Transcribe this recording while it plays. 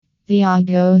The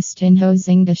Agostinho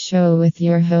Zinga Show with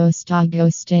your host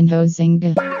Agostinho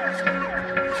Zinga.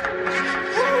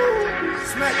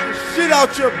 Smack the shit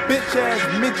out your bitch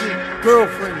ass midget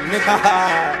girlfriend,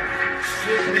 nigga.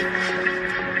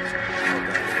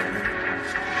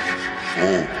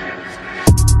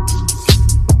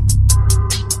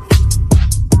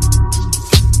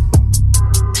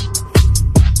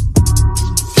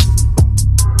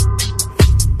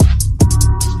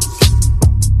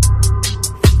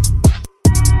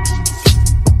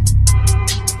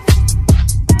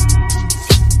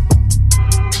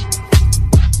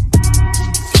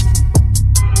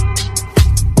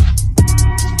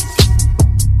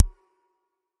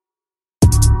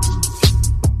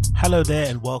 Hello there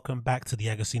and welcome back to the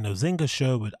Agostinho Zinga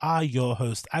Show with your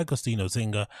host Agostinho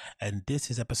Zinga, and this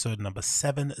is episode number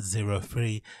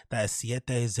 703, that is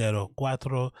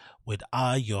 704, with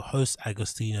your host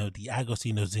Agostinho, the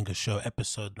Agostinho Zinga Show,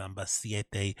 episode number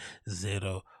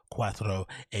 704,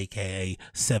 aka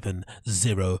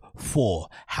 704.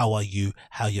 How are you?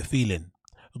 How you feeling?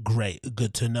 Great,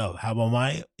 good to know. How am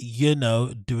I?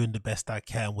 Doing the best I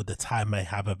can with the time I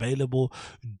have available,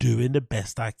 doing the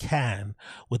best I can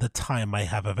with the time I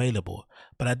have available.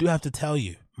 But I do have to tell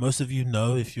you, most of you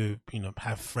know, if you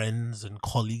have friends and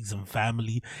colleagues and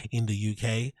family in the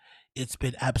UK, it's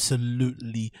been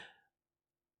absolutely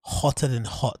hotter than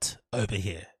hot over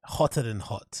here. Hotter than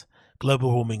hot.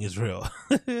 Global warming is real.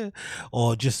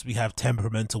 Or just we have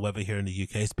temperamental weather here in the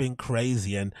UK. It's been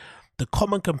crazy, and the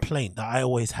common complaint that I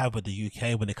always have with the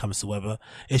UK when it comes to weather,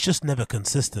 it's just never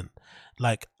consistent.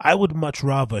 Like, I would much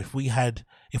rather if we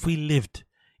lived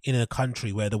in a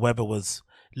country where the weather was,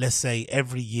 let's say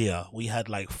every year we had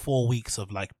like 4 weeks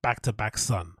of like back-to-back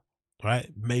sun, right?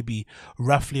 Maybe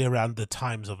roughly around the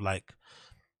times of like,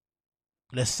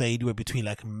 let's say anywhere between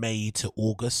like May to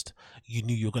August, you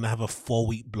knew you're going to have a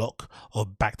 4-week block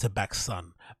of back-to-back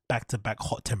sun, back-to-back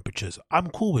hot temperatures. I'm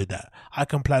cool with that. I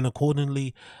can plan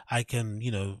accordingly. I can,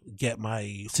 get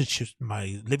my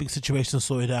living situation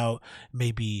sorted out,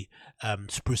 maybe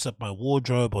spruce up my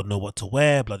wardrobe or know what to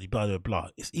wear, blah, blah, blah, blah.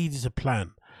 It's easy to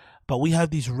plan. But we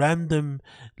have these random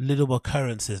little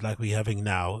occurrences like we're having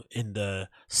now in the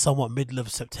somewhat middle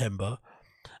of September,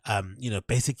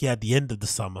 basically at the end of the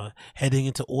summer, heading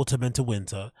into autumn into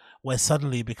winter, where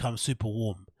suddenly it becomes super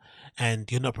warm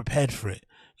and you're not prepared for it.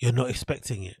 You're not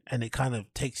expecting it. And it kind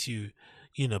of takes you,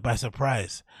 by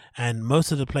surprise. And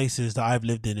most of the places that I've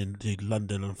lived in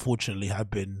London, unfortunately, have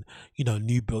been,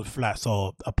 new build flats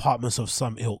or apartments of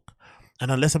some ilk. And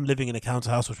unless I'm living in a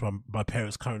council house, which my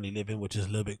parents currently live in, which is a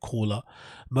little bit cooler,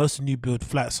 most new build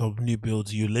flats or new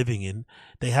builds you're living in,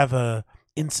 they have a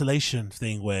insulation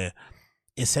thing where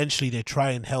essentially they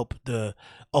try and help the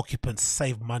occupants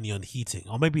save money on heating,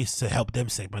 or maybe it's to help them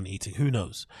save money heating, who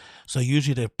knows. So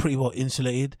usually they're pretty well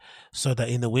insulated so that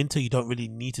in the winter you don't really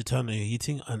need to turn on your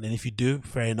heating, and then if you do,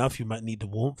 fair enough, you might need the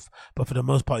warmth, but for the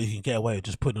most part you can get away with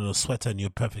just putting on a sweater and you're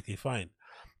perfectly fine.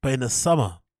 But in the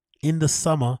summer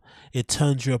it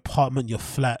turns your apartment, your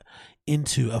flat,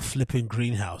 into a flipping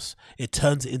greenhouse. It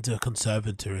turns it into a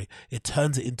conservatory. It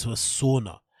turns it into a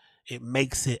sauna. It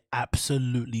makes it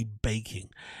absolutely baking,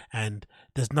 and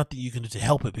there's nothing you can do to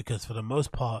help it, because for the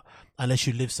most part, unless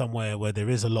you live somewhere where there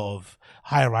is a lot of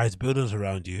high-rise buildings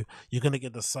around you, you're going to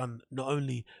get the sun not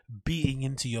only beating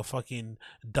into your fucking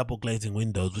double glazing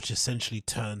windows, which essentially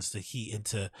turns the heat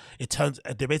into,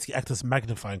 they basically act as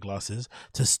magnifying glasses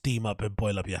to steam up and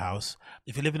boil up your house.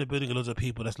 If you live in a building with loads of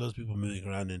people, there's loads of people moving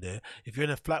around in there. If you're in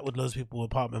a flat with loads of people,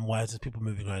 apartment-wise, there's people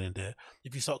moving around in there.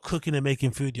 If you start cooking and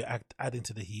making food, you're adding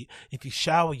to the heat. If you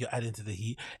shower, you're adding to the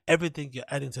heat. Everything, you're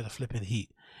adding to the flipping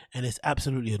heat. And it's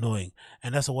absolutely annoying.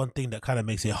 And that's the one thing that kind of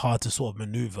makes it hard to sort of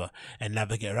maneuver and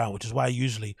navigate around, which is why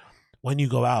usually when you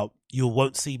go out, you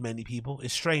won't see many people.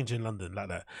 It's strange in London like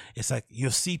that. It's like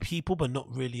you'll see people, but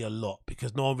not really a lot,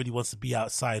 because no one really wants to be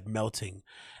outside melting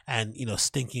and,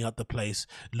 stinking up the place,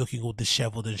 looking all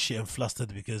disheveled and shit and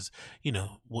flustered because,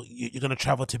 you're going to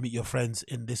travel to meet your friends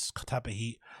in this type of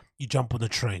heat. You jump on the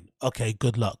train. Okay,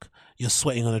 good luck. You're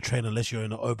sweating on a train unless you're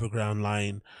in an overground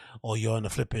line or you're on a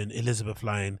flipping Elizabeth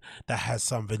line that has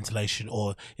some ventilation,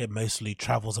 or it mostly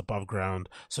travels above ground,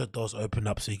 so doors open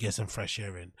up so you get some fresh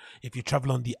air in. If you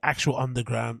travel on the actual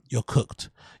underground, you're cooked.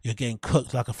 You're getting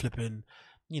cooked like a flipping,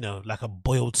 like a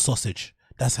boiled sausage.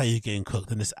 That's how you're getting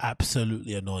cooked, and it's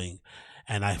absolutely annoying.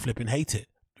 And I flipping hate it.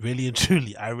 Really and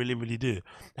truly, I really, really do.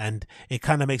 And it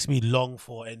kind of makes me long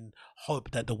for and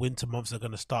hope that the winter months are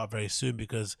going to start very soon,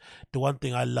 because the one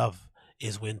thing I love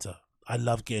is winter. I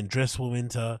love getting dressed for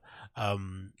winter.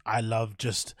 I love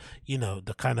just,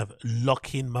 the kind of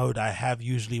lock-in mode I have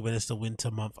usually when it's the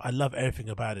winter month. I love everything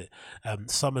about it.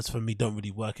 Summers for me don't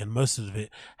really work, and most of it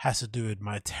has to do with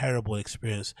my terrible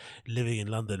experience living in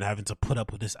London and having to put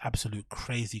up with this absolute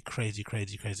crazy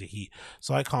heat.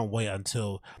 So I can't wait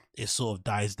until it sort of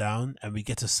dies down and we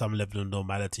get to some level of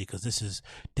normality, because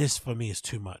this for me is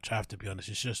too much. I have to be honest,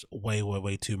 it's just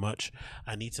way too much.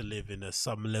 I need to live in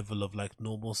some level of like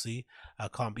normalcy. I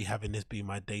can't be having this be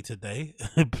my day to day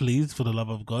please, for the love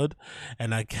of God.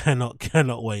 And I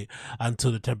cannot wait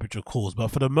until the temperature cools. But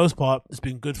for the most part, it's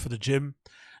been good for the gym.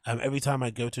 Every time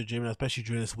I go to a gym, especially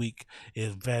during this week,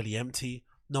 it's fairly empty.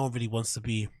 No one really wants to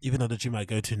be, even though the gym I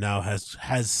go to now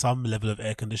has some level of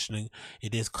air conditioning,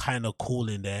 it is kind of cool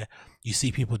in there. You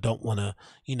see people don't want to,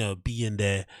 be in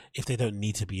there if they don't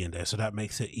need to be in there. So that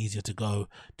makes it easier to go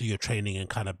do your training and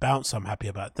kind of bounce. I'm happy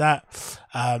about that.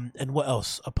 And what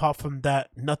else? Apart from that,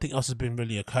 nothing else has been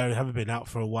really occurring. I haven't been out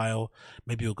for a while.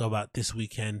 Maybe we'll go out this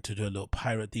weekend to do a little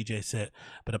pirate DJ set.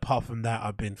 But apart from that,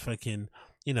 I've been fucking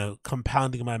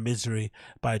compounding my misery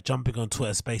by jumping on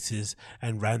Twitter Spaces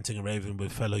and ranting and raving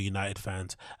with fellow United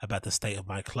fans about the state of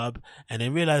my club, and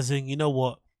then realizing,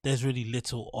 there's really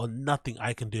little or nothing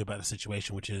I can do about the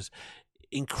situation, which is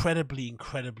incredibly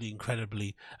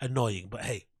annoying. But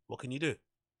hey, what can you do?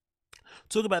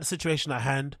 Talk about the situation at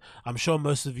hand. I'm sure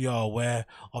most of you are aware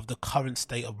of the current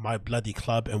state of my bloody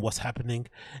club and what's happening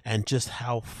and just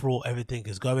how fraught everything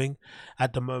is going.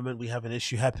 At the moment, we have an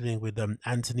issue happening with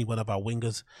Anthony, one of our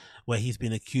wingers, where he's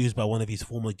been accused by one of his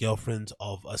former girlfriends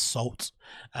of assault.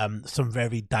 Some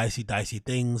very dicey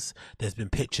things. There's been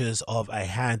pictures of a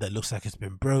hand that looks like it's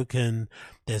been broken.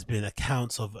 There's been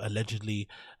accounts of allegedly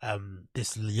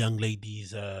this young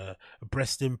lady's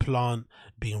breast implant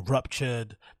being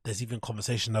ruptured. There's even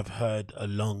conversation I've heard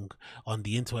along on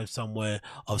the interweb somewhere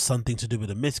of something to do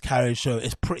with a miscarriage. So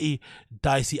it's pretty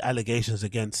dicey allegations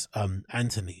against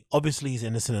Anthony. Obviously he's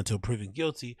innocent until proven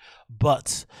guilty,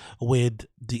 but with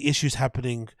the issues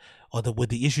happening, or with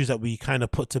the issues that we kind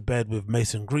of put to bed with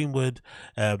Mason Greenwood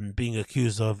being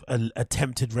accused of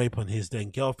attempted rape on his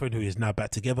then girlfriend, who he's now back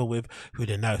together with, who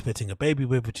they're now expecting a baby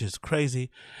with, which is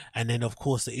crazy. And then of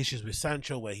course the issues with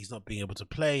Sancho, where he's not being able to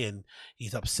play and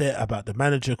he's upset about the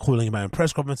manager calling him out in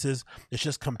press conferences. It's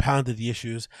just compounded the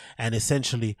issues and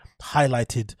essentially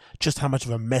highlighted just how much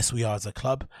of a mess we are as a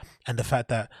club, and the fact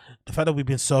that we've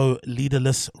been so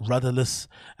leaderless, rudderless,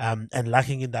 and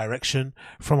lacking in direction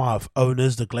from our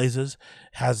owners, the Glazers,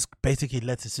 has basically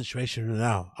led to the situation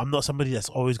now. I'm not somebody that's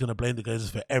always going to blame the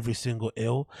Glazers for every single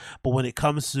ill, but when it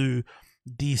comes to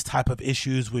these type of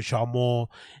issues, which are more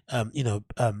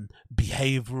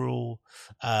behavioral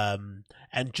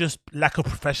and just lack of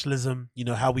professionalism,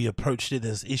 how we approached it,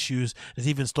 there's issues. There's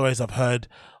even stories I've heard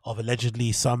of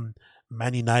allegedly some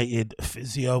Man United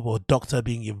physio or doctor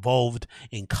being involved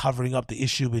in covering up the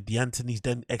issue with Anthony's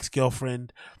then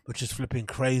ex-girlfriend, which is flipping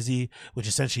crazy, which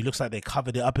essentially looks like they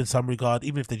covered it up in some regard,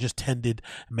 even if they just tendered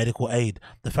medical aid.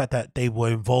 The fact that they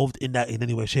were involved in that in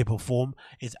any way, shape or form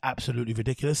is absolutely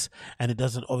ridiculous, and it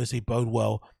doesn't obviously bode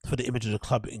well for the image of the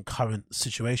club in current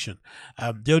situation.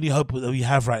 The only hope that we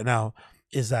have right now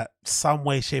is that some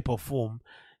way, shape or form,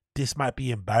 this might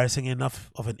be embarrassing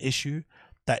enough of an issue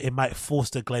that it might force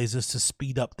the Glazers to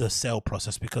speed up the sale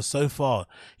process, because so far,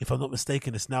 if I'm not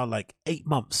mistaken, it's now like 8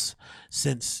 months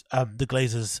since the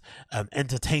Glazers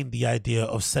entertained the idea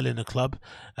of selling the club,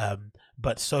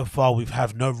 but so far we've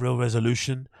had no real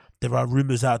resolution. There are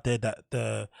rumors out there that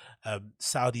the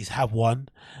Saudis have won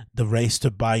the race to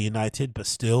buy United, but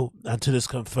still, until it's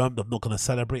confirmed, I'm not going to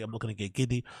celebrate. I'm not going to get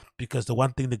giddy, because the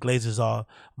one thing the Glazers are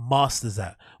masters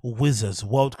at, wizards,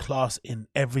 world class in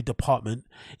every department,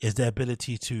 is their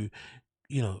ability to,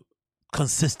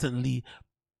 consistently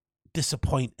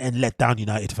disappoint and let down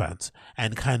United fans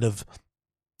and kind of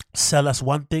sell us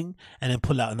one thing and then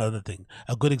pull out another thing.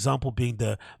 A good example being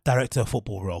the director of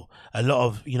football role. A lot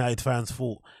of United fans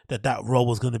thought that role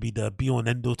was going to be the be-all and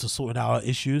end-all to sorting out our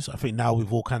issues. I think now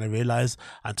we've all kind of realised,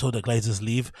 until the Glazers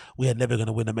leave, we are never going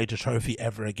to win a major trophy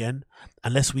ever again,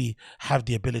 unless we have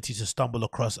the ability to stumble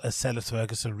across a Alex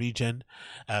Ferguson regen.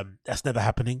 That's never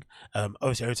happening.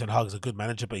 Obviously Eric Ten Hag is a good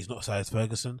manager, but he's not Alex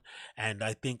Ferguson, and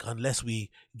I think unless we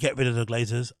get rid of the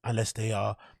Glazers, unless they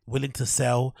are willing to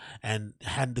sell and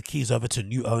hand the keys over to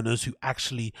new owners who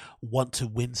actually want to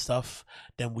win stuff,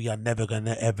 then we are never going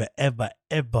to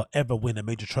ever win a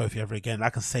major trophy ever again.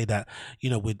 I can say that,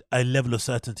 with a level of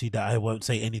certainty that I won't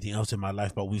say anything else in my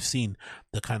life. But we've seen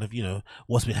the kind of,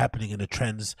 what's been happening in the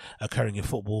trends occurring in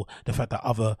football. The fact that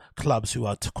other clubs who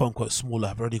are quote unquote smaller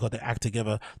have already got their act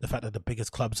together. The fact that the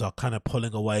biggest clubs are kind of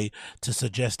pulling away to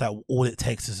suggest that all it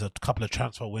takes is a couple of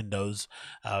transfer windows,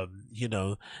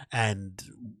 and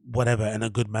whatever, and a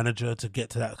good manager to get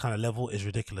to that kind of level is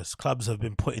ridiculous. Clubs have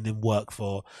been putting in work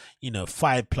for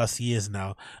 5+ years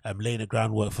now, laying the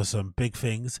groundwork for some big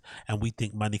things, and we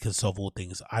think money can solve all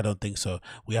things. I don't think so.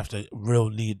 We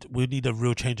need a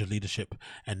real change of leadership,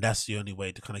 and that's the only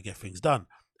way to kind of get things done.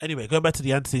 Anyway, going back to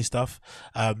the Antony stuff,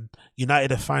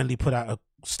 United have finally put out a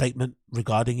statement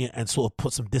regarding it and sort of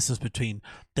put some distance between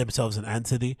themselves and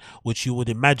Antony, which you would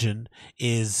imagine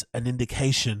is an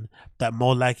indication that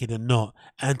more likely than not,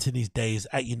 Antony's days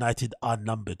at United are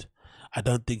numbered. I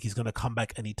don't think he's going to come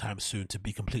back anytime soon, to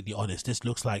be completely honest. This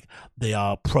looks like they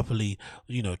are properly,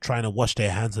 trying to wash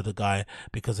their hands of the guy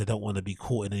because they don't want to be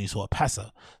caught in any sort of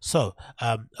passer. So,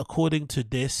 according to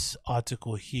this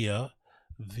article here,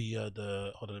 via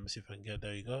the let me see if I can get,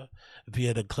 there you go,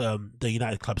 via the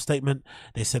United club statement,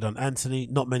 they said on Antony,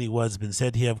 not many words have been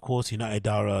said here. Of course, United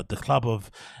are the club of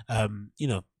they're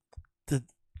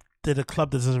the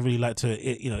club that doesn't really like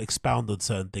to expound on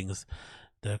certain things.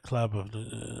 The club of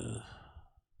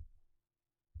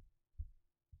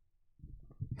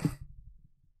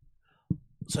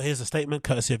So here's a statement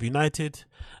courtesy of United,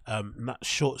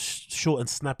 short and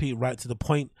snappy, right to the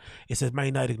point. It says, Man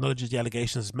United acknowledges the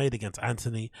allegations made against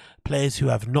Antony. Players who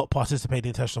have not participated in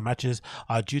international matches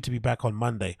are due to be back on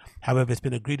Monday. However, it's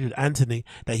been agreed with Antony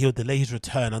that he will delay his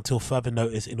return until further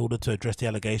notice in order to address the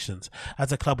allegations.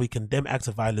 As a club, we condemn acts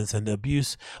of violence and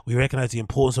abuse. We recognise the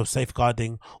importance of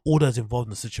safeguarding all those involved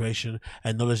in the situation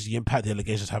and acknowledge the impact the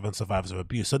allegations have on survivors of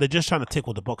abuse. So they're just trying to tick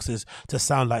all the boxes to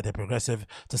sound like they're progressive,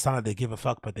 to sound like they give a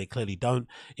fuck, but they clearly don't.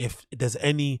 If there's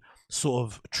any sort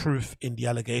of truth in the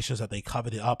allegations that they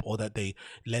covered it up or that they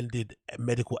lended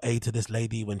medical aid to this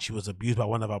lady when she was abused by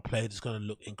one of our players, it's going to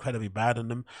look incredibly bad on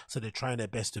them. So they're trying their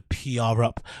best to PR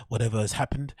up whatever has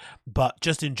happened. But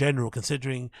just in general,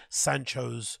 considering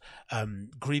Sancho's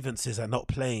grievances are not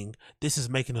playing, this is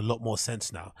making a lot more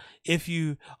sense now. If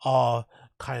you are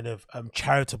kind of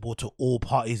charitable to all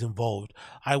parties involved,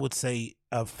 I would say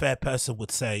a fair person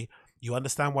would say, you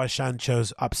understand why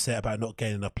Sancho's upset about not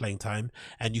getting enough playing time,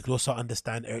 and you can also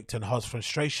understand Erik ten Hag's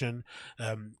frustration,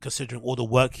 considering all the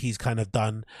work he's kind of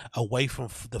done away from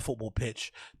the football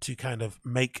pitch to kind of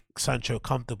make Sancho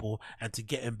comfortable and to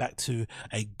get him back to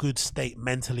a good state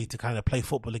mentally to kind of play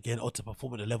football again or to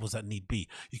perform at the levels that need be.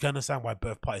 You can understand why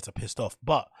both parties are pissed off.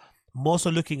 But more so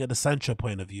looking at the Sancho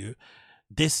point of view,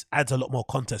 this adds a lot more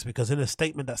context, because in a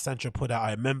statement that Sancho put out,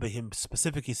 I remember him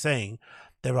specifically saying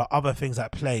there are other things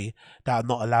at play that are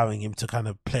not allowing him to kind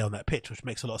of play on that pitch, which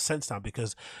makes a lot of sense now,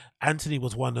 because Antony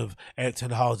was one of Erik ten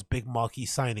Hag's big marquee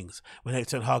signings. When Erik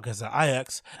ten Hag was at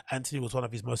Ajax, Antony was one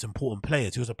of his most important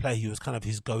players. He was a player, he was kind of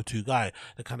his go-to guy,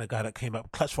 the kind of guy that came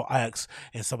up clutch for Ajax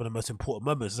in some of the most important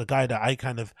moments. The guy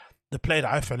that the player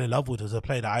that I fell in love with was a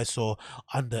player that I saw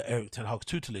under Erik ten Hag's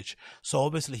tutelage. So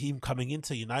obviously him coming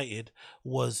into United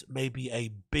was maybe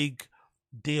a big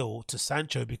deal to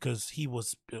Sancho, because he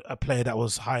was a player that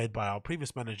was hired by our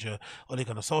previous manager, Ole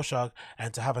Gunnar Solskjaer,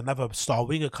 and to have another star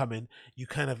winger come in, you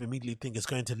kind of immediately think it's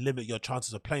going to limit your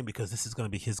chances of playing because this is going to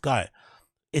be his guy.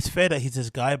 It's fair that he's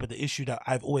his guy, but the issue that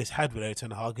I've always had with Erik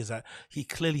ten Hag is that he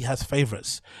clearly has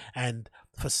favourites, and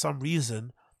for some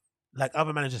reason, like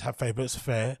other managers have favourites,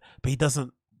 fair, but he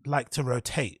doesn't like to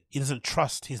rotate. He doesn't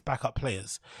trust his backup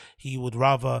players. He would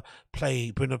rather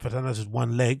play Bruno Fernandes with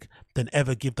one leg than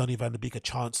ever give Donny van de Beek a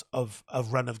chance of a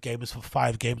run of games for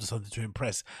 5 games or something to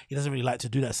impress. He doesn't really like to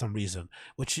do that for some reason,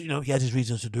 which, he had his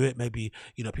reasons to do it. Maybe,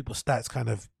 people's stats kind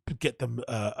of get them,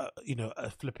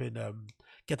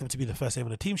 get them to be the first name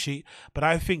on the team sheet. But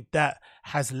I think that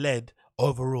has led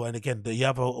overall, and again, the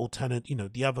other alternate,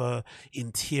 the other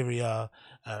interior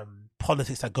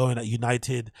politics that go in at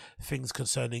United, things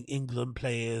concerning England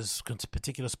players,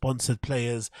 particular sponsored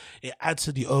players, it adds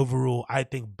to the overall, I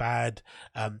think, bad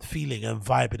feeling and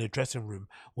vibe in the dressing room,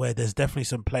 where there's definitely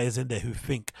some players in there who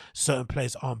think certain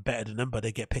players aren't better than them, but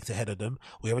they get picked ahead of them.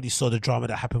 We already saw the drama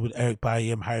that happened with Eric Bailly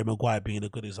and Harry Maguire being a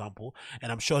good example,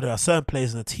 and I'm sure there are certain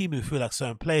players in the team who feel like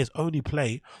certain players only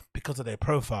play because of their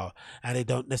profile, and they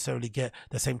don't necessarily get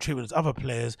the same treatment as other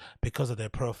players because of their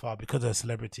profile, because of their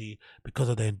celebrity, because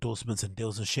of their endorsements and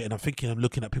deals and shit. And I'm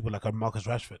looking at people like Marcus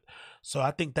Rashford. So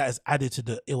I think that has added to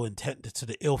the ill intent, to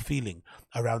the ill feeling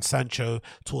around Sancho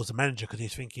towards the manager, because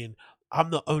he's thinking, I'm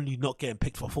not only not getting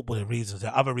picked for footballing reasons,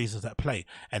 there are other reasons at play,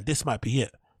 and this might be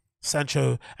it.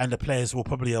 Sancho and the players were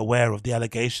probably aware of the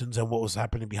allegations and what was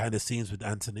happening behind the scenes with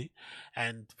Anthony.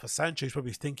 And for Sancho, he's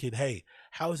probably thinking, hey,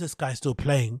 how is this guy still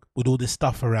playing with all this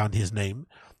stuff around his name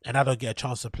and I don't get a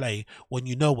chance to play when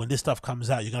when this stuff comes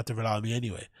out, you're going to have to rely on me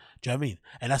anyway. Do you know what I mean?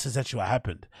 And that's essentially what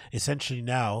happened. Essentially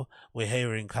now we're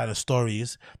hearing kind of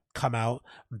stories come out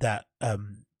that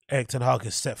Erik ten Hag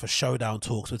is set for showdown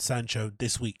talks with Sancho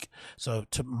this week. So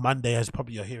to Monday, as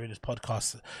probably you're hearing this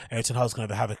podcast, Erik ten Hag is going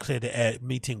to have a clear the air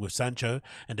meeting with Sancho,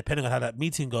 and depending on how that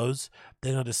meeting goes,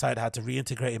 they're going to decide how to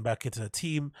reintegrate him back into the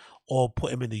team or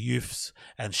put him in the youths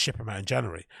and ship him out in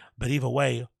January. But either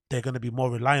way, they're going to be more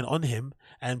reliant on him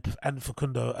and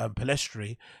Facundo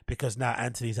Pellistri because now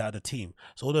Anthony's out of the team.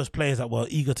 So all those players that were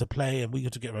eager to play and eager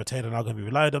to get rotated are now going to be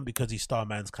relied on because his star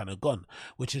man's kind of gone,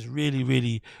 which is really,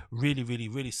 really, really, really,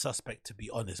 really suspect, to be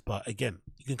honest. But again,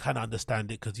 you can kind of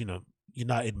understand it because,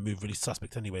 United move really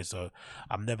suspect anyway. So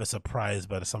I'm never surprised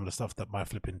by some of the stuff that my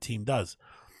flipping team does.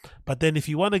 But then if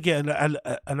you want to get an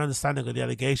understanding of the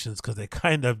allegations, because they're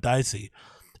kind of dicey,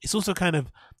 it's also kind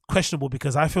of questionable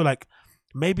because I feel like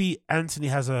maybe Anthony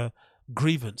has a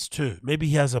grievance too. Maybe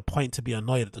he has a point to be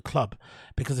annoyed at the club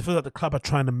because I feel like the club are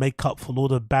trying to make up for all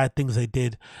the bad things they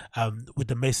did with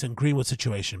the Mason Greenwood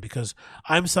situation. Because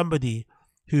I'm somebody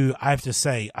who, I have to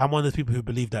say, I'm one of the people who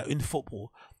believe that in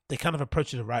football, they kind of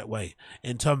approach it the right way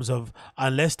in terms of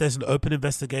unless there's an open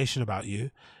investigation about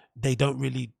you, they don't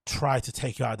really try to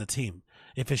take you out of the team.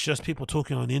 If it's just people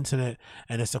talking on the internet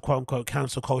and it's a quote-unquote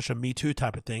cancel culture, Me Too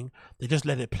type of thing, they just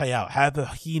let it play out. However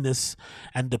heinous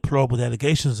and deplorable the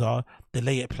allegations are, they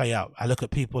let it play out. I look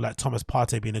at people like Thomas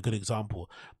Partey being a good example.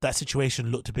 That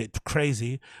situation looked a bit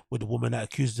crazy with the woman that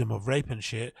accused him of rape and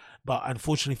shit, but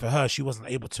unfortunately for her, she wasn't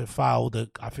able to file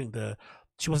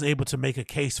she wasn't able to make a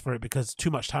case for it because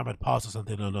too much time had passed or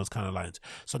something along those kind of lines.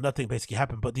 So nothing basically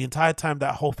happened. But the entire time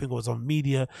that whole thing was on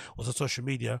social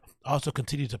media, also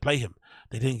continued to play him.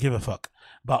 They didn't give a fuck.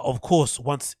 But of course,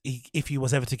 if he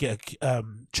was ever to get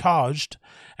charged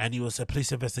and he was a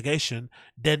police investigation,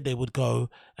 then they would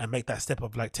go and make that step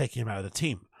of like taking him out of the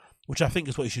team, which I think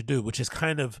is what you should do, which is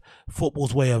kind of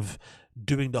football's way of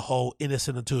doing the whole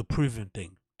innocent until proven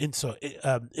thing.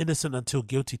 Innocent until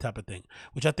guilty type of thing,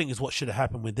 which I think is what should have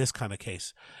happened with this kind of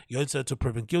case. You're innocent until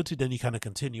proven guilty, then you kind of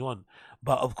continue on.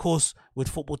 But of course, with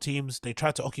football teams, they try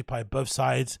to occupy both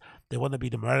sides. They want to be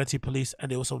the morality police,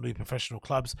 and they also want to be professional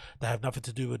clubs that have nothing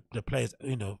to do with the players,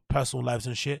 personal lives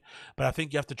and shit. But I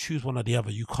think you have to choose one or the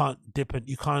other. You can't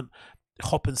you can't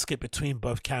hop and skip between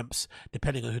both camps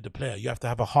depending on who the player. You have to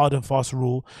have a hard and fast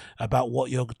rule about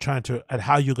what you're trying to and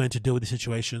how you're going to deal with the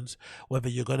situations, whether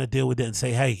you're going to deal with it and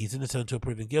say, hey, he's innocent until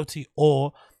proven guilty,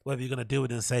 or whether you're going to deal with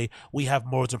it and say, we have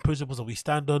morals and principles that we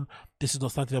stand on. This is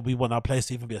not something that we want our players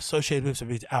to even be associated with, so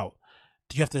it's out.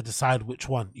 You have to decide which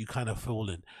one you kind of fall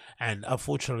in. And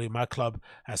unfortunately, my club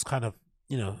has kind of,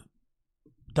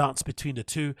 danced between the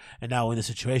two and now in the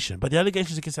situation. But the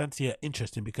allegations against Anthony are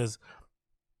interesting because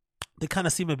they kind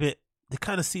of seem a bit,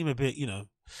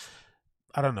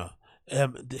 I don't know.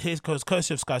 Here's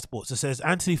courtesy of Sky Sports. It says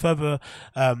Anthony further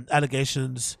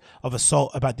allegations of assault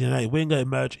about the United winger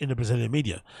emerged in the Brazilian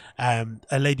media. A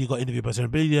lady got interviewed by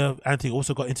Brazilian media. Anthony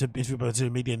also got interviewed by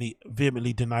Brazilian media, and he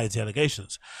vehemently denies the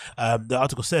allegations. The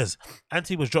article says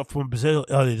Anthony was dropped from Brazil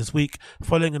earlier this week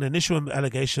following an initial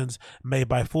allegations made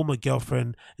by former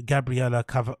girlfriend Gabriela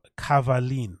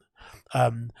Cavallin.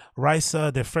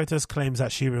 Raissa de Freitas claims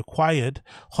that she required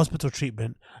hospital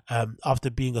treatment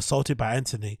after being assaulted by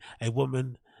Anthony, a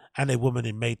woman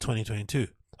in May 2022.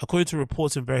 According to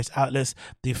reports in various outlets,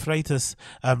 de Freitas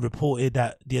reported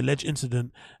that the alleged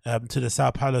incident to the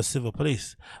Sao Paulo Civil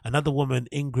Police. Another woman,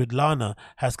 Ingrid Lana,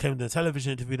 has claimed in a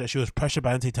television interview that she was pressured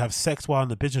by Anthony to have sex while on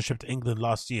the business trip to England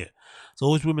last year. So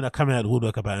all these women are coming out of the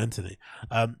woodwork about Anthony.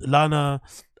 Lana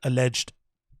alleged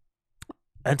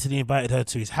Anthony invited her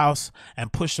to his house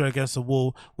and pushed her against the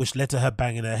wall, which led to her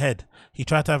banging her head. He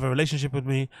tried to have a relationship with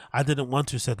me. I didn't want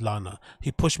to, said Lana.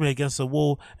 He pushed me against the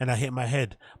wall and I hit my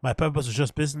head. My purpose was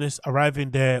just business.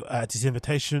 Arriving there at his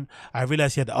invitation, I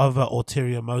realized he had other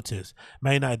ulterior motives.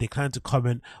 Man United declined to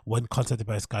comment when contacted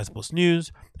by Sky Sports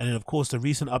News. And then, of course, the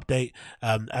recent update,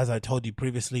 as I told you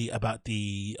previously, about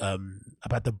the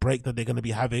break that they're going to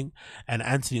be having. And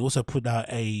Anthony also put out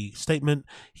a statement.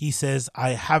 He says,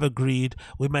 I have agreed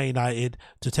with Man United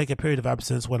to take a period of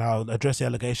absence when I'll address the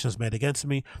allegations made against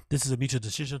me. This is a mutual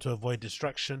decision to avoid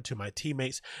distraction to my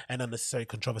teammates and unnecessary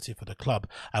controversy for the club.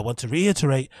 I want to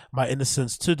reiterate my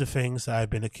innocence to the things that I've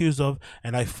been accused of,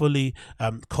 and I fully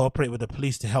cooperate with the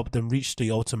police to help them reach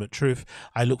the ultimate truth.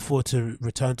 I look forward to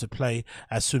return to play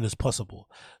as soon as possible.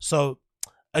 So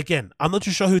again, I'm not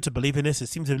too sure who to believe in this. It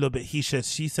seems a little bit he said,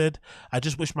 she said. I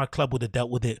just wish my club would have dealt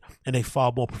with it in a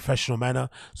far more professional manner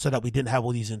so that we didn't have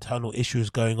all these internal issues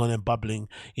going on and bubbling,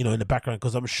 you know, in the background.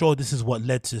 Because I'm sure this is what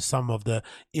led to some of the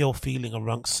ill feeling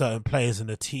amongst certain players in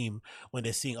the team when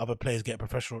they're seeing other players get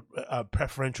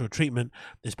preferential treatment,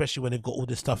 especially when they've got all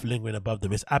this stuff lingering above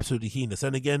them. It's absolutely heinous.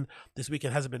 And again, this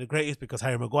weekend hasn't been the greatest because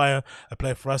Harry Maguire, a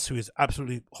player for us who is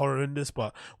absolutely horrendous,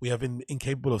 but we have been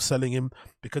incapable of selling him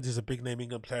because he's a big name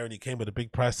England player and he came with a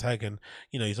big price tag, and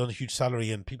you know he's on a huge salary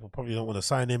and people probably don't want to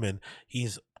sign him, and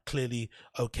he's clearly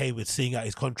okay with seeing out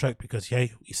his contract because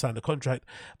he signed a contract.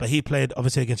 But he played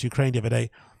obviously against Ukraine the other day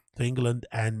for England,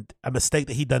 and a mistake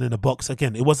that he done in the box,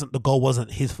 again, the goal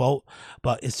wasn't his fault,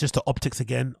 but it's just the optics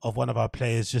again of one of our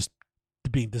players just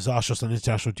being disastrous on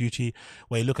international duty,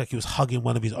 where he looked like he was hugging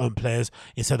one of his own players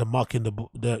instead of marking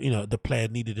the player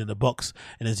needed in the box,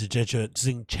 and then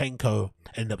Zinchenko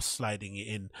ended up sliding it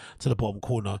in to the bottom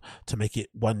corner to make it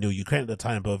 1-0 Ukraine at the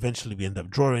time, but eventually we ended up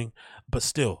drawing. But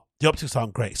still, the optics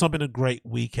aren't great. It's not been a great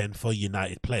weekend for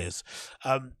United players.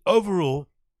 Overall,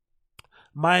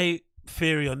 my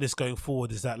theory on this going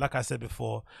forward is that, like I said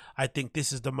before, I think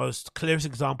this is the most clearest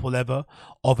example ever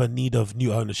of a need of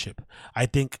new ownership. I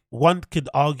think one could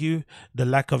argue the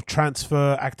lack of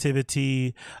transfer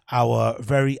activity, our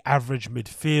very average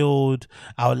midfield,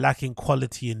 our lacking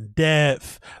quality in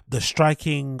depth, the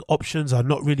striking options are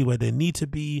not really where they need to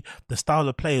be, the style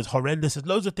of play is horrendous. There's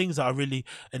loads of things that are really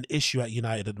an issue at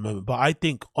United at the moment. But I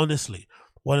think, honestly,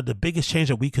 one of the biggest changes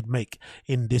that we could make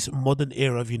in this modern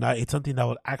era of United, something that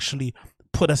will actually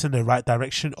put us in the right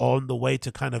direction on the way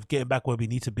to kind of getting back where we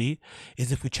need to be,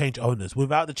 is if we change owners.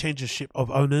 Without the change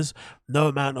of owners, no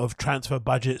amount of transfer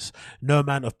budgets, no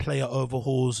amount of player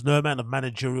overhauls, no amount of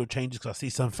managerial changes, because I see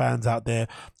some fans out there,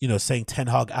 you know, saying Ten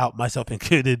Hag out, myself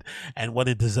included, and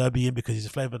wanted De Zerbi in because he's a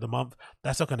flavour of the month.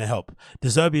 That's not going to help. De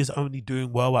Zerbi is only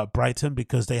doing well at Brighton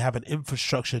because they have an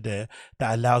infrastructure there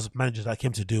that allows managers like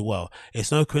him to do well. It's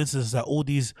no coincidence that all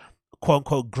these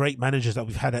quote-unquote great managers that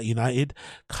we've had at United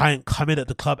can't come in at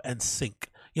the club and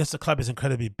sink. Yes, the club is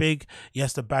incredibly big.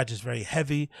 Yes, the badge is very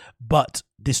heavy, but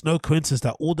it's no coincidence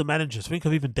that all the managers, think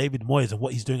of even David Moyes and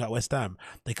what he's doing at West Ham,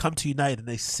 they come to United and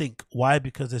they sink. Why?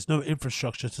 Because there's no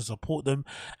infrastructure to support them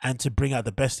and to bring out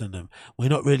the best in them. We're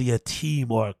not really a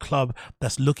team or a club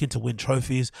that's looking to win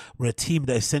trophies. We're a team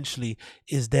that essentially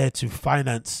is there to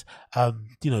finance,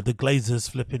 the Glazers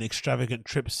flipping extravagant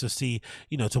trips to see,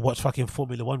 to watch fucking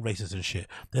Formula One races and shit.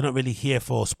 They're not really here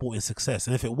for sporting success.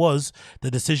 And if it was, the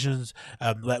decisions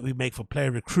that we make for player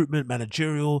recruitment,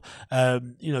 managerial,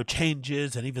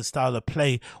 changes, and even style of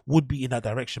play would be in that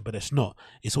direction, but it's not.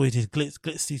 It's always these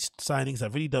glitzy signings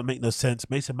that really don't make no sense.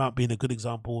 Mason Mount being a good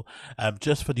example,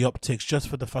 just for the optics, just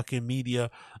for the fucking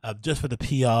media, just for the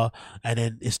PR, and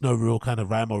then it's no real kind of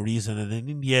rhyme or reason. And then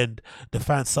in the end, the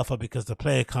fans suffer because the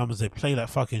player comes, they play like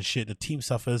fucking shit, the team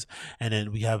suffers, and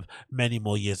then we have many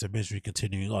more years of misery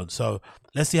continuing on. So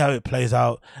let's see how it plays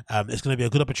out. It's going to be a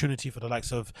good opportunity for the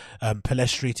likes of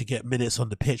Pellistri to get minutes on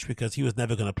the pitch because he was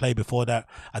never going to play before that.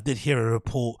 I did hear a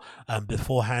report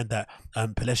beforehand that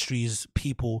Pellistri's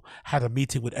people had a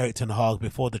meeting with Erik ten Hag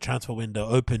before the transfer window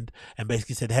opened and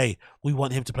basically said, hey, we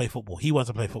want him to play football. He wants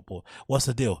to play football. What's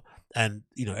the deal? And,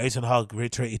 Erik ten Hag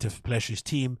reiterated to Pellistri's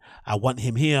team, I want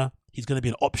him here. He's going to be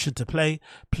an option to play.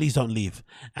 Please don't leave.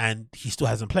 And he still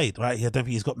hasn't played, right? I don't think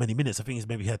he's got many minutes. I think he's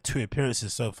maybe had 2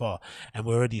 appearances so far. And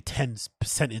we're already 10%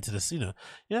 into the season.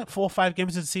 4 or 5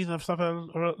 games into the season or something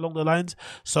along the lines.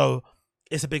 So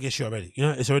it's a big issue already.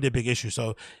 It's already a big issue.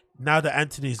 So now that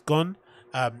Anthony's gone,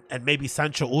 and maybe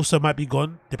Sancho also might be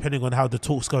gone, depending on how the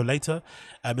talks go later,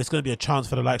 it's going to be a chance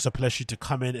for the likes of Pellistri to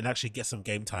come in and actually get some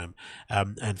game time.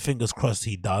 And fingers crossed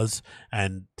he does.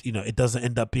 And, it doesn't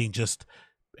end up being just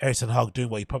Erik ten Hag doing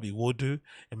what he probably would do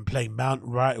and playing Mount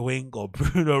right wing or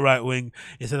Bruno right wing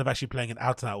instead of actually playing an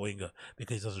out-and-out winger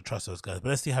because he doesn't trust those guys. But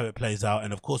let's see how it plays out.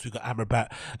 And of course we've got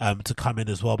Amrabat to come in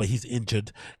as well, but he's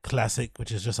injured, classic,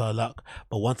 which is just our luck.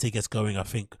 But once he gets going, I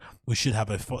think we should have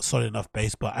a solid enough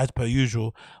base. But as per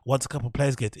usual, once a couple of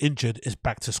players get injured, it's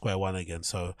back to square one again.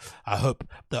 So I hope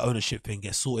the ownership thing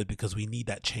gets sorted because we need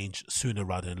that change sooner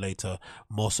rather than later,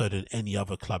 more so than any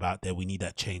other club out there. We need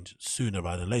that change sooner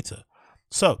rather than later.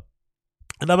 So,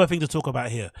 another thing to talk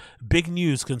about here, big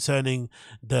news concerning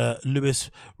the Luis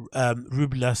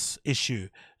Rubiales issue,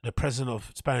 the president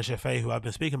of Spanish FA, who I've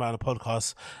been speaking about on the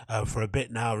podcast for a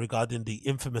bit now regarding the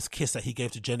infamous kiss that he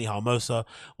gave to Jenny Hermoso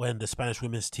when the Spanish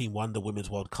women's team won the Women's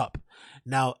World Cup.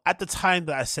 Now, at the time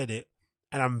that I said it,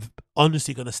 and I'm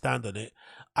honestly going to stand on it,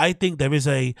 I think there is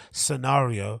a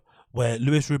scenario where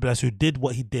Luis Rubiales, who did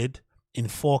what he did in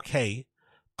 4K,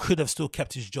 could have still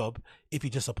kept his job if he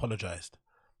just apologized.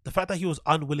 The fact that he was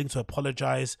unwilling to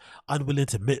apologize, unwilling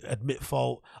to admit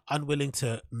fault, unwilling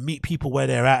to meet people where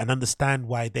they're at and understand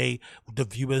why the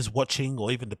viewers watching,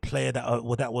 or even the player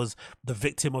that was the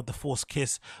victim of the forced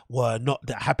kiss, were not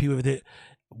that happy with it.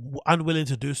 Unwilling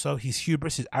to do so, his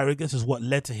hubris, his arrogance is what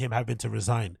led to him having to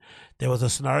resign. There was a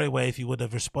scenario where if he would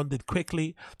have responded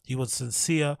quickly, he was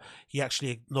sincere, he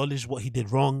actually acknowledged what he did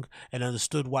wrong and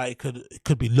understood why it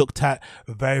could be looked at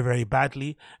very, very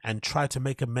badly, and tried to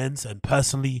make amends and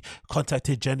personally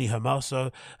contacted Jenni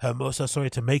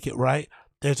Hermoso, to make it right.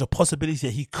 There's a possibility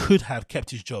that he could have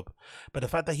kept his job. But the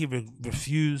fact that he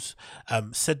refused,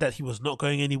 said that he was not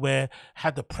going anywhere,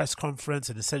 had the press conference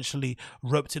and essentially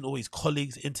roped in all his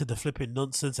colleagues into the flipping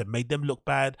nonsense and made them look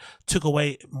bad, took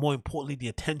away, more importantly, the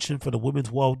attention from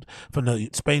the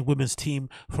Spain women's team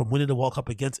from winning the World Cup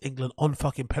against England on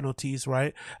fucking penalties,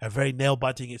 right? A very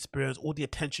nail-biting experience. All the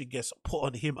attention gets put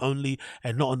on him only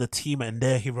and not on the team and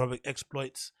their heroic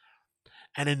exploits.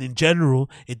 And then in general,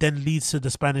 it then leads to the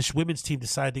Spanish women's team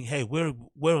deciding, hey, we're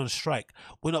on strike.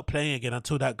 We're not playing again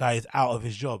until that guy is out of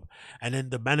his job. And then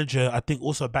the manager, I think,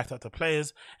 also backed up the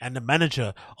players, and the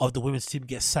manager of the women's team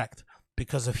gets sacked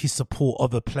because of his support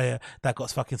of a player that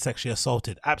got fucking sexually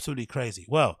assaulted. Absolutely crazy.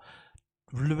 Well,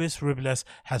 Luis Rubiales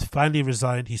has finally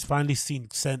resigned. He's finally seen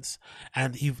sense,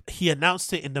 and he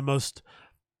announced it in the most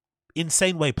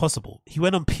insane way possible. He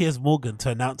went on Piers Morgan to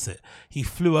announce it. He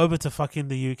flew over to fucking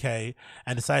the UK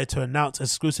and decided to announce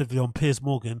exclusively on Piers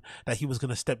Morgan that he was going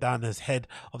to step down as head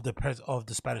of the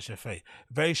Spanish FA.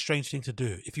 Very strange thing to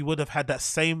do. If he would have had that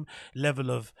same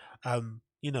level of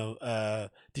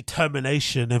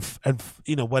determination and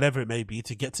whatever it may be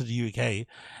to get to the UK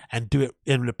and do it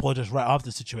in reporters right after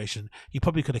the situation, he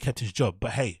probably could have kept his job.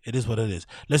 But hey, it is what it is.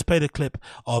 Let's play the clip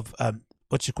of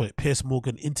Piers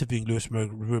Morgan interviewing Luis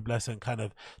Rubiales and kind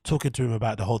of talking to him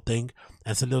about the whole thing.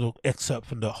 And it's a little excerpt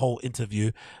from the whole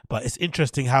interview, but it's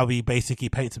interesting how he basically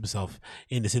paints himself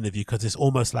in this interview, because it's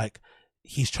almost like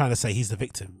he's trying to say he's the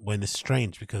victim, when it's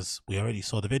strange because we already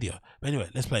saw the video. But anyway,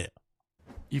 let's play it.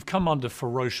 You've come under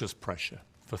ferocious pressure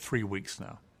for 3 weeks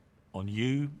now, on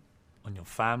you, on your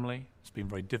family. It's been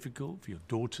very difficult for your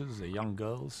daughters, they're young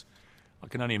girls. I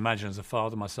can only imagine, as a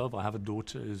father myself, I have a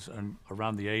daughter who's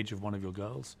around the age of one of your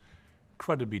girls.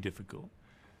 Incredibly difficult.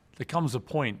 There comes a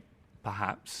point,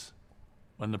 perhaps,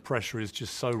 when the pressure is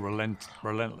just so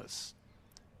relentless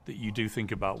that you do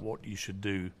think about what you should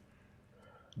do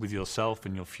with yourself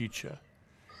and your future.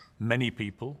 Many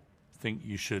people think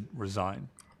you should resign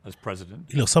as president.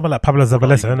 You look something like Pablo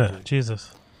Zabaleta, isn't it?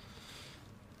 Jesus.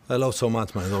 I love so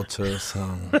much my daughters,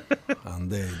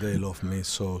 and they love me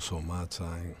so much.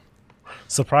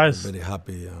 Surprise. I'm very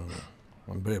happy.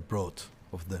 I'm very proud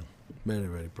of them. Very,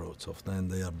 very proud of them.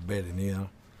 They are very near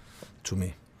to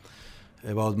me.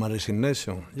 About my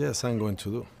resignation, yes, I'm going to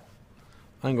do.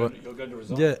 You're going to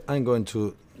resign? Yeah, I'm going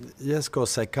to. Yes,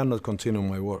 because I cannot continue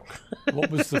my work. What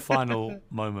was the final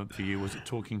moment for you? Was it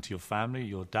talking to your family,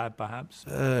 your dad perhaps?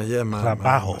 Yeah, my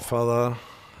father,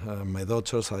 my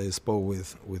daughters, I spoke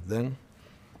with them.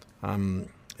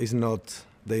 It's not...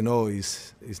 They know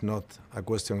it's not a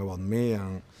question about me,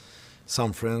 and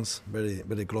some friends very,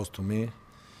 very close to me.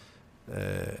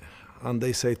 And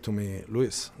they say to me,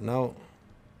 Luis, now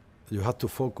you have to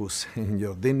focus in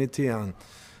your dignity and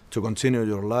to continue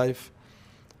your life,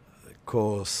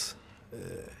 because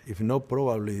if not,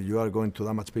 probably you are going to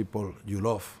damage people you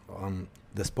love, and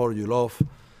the sport you love,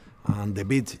 and the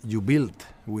beat you built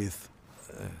with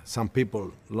some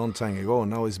people long time ago.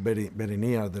 Now it's very, very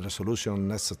near the resolution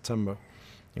next September.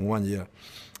 In 1 year.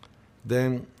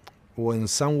 Then when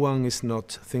someone is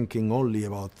not thinking only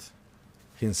about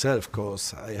himself,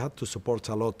 because I had to support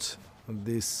a lot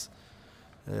these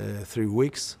 3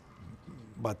 weeks,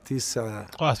 but it's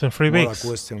it's been 3 weeks. A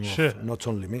question of not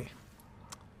only me.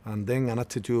 And then an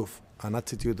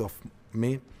attitude of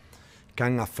me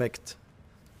can affect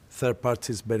third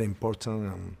parties, very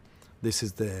important, and this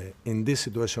is in this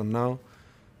situation now,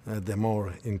 the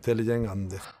more intelligent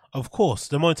and Of course,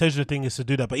 the more intelligent thing is to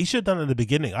do that, but he should have done it in the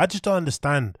beginning. I just don't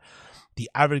understand the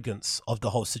arrogance of the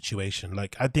whole situation.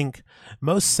 Like, I think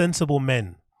most sensible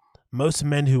men, most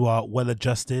men who are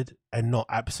well-adjusted and not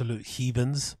absolute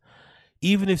heathens,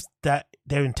 even if that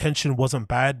their intention wasn't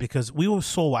bad, because we all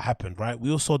saw what happened, right?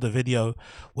 We all saw the video.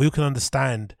 We can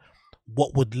understand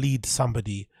what would lead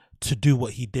somebody to do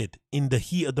what he did. In the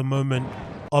heat of the moment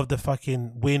of the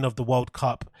fucking win of the World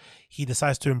Cup, he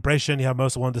decides to embrace Jenni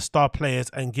Hermoso, one of the star players,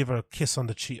 and give her a kiss on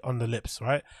the cheek, on the lips,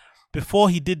 right? Before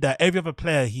he did that, every other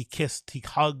player he kissed, he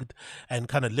hugged, and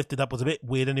kind of lifted up was a bit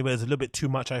weird anyway. It was a little bit too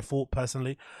much, I thought,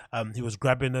 personally. He was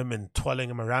grabbing them and twirling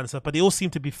them around and stuff, but they all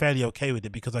seemed to be fairly okay with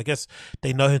it because I guess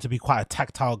they know him to be quite a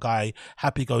tactile guy,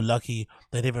 happy-go-lucky.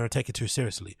 They didn't even take it too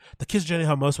seriously. The kiss Jenny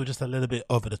Hermoso were just a little bit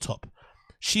over the top.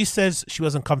 She says she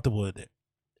wasn't comfortable with it.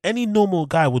 Any normal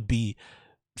guy would be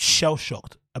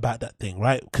shell-shocked about that thing,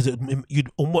 right? Because you'd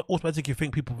automatically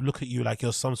think people look at you like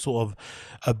you're some sort of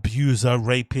abuser,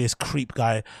 rapist, creep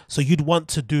guy. So you'd want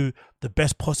to do the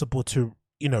best possible to,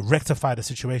 rectify the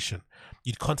situation.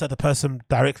 You'd contact the person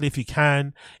directly if you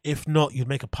can. If not, you'd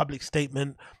make a public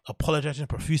statement, apologizing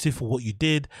profusely for what you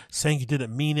did, saying you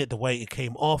didn't mean it the way it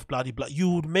came off, blah, blah, blah. You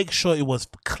would make sure it was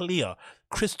clear,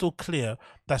 crystal clear,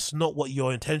 that's not what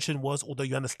your intention was, although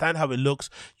you understand how it looks.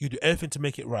 You do everything to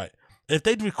make it right. If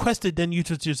they'd requested then you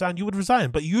to resign, you would resign.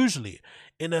 But usually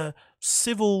in a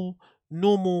civil,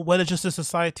 normal, well-adjusted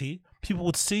society, people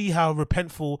would see how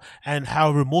repentful and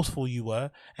how remorseful you were,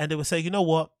 and they would say, you know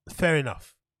what, fair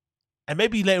enough. And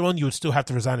maybe later on you would still have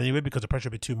to resign anyway because the pressure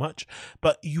would be too much,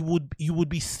 but you would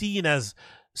be seen as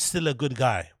still a good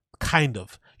guy, kind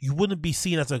of. You wouldn't be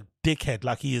seen as a dickhead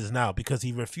like he is now because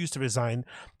he refused to resign,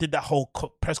 did that whole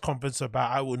press conference about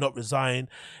I will not resign,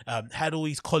 had all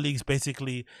his colleagues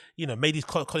basically, made his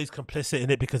colleagues complicit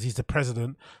in it because he's the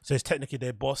president, so he's technically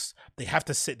their boss. They have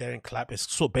to sit there and clap.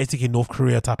 It's sort of basically North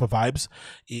Korea type of vibes,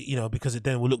 because it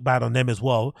then will look bad on them as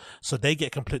well. So they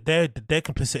get they're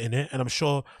complicit in it, and I'm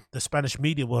sure the Spanish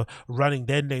media were running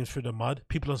their names through the mud.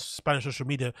 People on Spanish social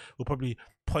media were probably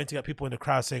pointing at people in the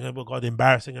crowd saying, oh my God,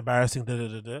 embarrassing, da, da,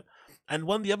 da, da. And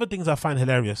one of the other things I find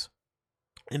hilarious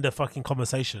in the fucking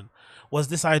conversation was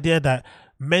this idea that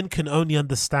men can only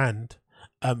understand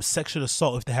sexual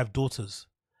assault if they have daughters,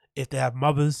 if they have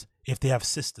mothers, if they have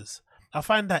sisters. I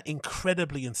find that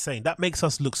incredibly insane. That makes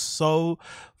us look so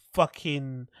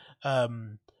fucking...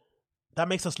 that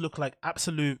makes us look like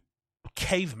absolute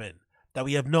cavemen, that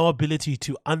we have no ability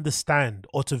to understand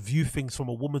or to view things from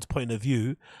a woman's point of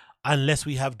view unless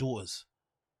we have daughters.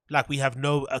 Like we have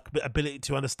no ability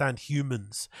to understand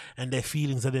humans and their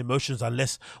feelings and their emotions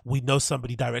unless we know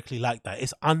somebody directly like that.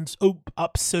 It's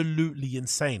absolutely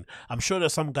insane. I'm sure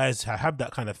there's some guys who have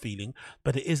that kind of feeling,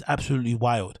 but it is absolutely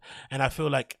wild. And I feel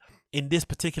like in this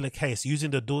particular case,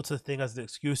 using the daughter thing as an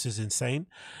excuse is insane.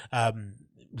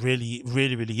 Really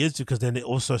is, because then it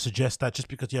also suggests that just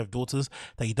because you have daughters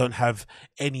that you don't have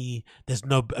there's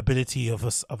no ability of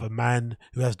a man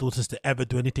who has daughters to ever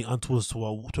do anything untoward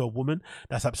to a woman.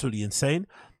 That's absolutely insane.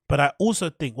 But I also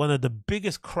think one of the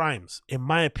biggest crimes, in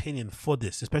my opinion, for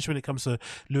this, especially when it comes to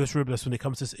Luis Rubiales, when it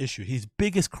comes to this issue, his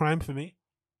biggest crime for me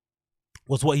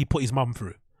was what he put his mum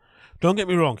through. Don't get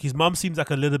me wrong, his mum seems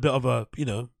like a little bit of a,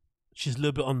 she's a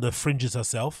little bit on the fringes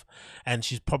herself, and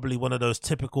she's probably one of those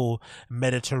typical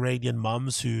Mediterranean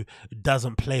mums who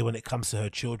doesn't play when it comes to her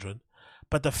children.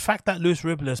 But the fact that Luis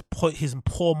Rubiales put his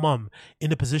poor mum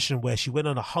in a position where she went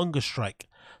on a hunger strike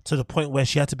to the point where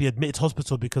she had to be admitted to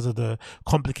hospital because of the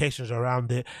complications around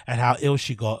it and how ill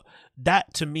she got,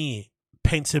 that to me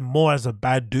paints him more as a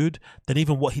bad dude than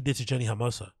even what he did to Jenny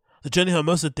Hermoso. The Jenny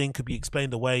Hermoso thing could be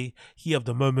explained away. He of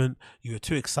the moment, you were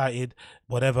too excited,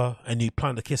 whatever, and you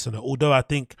planned a kiss on her. Although I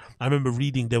remember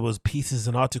reading there was pieces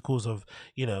and articles of,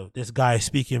 this guy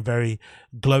speaking very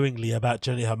glowingly about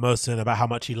Jenny Hermoso and about how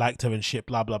much he liked her and shit,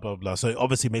 blah, blah, blah, blah. So it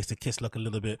obviously makes the kiss look a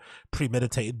little bit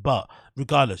premeditated. But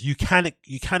regardless, you can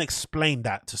explain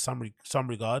that to some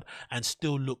regard and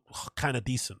still look kind of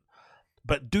decent.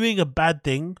 But doing a bad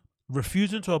thing,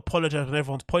 refusing to apologize when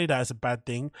everyone's pointed out as a bad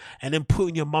thing, and then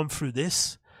putting your mum through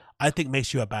this, I think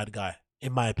makes you a bad guy,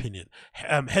 in my opinion.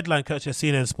 Headline courtesy of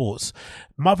CNN Sports.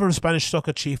 Mother of Spanish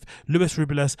soccer chief Luis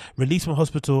Rubiales released from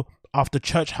hospital after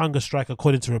church hunger strike,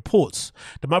 according to reports.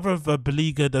 The mother of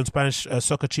beleaguered Spanish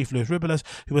soccer chief Luis Rubiales,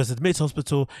 who was admitted to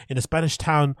hospital in the Spanish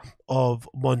town of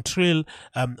Motril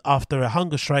after a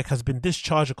hunger strike, has been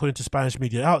discharged, according to Spanish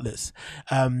media outlets.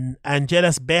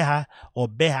 Angeles Beja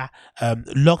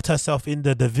locked herself in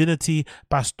the Divinity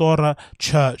Pastora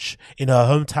Church in her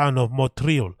hometown of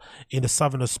Motril in the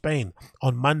southern of Spain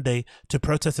on Monday to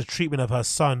protest the treatment of her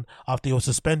son after he was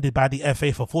suspended by the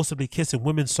FA for forcibly kissing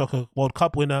Women's Soccer World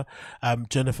Cup winner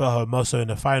Jennifer Hermoso in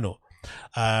the final.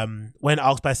 When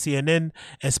asked by CNN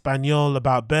Espanol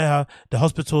about Beja, the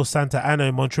hospital Santa Ana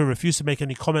in Montreal refused to make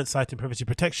any comments citing privacy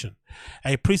protection.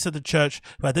 A priest of the church,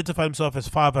 who identified himself as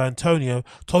Father Antonio,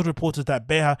 told reporters that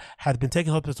Beja had been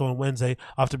taken to hospital on Wednesday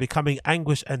after becoming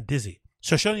anguished and dizzy.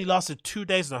 So she only lasted 2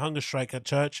 days in a hunger strike at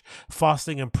church,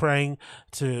 fasting and praying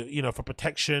to, for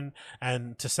protection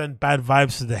and to send bad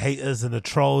vibes to the haters and the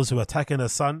trolls who were attacking her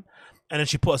son. And then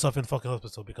she put herself in fucking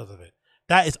hospital because of it.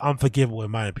 That is unforgivable, in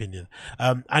my opinion.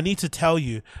 I need to tell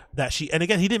you that and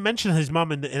again, he didn't mention his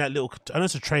mum in that little, I know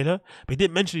it's a trailer, but he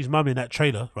didn't mention his mum in that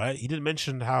trailer, right? He didn't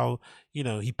mention how,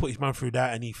 he put his mum through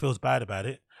that and he feels bad about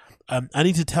it. I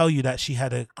need to tell you that she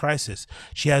had a crisis.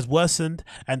 She has worsened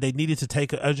and they needed to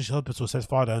take her urgently to hospital, says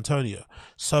Father Antonio.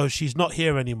 So she's not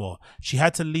here anymore. She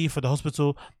had to leave for the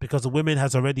hospital because the women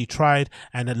has already tried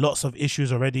and had lots of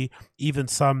issues already, even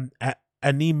some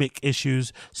anemic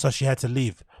issues, so she had to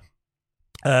leave.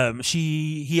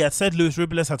 He had said Luis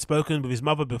Rubiales had spoken with his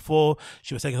mother before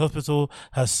she was taken to hospital.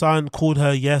 Her son called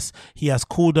her. Yes, he has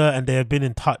called her and they have been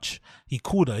in touch. He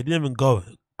called her. He didn't even go.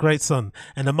 Great son.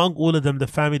 And among all of them, the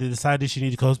family, they decided she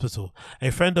needed to go to hospital.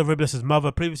 A friend of Rubiales'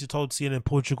 mother previously told CNN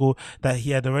Portugal that she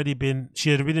had been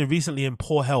recently in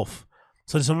poor health.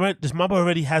 So this mother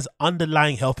already has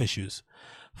underlying health issues.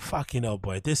 Fucking hell,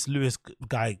 boy. This Luis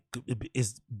guy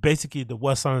is basically the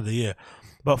worst son of the year.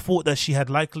 But thought that she had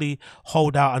likely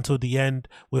hold out until the end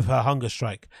with her hunger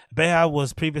strike. Bea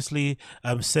was previously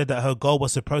said that her goal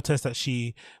was to protest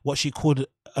what she called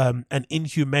an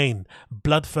inhumane,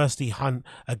 bloodthirsty hunt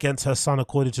against her son,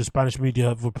 according to Spanish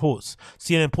media reports.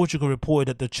 CNN Portugal reported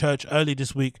that the church early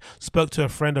this week spoke to a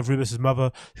friend of Rubiales'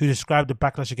 mother who described the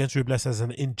backlash against Rubiales as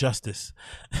an injustice.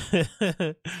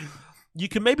 You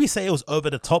can maybe say it was over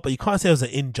the top, but you can't say it was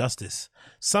an injustice.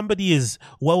 Somebody is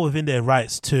well within their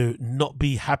rights to not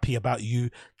be happy about you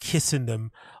kissing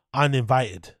them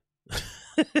uninvited.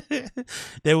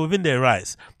 They're within their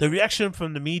rights. The reaction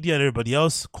from the media and everybody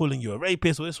else calling you a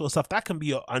rapist or this sort of stuff, that can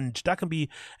be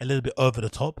a little bit over the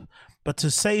top. But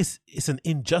to say it's an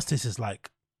injustice is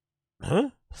like,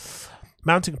 huh?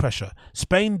 Mounting pressure.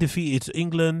 Spain defeated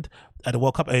England at the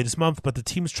World Cup earlier this month, but the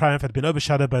team's triumph had been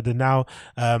overshadowed by the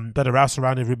row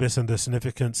surrounding Rubiales and the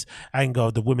significance anger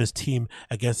of the women's team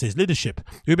against his leadership.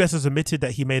 Rubiales has admitted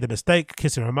that he made a mistake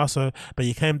kissing Hermoso, but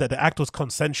he claimed that the act was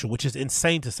consensual, which is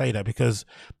insane to say that, because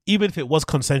even if it was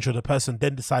consensual, the person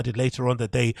then decided later on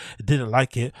that they didn't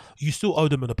like it, you still owe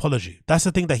them an apology. That's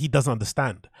the thing that he doesn't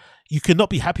understand. You cannot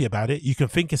be happy about it. You can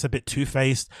think it's a bit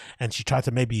two-faced and she tried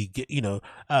to maybe get,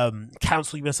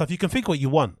 counsel you and stuff. You can think what you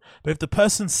want. But if the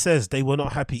person says they were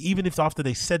not happy, even if after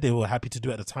they said they were happy to do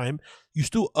it at the time, you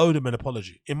still owe them an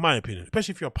apology, in my opinion.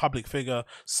 Especially if you're a public figure,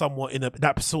 somewhat in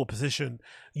that sort of position,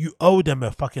 you owe them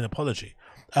a fucking apology.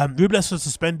 Rubiales was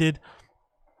suspended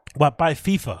by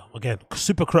FIFA. Again,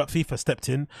 super corrupt FIFA stepped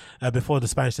in before the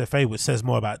Spanish FA, which says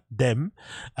more about them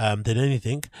than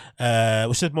anything.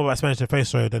 Which says more about Spanish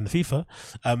FA, than the FIFA.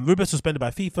 Rubiales suspended by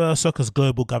FIFA, soccer's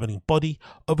global governing body,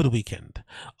 over the weekend.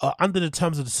 Under the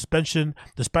terms of the suspension,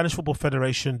 the Spanish Football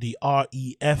Federation, the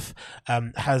REF,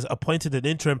 has appointed an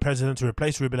interim president to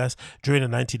replace Rubiales during the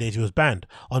 90 days he was banned.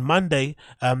 On Monday,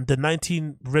 the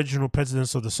 19 regional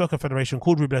presidents of the Soccer Federation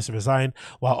called Rubiales to resign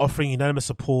while offering unanimous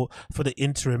support for the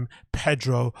interim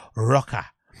Pedro Roca.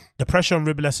 The pressure on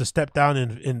Rubiales to step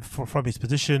down from his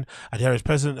position as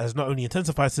president has not only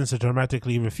intensified since he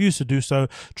dramatically refused to do so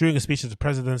during a speech at the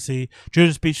presidency,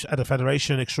 during a speech at the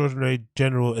Federation Extraordinary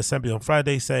General Assembly on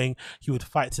Friday, saying he would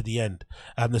fight to the end.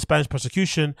 The Spanish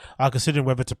prosecution are considering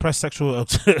whether to press sexual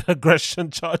aggression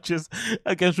charges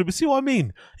against Rubiales. See what I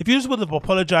mean? If you just would have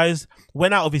apologized,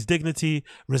 went out of his dignity,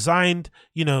 resigned,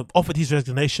 offered his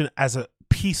resignation as a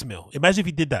piecemeal. Imagine if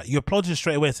he did that. You apologized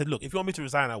straight away and said, look, if you want me to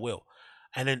resign, I will.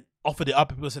 And then offered it up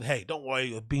and people said, hey, don't worry,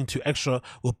 you're being too extra,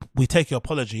 we take your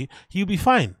apology, he'll be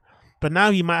fine. But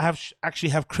now he might actually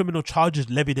have criminal charges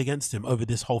levied against him over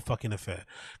this whole fucking affair.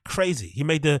 Crazy. He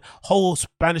made the whole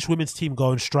Spanish women's team go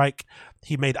on strike.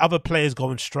 He made other players go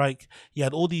on strike. He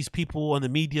had all these people on the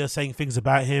media saying things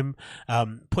about him,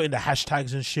 putting the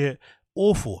hashtags and shit.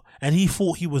 Awful. And he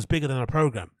thought he was bigger than a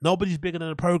program. Nobody's bigger than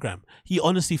a program. He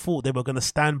honestly thought they were going to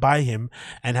stand by him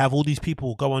and have all these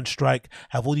people go on strike,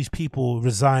 have all these people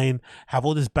resign, have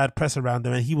all this bad press around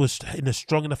them, and he was in a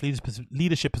strong enough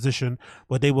leadership position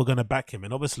where they were going to back him.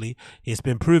 And obviously it's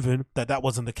been proven that that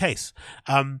wasn't the case.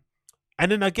 And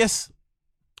then I guess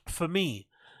for me,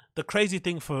 the crazy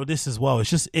thing for this as well,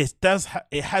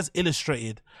 it has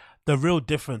illustrated the real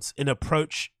difference in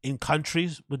approach in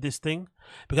countries with this thing.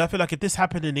 Because I feel like if this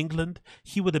happened in England,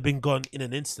 he would have been gone in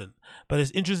an instant. But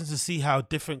it's interesting to see how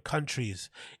different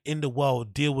countries in the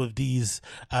world deal with these,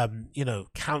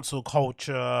 cancel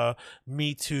culture,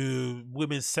 Me Too,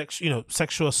 women's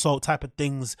sexual assault type of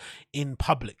things in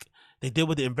public. They deal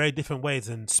with it in very different ways.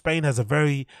 And Spain has a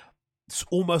very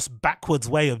almost backwards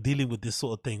way of dealing with this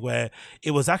sort of thing, where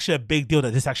it was actually a big deal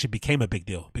that this actually became a big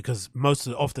deal, because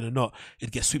often than not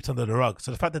it gets swept under the rug.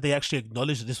 So the fact that they actually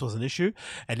acknowledged that this was an issue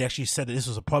and they actually said that this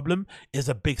was a problem is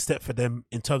a big step for them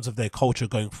in terms of their culture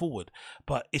going forward.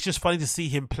 But it's just funny to see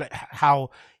him play, how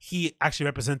he actually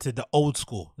represented the old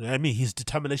school. You know what I mean? His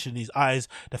determination in his eyes,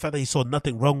 the fact that he saw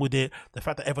nothing wrong with it, the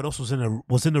fact that everyone else was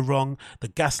in the wrong, the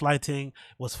gaslighting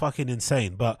was fucking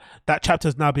insane. But that chapter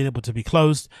has now been able to be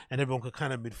closed and everyone could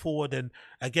kind of move forward. And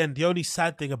again, the only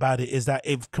sad thing about it is that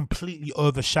it completely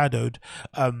overshadowed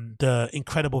the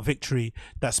incredible victory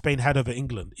that Spain had over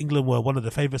England. England were one of the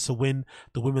favourites to win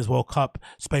the Women's World Cup.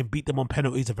 Spain beat them on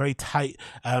penalties, a very tight,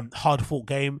 hard-fought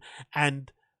game.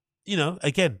 And you know,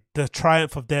 again, the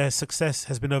triumph of their success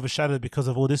has been overshadowed because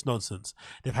of all this nonsense.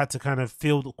 They've had to kind of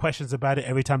field questions about it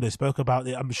every time they spoke about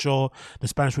it. I'm sure the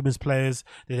Spanish women's players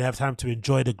didn't have time to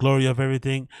enjoy the glory of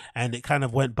everything, and it kind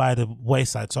of went by the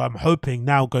wayside. So I'm hoping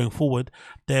now going forward,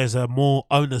 there's a more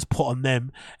onus put on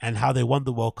them and how they won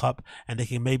the World Cup, and they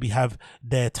can maybe have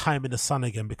their time in the sun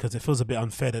again, because it feels a bit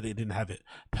unfair that they didn't have it,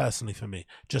 personally for me,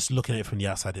 just looking at it from the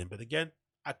outside in. But again,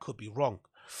 I could be wrong.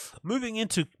 Moving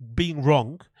into being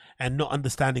wrong and not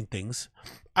understanding things,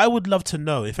 I would love to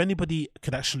know if anybody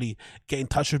could actually get in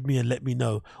touch with me and let me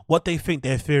know what they think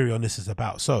their theory on this is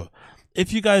about. So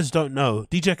if you guys don't know,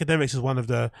 DJ Akademiks is one of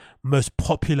the most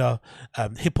popular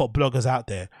hip-hop bloggers out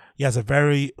there. He has a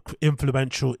very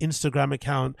influential Instagram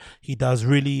account. He does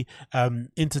really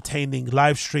entertaining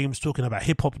live streams talking about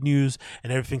hip-hop news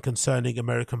and everything concerning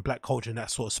American black culture in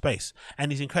that sort of space. And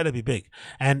he's incredibly big.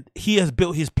 And he has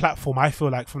built his platform, I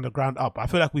feel like, from the ground up. I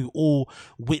feel like we've all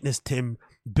witnessed him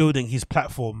building his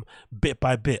platform bit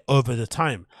by bit over the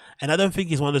time. And I don't think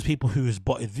he's one of those people who has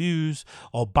botted views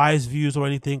or buys views or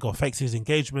anything or fakes his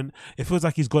engagement. It feels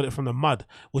like he's got it from the mud,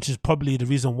 which is probably the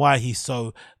reason why he's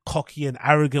so cocky and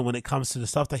arrogant when it comes to the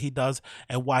stuff that he does,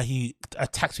 and why he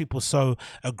attacks people so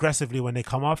aggressively when they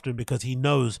come after him, because he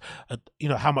knows you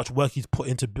know, how much work he's put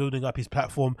into building up his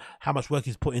platform, how much work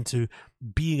he's put into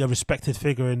being a respected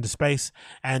figure in the space,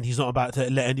 and he's not about to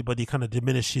let anybody kind of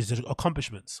diminish his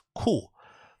accomplishments. Cool.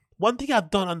 One thing I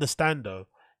don't understand though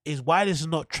is why this is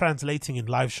not translating in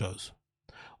live shows.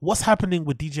 What's happening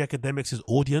with DJ Akademiks'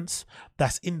 audience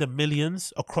that's in the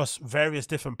millions across various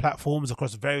different platforms,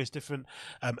 across various different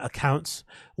accounts?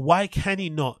 Why can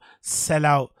he not sell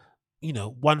out, you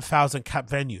know, 1,000 cap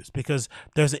venues? Because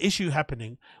there's an issue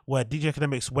happening where DJ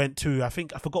Akademiks went to, I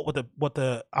forgot what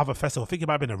the other festival, I think it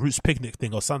might have been a Roots Picnic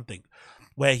thing or something,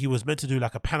 where he was meant to do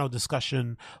like a panel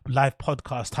discussion, live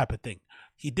podcast type of thing.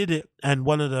 He did it, and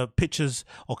one of the pictures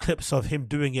or clips of him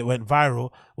doing it went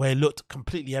viral, where it looked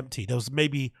completely empty. There was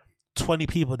maybe 20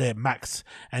 people there max.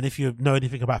 And if you know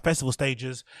anything about festival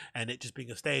stages and it just being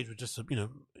a stage with just, you know,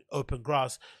 open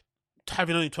grass,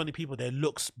 having only 20 people there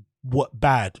looks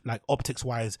bad, like optics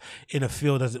wise, in a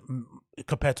field as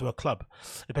compared to a club,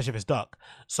 especially if it's dark.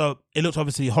 So it looked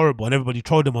obviously horrible, and everybody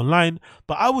trolled him online.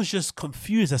 But I was just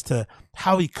confused as to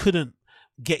how he couldn't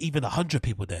get even 100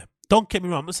 people there. Don't get me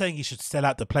wrong, I'm not saying he should sell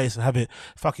out the place and have it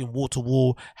fucking wall to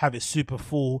wall, have it super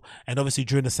full. And obviously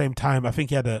during the same time, I think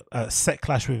he had a set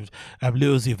clash with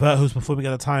Lil Uzi Vert, who's performing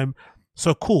at the time.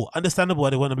 So cool, understandable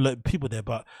why they want to let people there,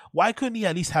 but why couldn't he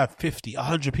at least have 50,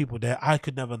 100 people there? I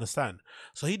could never understand.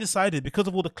 So he decided, because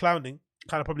of all the clowning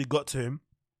kind of probably got to him,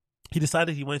 he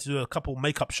decided he wanted to do a couple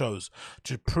makeup shows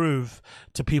to prove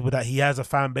to people that he has a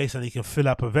fan base and he can fill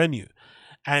up a venue.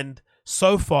 And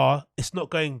so far, it's not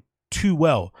going too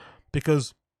well,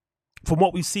 because from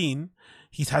what we've seen,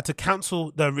 he's had to cancel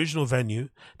the original venue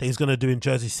that he's going to do in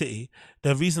Jersey City.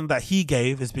 The reason that he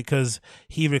gave is because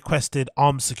he requested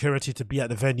armed security to be at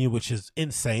the venue, which is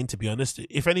insane, to be honest.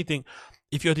 If anything,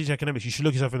 if you're DJ Akademiks, you should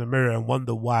look yourself in the mirror and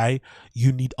wonder why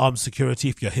you need armed security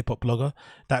if you're a hip-hop blogger.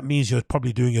 That means you're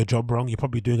probably doing your job wrong. You're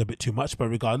probably doing a bit too much. But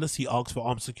regardless, he asked for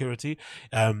armed security.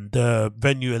 The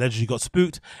venue allegedly got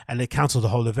spooked and they cancelled the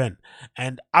whole event.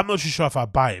 And I'm not too sure if I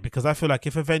buy it, because I feel like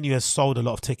if a venue has sold a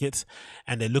lot of tickets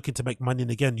and they're looking to make money, and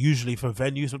again, usually for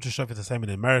venues, I'm not too sure if it's the same in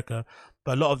America,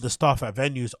 but a lot of the staff at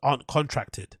venues aren't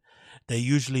contracted. They're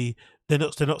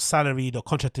not salaried or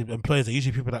contracted employees. They're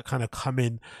usually people that kind of come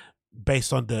in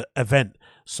based on the event.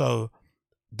 So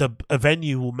a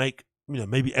venue will make, you know,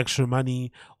 maybe extra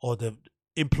money, or the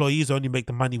employees only make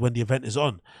the money when the event is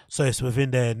on. So it's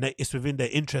within their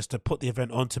interest to put the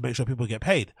event on to make sure people get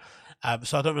paid.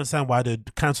 So I don't understand why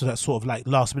they'd cancel that sort of like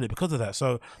last minute because of that.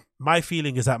 So my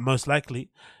feeling is that most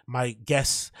likely, my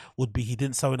guess would be he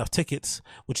didn't sell enough tickets,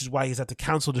 which is why he's had to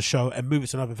cancel the show and move it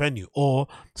to another venue. Or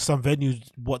some venues,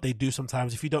 what they do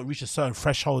sometimes, if you don't reach a certain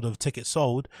threshold of tickets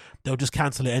sold, they'll just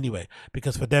cancel it anyway.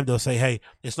 Because for them, they'll say, hey,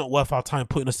 it's not worth our time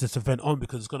putting this event on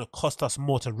because it's going to cost us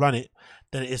more to run it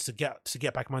than it is to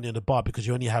get back money on the bar because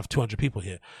you only have 200 people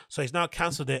here. So he's now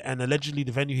cancelled it, and allegedly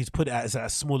the venue he's put it at is at a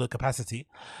smaller capacity.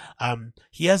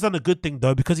 He has done a good thing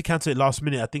though, because he cancelled it last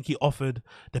minute. I think he offered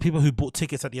the people who bought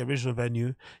tickets at the original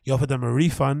venue, he offered them a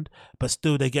refund, but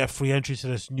still they get a free entry to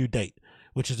this new date,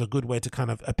 which is a good way to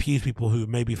kind of appease people who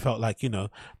maybe felt like, you know,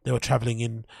 they were traveling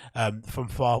in from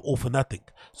far all for nothing.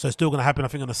 So it's still going to happen, I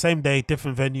think, on the same day,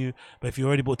 different venue, but if you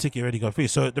already bought a ticket, you already got free.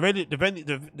 So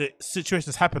the situation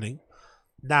is happening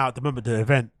now at the moment, the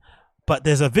event, but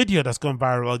there's a video that's gone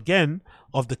viral again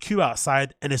of the queue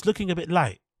outside, and it's looking a bit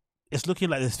light. It's looking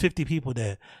like there's 50 people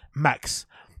there max,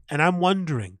 and I'm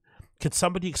wondering, could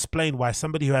somebody explain why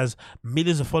somebody who has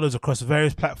millions of followers across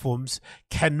various platforms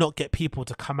cannot get people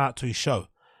to come out to his show?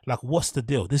 Like, what's the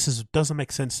deal? This doesn't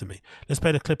make sense to me. Let's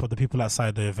play the clip of the people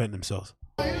outside the event themselves.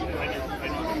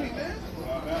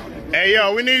 Hey,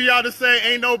 yo, we need y'all to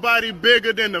say ain't nobody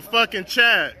bigger than the fucking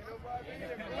Chad.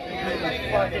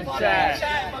 Fucking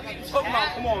Chad.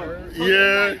 Come on.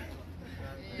 Yeah.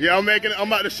 Yeah, I'm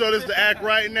about to show this to act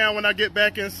right now when I get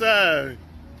back inside.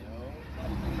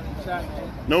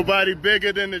 Nobody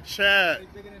bigger than the Chad.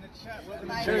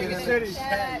 Jersey City.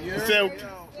 He said,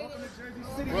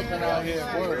 Brooklyn out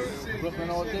here. Brooklyn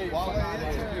all day.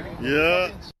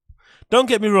 yeah. Don't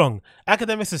get me wrong.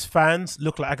 Akademiks' fans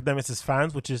look like Akademiks'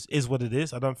 fans, which is what it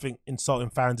is. I don't think insulting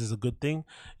fans is a good thing.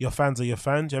 Your fans are your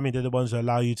fans. You know what I mean? They're the ones who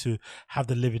allow you to have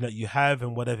the living that you have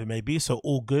and whatever it may be. So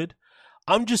all good.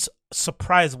 I'm just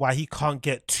surprised why he can't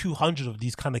get 200 of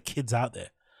these kind of kids out there.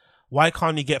 Why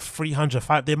can't he get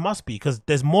 300? There must be, because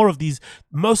there's more of these.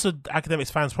 Most of the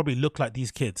Akademiks fans probably look like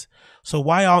these kids. So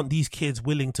why aren't these kids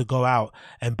willing to go out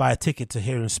and buy a ticket to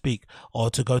hear him speak or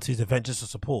to go to his event just to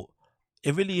support?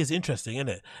 It really is interesting, isn't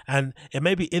it? And it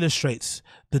maybe illustrates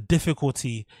the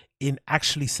difficulty in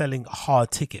actually selling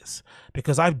hard tickets,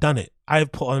 because I've done it.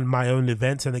 I've put on my own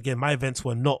events, and again, my events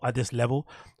were not at this level.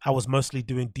 I was mostly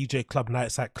doing DJ club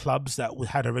nights at clubs that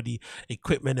had already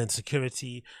equipment and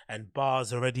security and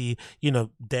bars already, you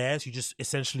know, there. So you just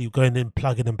essentially going in,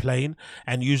 plugging and playing.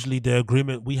 And usually the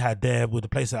agreement we had there with the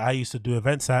place that I used to do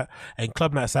events at and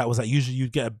club nights at was that usually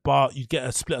you'd get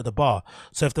a split of the bar.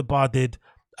 So if the bar did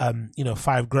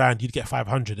 $5,000, you'd get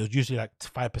 500. It was usually like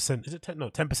 5%. Is it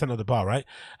 10% of the bar, right?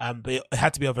 But it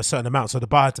had to be over a certain amount. So the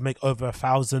bar had to make over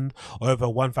 1,000 or over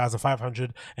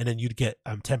 1,500, and then you'd get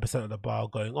 10% of the bar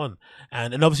going on.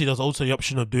 And obviously there's also the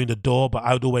option of doing the door, but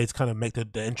I would always kind of make the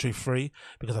entry free,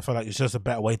 because I feel like it's just a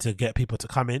better way to get people to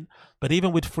come in. But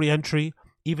even with free entry,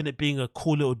 even it being a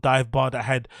cool little dive bar that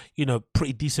had, you know,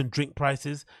 pretty decent drink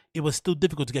prices, it was still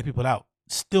difficult to get people out.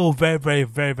 Still very, very,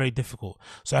 very, very difficult.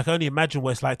 So I can only imagine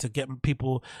what it's like to get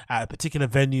people at a particular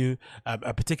venue,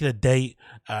 a particular date,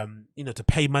 you know, to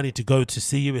pay money to go to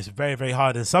see you. It's very, very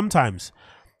hard. And sometimes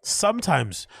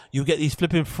you get these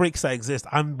flipping freaks that exist.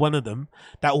 I'm one of them,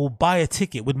 that will buy a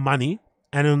ticket with money,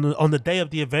 and on the day of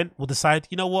the event will decide,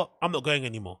 you know what, I'm not going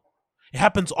anymore. It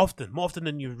happens often, more often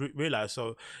than you realize.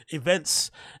 So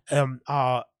events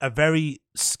are a very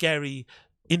scary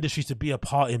industry to be a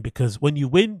part in, because when you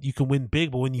win, you can win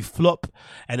big, but when you flop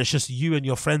and it's just you and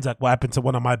your friends, like what happened to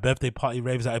one of my birthday party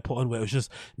raves that I put on, where it was just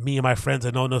me and my friends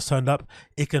and no one else turned up,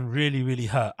 it can really, really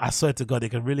hurt. I swear to God, it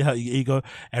can really hurt your ego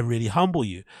and really humble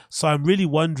you. So I'm really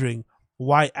wondering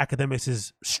why Akademiks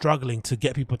is struggling to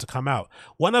get people to come out.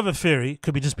 One other theory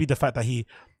could just be the fact that he,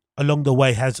 along the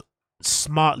way, has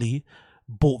smartly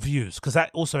bought views, because that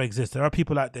also exists. There are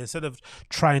people out there, instead of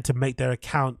trying to make their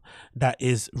account that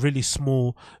is really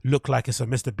small look like it's a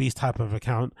Mr. Beast type of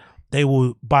account, they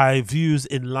will buy views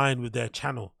in line with their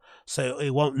channel, so it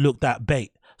won't look that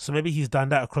bait. So maybe he's done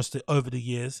that over the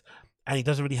years, and he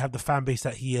doesn't really have the fan base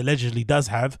that he allegedly does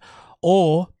have.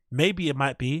 Or maybe it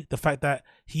might be the fact that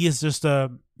he is just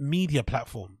a media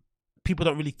platform. People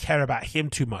don't really care about him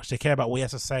too much. They care about what he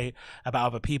has to say about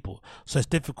other people. So it's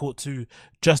difficult to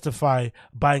justify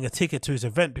buying a ticket to his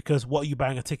event, because what are you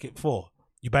buying a ticket for?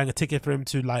 You're buying a ticket for him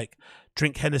to like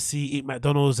drink Hennessy, eat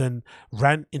McDonald's and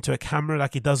rant into a camera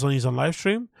like he does when he's on live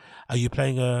stream? Are you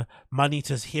paying money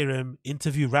to hear him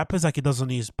interview rappers like he does on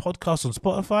his podcast on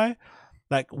Spotify?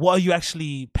 Like, what are you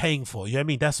actually paying for? You know what I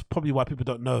mean? That's probably why people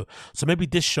don't know. So maybe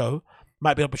this show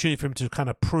might be an opportunity for him to kind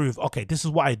of prove, okay, this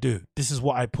is what I do. This is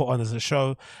what I put on as a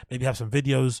show. Maybe have some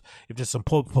videos, if there's some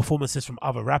performances from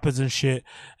other rappers and shit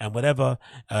and whatever.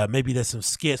 Maybe there's some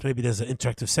skits, maybe there's an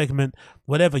interactive segment,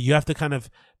 whatever. You have to kind of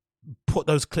put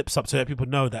those clips up to let people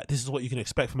know that this is what you can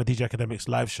expect from a DJ Akademiks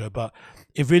live show. But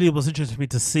it really was interesting for me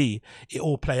to see it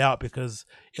all play out, because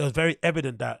it was very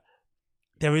evident that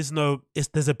there's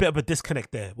a bit of a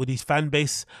disconnect there with his fan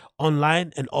base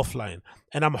online and offline.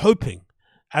 And I'm hoping,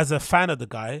 as a fan of the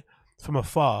guy from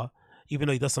afar, even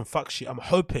though he does some fuck shit, I'm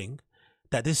hoping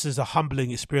that this is a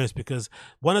humbling experience, because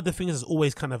one of the things that's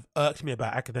always kind of irked me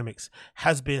about Akademiks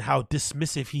has been how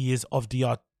dismissive he is of the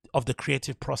art, of the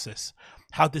creative process,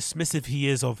 how dismissive he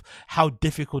is of how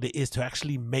difficult it is to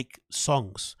actually make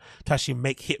songs, to actually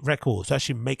make hit records, to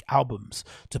actually make albums,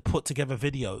 to put together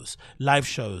videos, live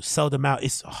shows, sell them out.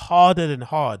 It's harder than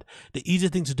hard. The easier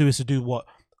thing to do is to do what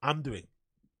I'm doing,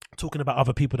 talking about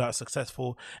other people that are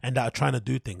successful and that are trying to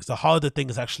do things. The harder thing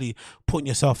is actually putting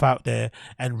yourself out there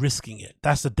and risking it.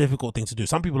 That's the difficult thing to do.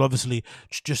 Some people obviously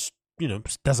just, you know,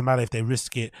 doesn't matter if they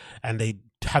risk it and they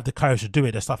have the courage to do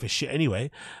it. Their stuff is shit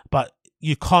anyway. But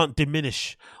you can't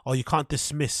diminish or you can't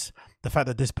dismiss the fact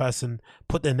that this person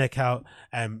put their neck out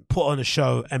and put on a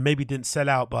show and maybe didn't sell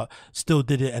out, but still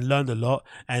did it and learned a lot,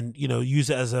 and, you know, use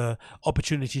it as a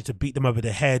opportunity to beat them over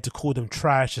the head, to call them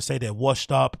trash, to say they're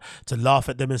washed up, to laugh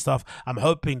at them and stuff. I'm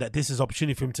hoping that this is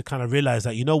opportunity for him to kind of realize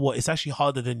that, you know what, it's actually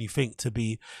harder than you think to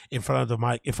be in front of the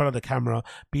mic, in front of the camera,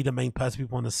 be the main person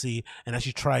people want to see, and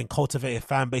actually try and cultivate a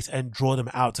fan base and draw them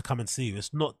out to come and see you.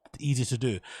 It's not easy to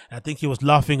do. And I think he was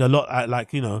laughing a lot at,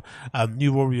 like, you know,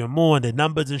 New Rory and More and their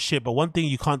numbers and shit. But one thing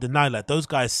you can't deny, like, those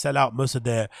guys sell out most of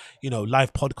their, you know,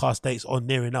 live podcast dates or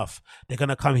near enough. They're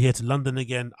gonna come here to London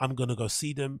again. I'm gonna go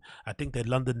see them. I think their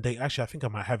London date, actually I think I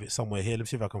might have it somewhere here. Let's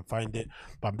see if I can find it,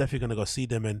 but I'm definitely gonna go see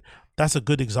them. And that's a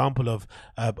good example of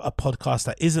a podcast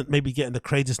that isn't maybe getting the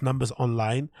craziest numbers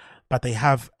online, but they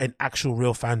have an actual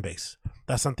real fan base.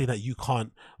 That's something that you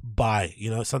can't buy, you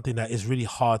know, something that is really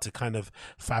hard to kind of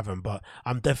fathom. But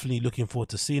I'm definitely looking forward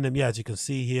to seeing them. Yeah, as you can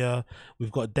see here,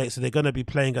 we've got dates. So they're going to be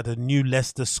playing at the new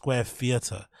Leicester Square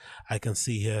Theatre. I can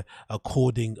see here,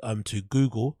 according to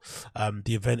Google,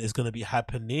 the event is going to be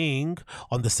happening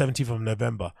on the 17th of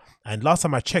November. And last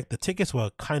time I checked, the tickets were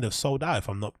kind of sold out, if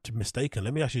I'm not mistaken.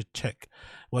 Let me actually check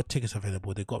what tickets are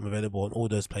available. They've got them available on all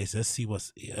those places. Let's see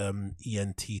what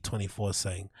ENT24 is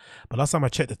saying. But last time I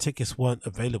checked, the tickets weren't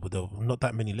available. There were not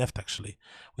that many left, actually,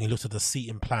 when you looked at the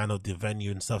seating plan of the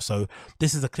venue and stuff. So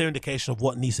this is a clear indication of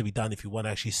what needs to be done if you want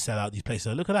to actually sell out these places.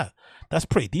 So look at that. That's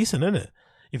pretty decent, isn't it?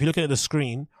 If you're looking at the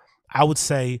screen, I would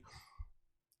say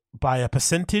by a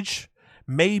percentage,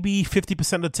 maybe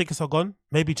 50% of the tickets are gone,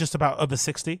 maybe just about over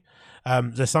 60.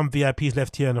 There's some VIPs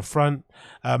left here in the front,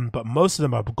 but most of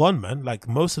them are gone, man. Like,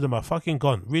 most of them are fucking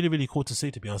gone. Really, really cool to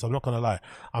see, to be honest. I'm not gonna lie,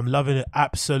 I'm loving it,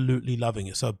 absolutely loving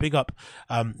it. So big up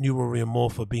New Rory and More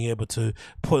for being able to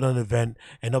put on an event.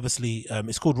 And obviously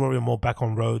it's called Rory and More Back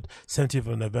on Road, 17th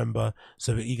of November.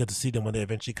 So we're eager to see them when they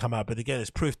eventually come out. But again, it's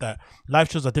proof that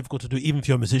live shows are difficult to do. Even if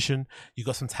you're a musician, you've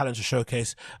got some talent to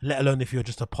showcase, let alone if you're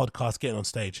just a podcast getting on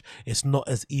stage. It's not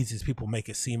as easy as people make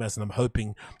it seem as. And I'm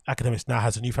hoping Akademiks now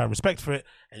has a newfound respect for it,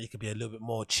 and he can be a little bit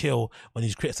more chill when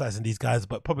he's criticizing these guys.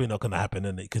 But probably not going to happen,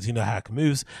 isn't it? Because you know how Ak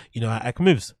moves. You know how Ak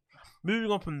moves.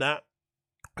 Moving on from that,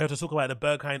 I have to talk about the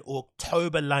Berghain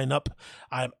October lineup.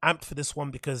 I'm amped for this one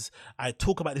because I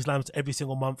talk about these lineups every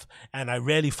single month and I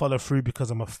rarely follow through because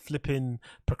I'm a flipping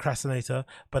procrastinator.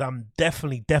 But I'm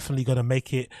definitely going to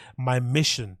make it my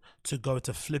mission to go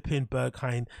to flipping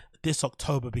Berghain this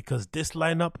October, because this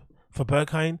lineup for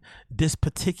Berghain, this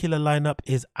particular lineup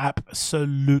is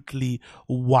absolutely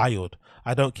wild.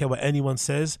 I don't care what anyone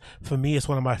says. For me, it's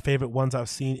one of my favorite ones I've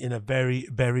seen in a very,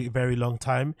 very, very long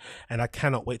time, and I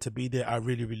cannot wait to be there. I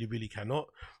really, really, really cannot.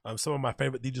 Some of my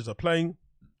favorite DJs are playing.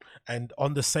 And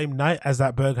on the same night as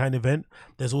that Berghain event,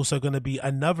 there's also going to be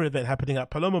another event happening at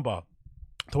Paloma Bar.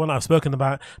 The one I've spoken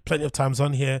about plenty of times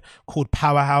on here, called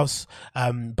Powerhouse,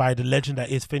 by the legend that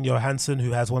is Finn Johansson,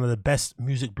 who has one of the best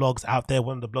music blogs out there.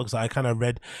 One of the blogs that I kind of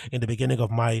read in the beginning of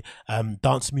my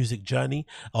dance music journey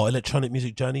or electronic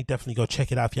music journey. Definitely go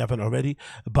check it out if you haven't already.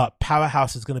 But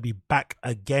Powerhouse is going to be back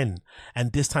again,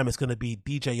 and this time it's going to be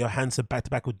DJ Johansson back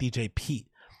to back with DJ Pete.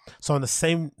 So on the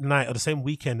same night or the same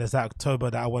weekend as that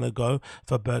October that I want to go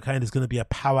for Berghain, there's going to be a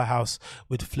Powerhouse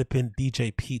with flipping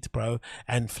DJ Pete, bro,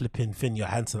 and flipping Finn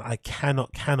Johansson. I cannot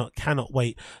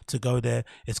wait to go there.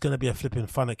 It's going to be a flipping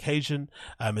fun occasion.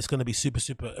 It's going to be super,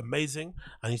 super amazing.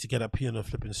 I need to get up here on the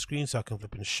flipping screen so I can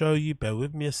flipping show you. Bear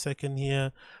with me a second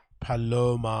here.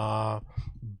 Paloma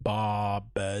Bar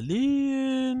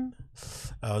Berlin.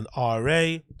 on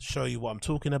RA, show you what I'm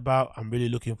talking about. I'm really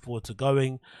looking forward to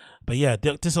going. But yeah,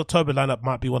 this October lineup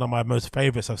might be one of my most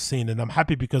favorites I've seen, and I'm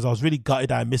happy because I was really gutted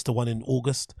that I missed the one in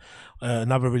August,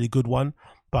 another really good one.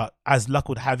 But as luck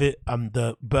would have it,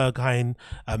 the Berghain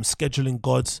scheduling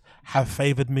gods have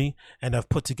favored me, and I've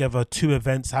put together 2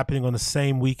 events happening on the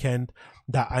same weekend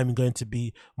that I'm going to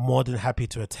be more than happy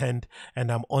to attend. And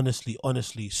I'm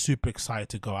honestly super excited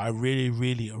to go. I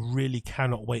really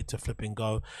cannot wait to flip and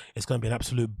go. It's going to be an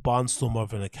absolute barnstorm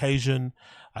of an occasion.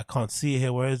 I can't see it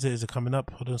here. Where is it? Is it coming up?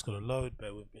 Hold on, it's going to load.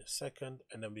 Bear with me a second,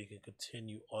 and then we can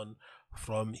continue on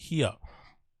from here.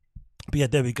 But yeah,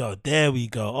 there we go.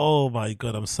 Oh my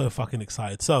god, I'm so fucking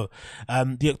excited. So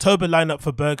the October lineup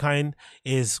for Berghain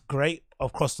is great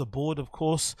across the board, of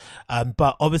course,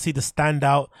 but obviously the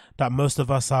standout that most of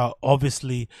us are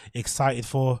obviously excited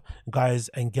for, guys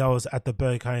and girls at the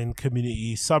Berghain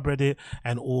community subreddit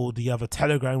and all the other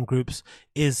Telegram groups,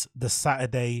 is the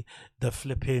Saturday, the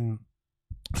flipping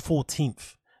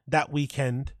 14th. That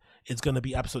weekend, it's going to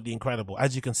be absolutely incredible.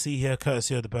 As you can see here,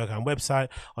 courtesy of the Berghain website,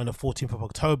 on the 14th of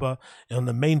October, on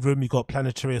the main room, you got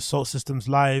Planetary Assault Systems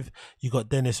live. You got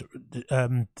Denise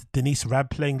Rab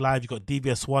playing live. You got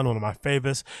DVS1, one of my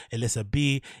favorites. Elissa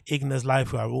B, Igna's live,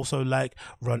 who I also like.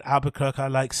 Ron Albuquerque, I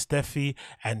like. Steffi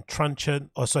and Trunket,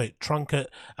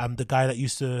 the guy that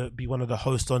used to be one of the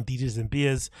hosts on DJs and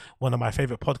Beers, one of my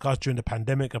favorite podcasts during the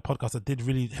pandemic, a podcast that did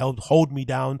really hold me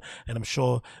down, and I'm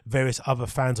sure various other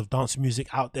fans of dance music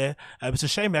out there. It's a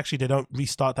shame actually they don't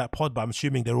restart that pod, but I'm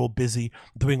assuming they're all busy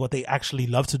doing what they actually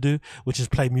love to do, which is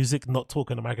play music, not talk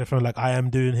on a microphone like I am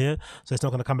doing here. So it's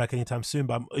not going to come back anytime soon,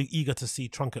 but I'm eager to see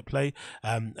Trunket play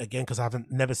again, because I haven't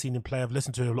never seen him play. I've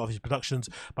listened to a lot of his productions,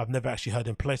 but I've never actually heard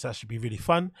him play, so that should be really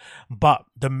fun. But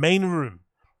the main room,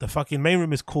 the fucking main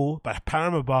room is cool, but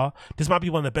Panorama Bar, this might be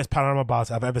one of the best Panorama Bars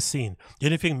I've ever seen. The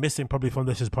only thing missing probably from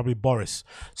this is probably Boris.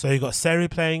 So you got Seri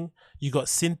playing, you got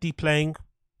Cinti playing,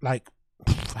 like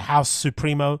House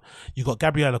Supremo. You got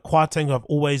Gabriella Quarteng, who I've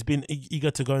always been eager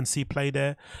to go and see play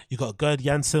there. You got Gerd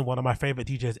Jansen, one of my favorite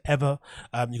DJs ever.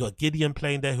 You got Gideon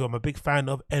playing there, who I'm a big fan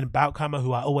of, and Boutkammer,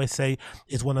 who I always say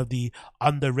is one of the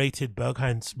underrated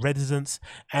Berghain residents,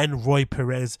 and Roy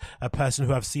Perez, a person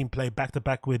who I've seen play back to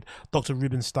back with Dr.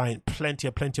 Rubenstein plenty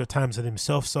of times, and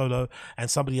himself solo, and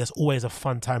somebody that's always a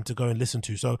fun time to go and listen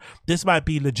to. So this might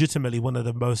be legitimately one of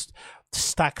the most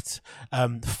stacked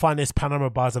funnest Panorama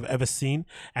Bars I've ever seen.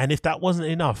 And if that wasn't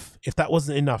enough,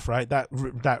 right, that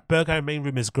Berghain main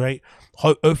room is great.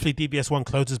 Hopefully DBS1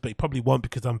 closes, but he probably won't,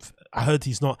 because I heard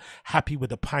he's not happy with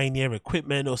the Pioneer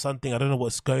equipment or something. I don't know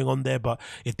what's going on there, but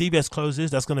if DBS closes,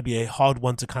 that's going to be a hard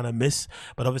one to kind of miss.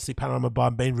 But obviously Panorama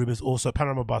Bar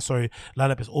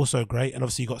lineup is also great, and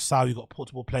obviously you got Sal, you got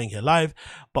Portable playing here live.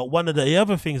 But one of the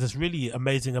other things that's really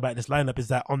amazing about this lineup is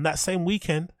that on that same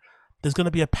weekend, there's going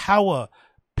to be a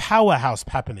powerhouse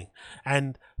happening.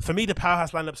 And for me, the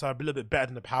powerhouse lineups are a little bit better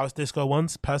than the Powerhouse Disco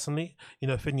ones, personally. You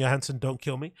know, Finn Johansson, don't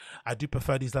kill me. I do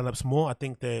prefer these lineups more. I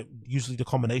think they're usually, the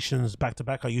combinations back to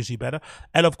back are usually better.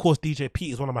 And of course, DJ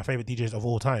Pete is one of my favorite DJs of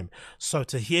all time. So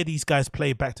to hear these guys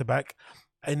play back to back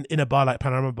in a bar like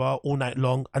Panorama Bar all night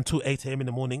long until 8 a.m. in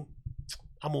the morning,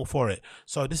 I'm all for it.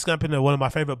 So this is going to be one of my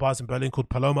favorite bars in Berlin called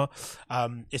Paloma.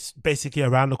 It's basically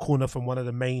around the corner from one of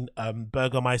the main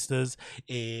Burgermeisters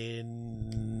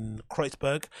in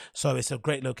Kreuzberg. So it's a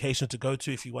great location to go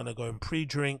to if you want to go and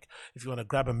pre-drink, if you want to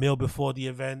grab a meal before the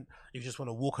event, if you just want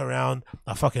to walk around.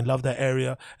 I fucking love that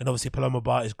area. And obviously Paloma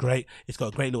Bar is great. It's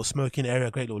got a great little smoking area,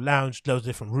 a great little lounge, loads of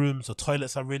different rooms. The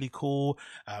toilets are really cool.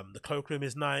 The cloakroom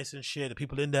is nice and shit. The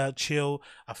people in there chill.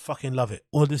 I fucking love it.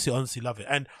 Honestly love it.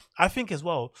 And I think as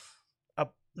well,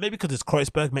 maybe because it's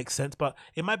Kreuzberg makes sense, but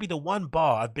it might be the one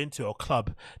bar I've been to, or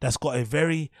club, that's got a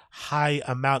very high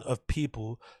amount of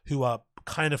people who are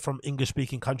kind of from English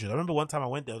speaking countries. I remember one time I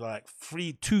went there, there were like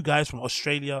two guys from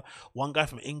Australia, one guy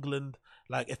from England.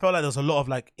 Like, it felt like there was a lot of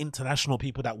like international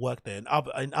people that work there.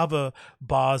 In other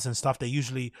bars and stuff, they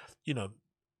usually, you know,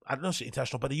 I don't know if it's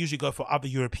international, but they usually go for other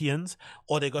Europeans,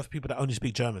 or they go for people that only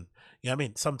speak German. You know what I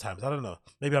mean? Sometimes, I don't know.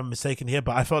 Maybe I'm mistaken here,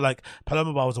 but I felt like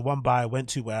Paloma Bar was the one bar I went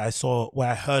to where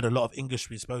I heard a lot of English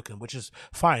being spoken, which is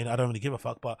fine. I don't really give a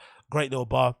fuck, but great little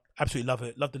bar. Absolutely love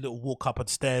it. Love the little walk up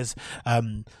upstairs,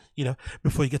 you know,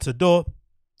 before you get to the door.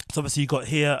 So obviously you got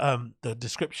here the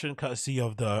description courtesy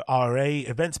of the RA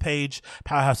events page.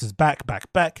 Powerhouse is back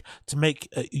to make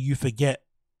you forget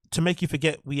to make you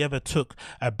forget we ever took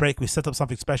a break, we set up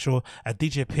something special.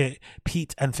 DJ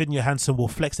Pete and Finn Johansson will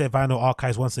flex their vinyl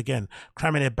archives once again,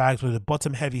 cramming their bags with the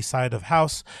bottom heavy side of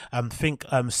house. Think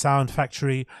Sound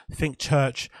Factory, think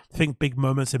church, think big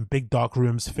moments in big dark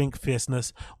rooms, think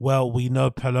fierceness. Well, we know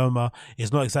Paloma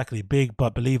is not exactly big,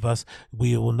 but believe us,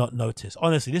 we will not notice.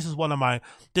 Honestly, this is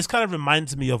this kind of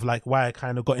reminds me of like why I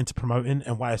kind of got into promoting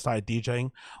and why I started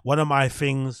DJing. One of my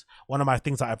things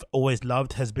that I've always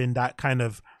loved has been that kind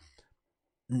of,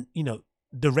 you know,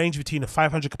 the range between a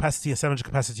 500 capacity and 700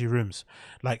 capacity rooms,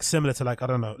 like similar to like, I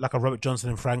don't know, like a Robert Johnson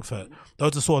in Frankfurt.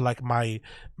 Those are sort of like my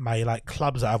like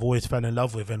clubs that I've always fell in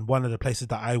love with, and one of the places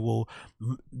that I will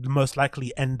most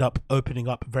likely end up opening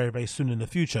up very, very soon in the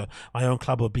future. My own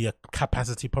club will be a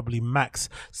capacity probably max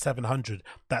 700,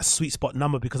 that sweet spot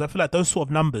number, because I feel like those sort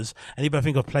of numbers, and even I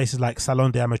think of places like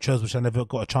Salon des Amateurs, which I never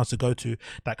got a chance to go to,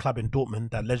 that club in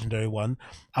Dortmund, that legendary one.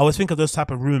 I always think of those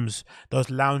type of rooms, those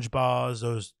lounge bars,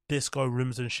 those disco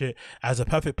rooms and shit, as a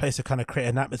perfect place to kind of create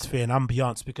an atmosphere and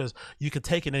ambiance, because you can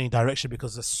take it in any direction,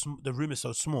 because the room is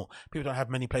so small. People don't have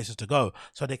many places to go,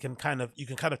 so you can kind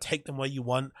of take them where you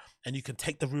want, and you can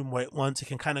take the room where it wants. You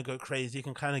can kind of go crazy, you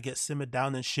can kind of get simmered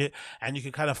down and shit, and you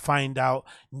can kind of find out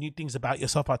new things about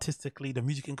yourself artistically. The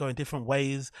music can go in different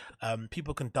ways.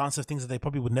 People can dance to things that they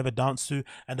probably would never dance to,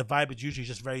 and the vibe is usually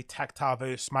just very tactile,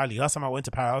 very smiley. Last time I went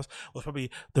to Powerhouse was probably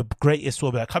the greatest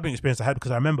sort of clubbing experience I had,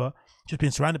 because I remember just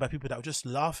being surrounded by people that were just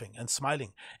laughing and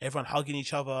smiling, everyone hugging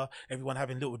each other, everyone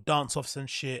having little dance-offs and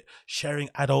shit, sharing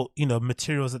adult, you know,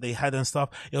 materials that they had and stuff.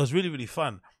 It was really, really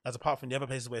fun. As apart from the other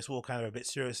places where it's all kind of a bit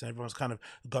serious and everyone's kind of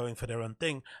going for their own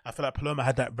thing, I feel like Paloma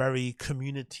had that very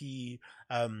community,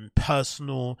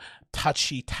 personal,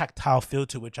 touchy, tactile feel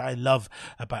to which I love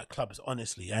about clubs,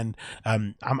 honestly. And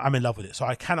I'm in love with it. So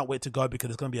I cannot wait to go,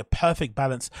 because it's going to be a perfect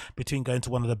balance between going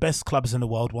to one of the best clubs in the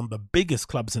world, one of the biggest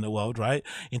clubs in the world, right,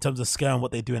 in terms of scale and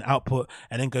what they do in output,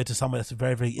 and then go to somewhere that's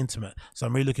very, very intimate. So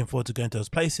I'm really looking forward to going to those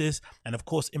places. And of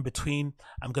course, in between,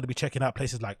 I'm going to be checking out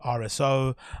places like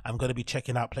RSO. I'm going to be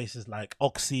checking out places like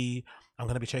Oxy. I'm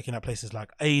going to be checking out places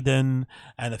like Aiden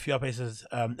and a few other places,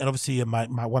 and obviously my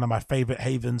one of my favorite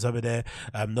havens over there,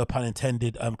 no pun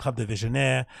intended, Club de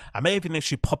Visionaire. I may even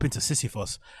actually pop into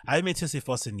Sisyphos. I haven't been to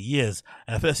Sisyphos in years,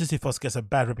 and I feel like Sisyphos gets a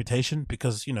bad reputation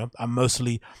because, you know, I'm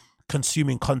mostly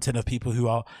consuming content of people who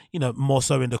are, you know, more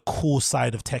so in the cool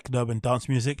side of techno and dance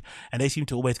music, and they seem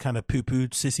to always kind of poo-poo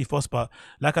Sisyphos. But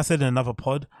like I said in another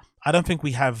pod, I don't think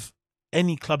we have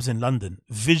any clubs in London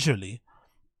visually,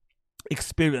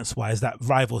 experience wise, that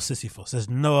rival Sisyphos. There's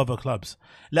no other clubs,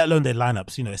 let alone their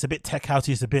lineups. You know, it's a bit tech housey,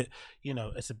 it's a bit, you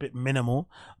know, it's a bit minimal,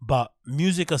 but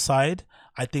music aside,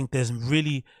 I think there's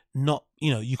really not,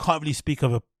 you know, you can't really speak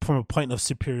of from a point of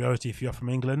superiority if you're from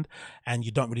England and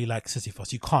you don't really like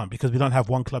Sisyphos. You can't, because we don't have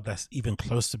one club that's even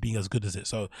close to being as good as it.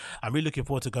 So I'm really looking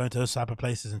forward to going to those type of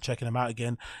places and checking them out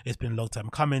again. It's been a long time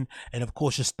coming, and of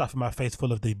course just stuffing my face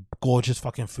full of the gorgeous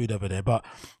fucking food over there. But,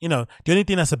 you know, the only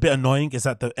thing that's a bit annoying is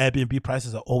that the Airbnb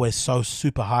prices are always so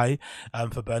super high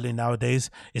for Berlin nowadays.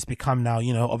 It's become now,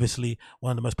 you know, obviously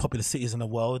one of the most popular cities in the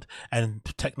world, and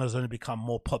techno's only become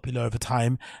more popular over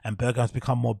time, and Bergen's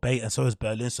become more bait, and so has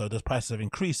Berlin, so those prices have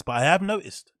increased. But I have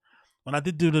noticed, when I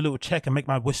did do the little check and make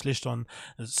my wish list on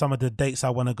some of the dates I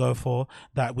want to go for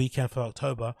that weekend for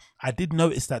October, I did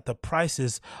notice that the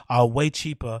prices are way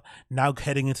cheaper now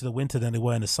heading into the winter than they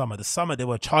were in the summer. The summer, they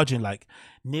were charging like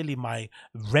nearly my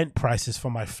rent prices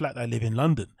for my flat I live in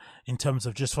London in terms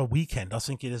of just for a weekend. I was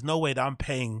thinking, there's no way that I'm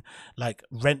paying like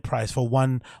rent price for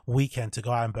one weekend to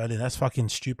go out in Berlin. That's fucking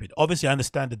stupid. Obviously, I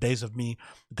understand the days of me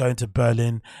going to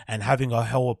Berlin and having a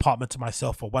whole apartment to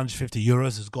myself for 150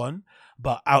 euros is gone,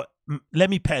 but let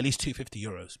me pay at least 250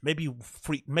 euros,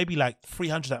 maybe like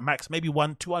 300 at max, maybe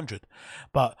 200,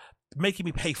 but making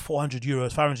me pay 400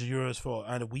 euros, 500 euros for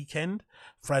a weekend,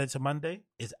 Friday to Monday,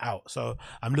 is out. So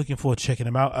I'm looking forward to checking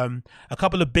them out. A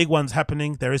couple of big ones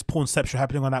happening. There is Pornception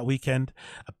happening on that weekend.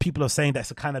 People are saying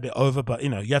that's a kind of bit over, but you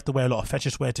know, you have to wear a lot of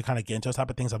fetish wear to kind of get into those type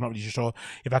of things. I'm not really sure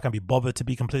if I can be bothered, to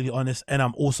be completely honest. And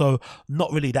I'm also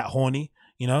not really that horny.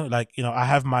 You know, like, you know, I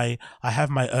have my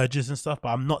urges and stuff, but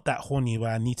I'm not that horny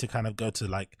where I need to kind of go to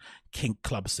like kink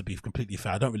clubs, to be completely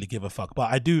fair. I don't really give a fuck,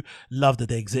 but I do love that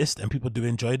they exist and people do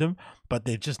enjoy them, but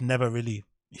they've just never really,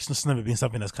 it's just never been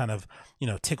something that's kind of, you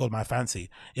know, tickled my fancy.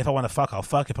 If I want to fuck, I'll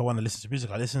fuck. If I want to listen to music,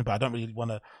 I'll listen, but I don't really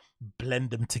want to blend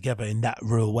them together in that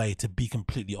real way, to be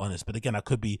completely honest. But again, I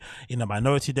could be in a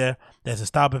minority there. There's a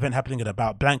style event happening at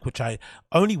About Blank, which I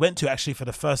only went to actually for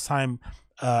the first time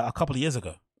a couple of years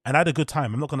ago. and I had a good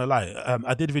time. I'm not gonna lie.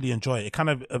 I did really enjoy it. It kind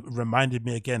of reminded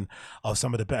me again of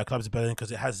some of the better clubs in Berlin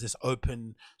because it has this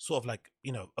open sort of like,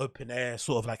 you know, open air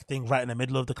sort of like thing right in the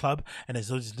middle of the club, and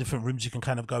there's all these different rooms you can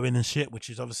kind of go in and shit, which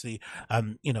is obviously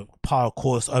you know, par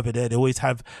course over there.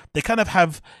 They kind of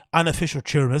have unofficial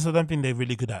chill rooms. That's one thing they're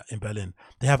really good at in Berlin.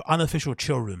 They have unofficial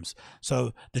chill rooms.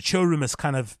 So the chill room is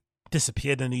kind of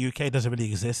disappeared in the UK. It doesn't really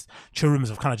exist. Chill rooms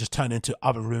have kind of just turned into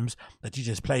other rooms that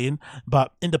DJs play in.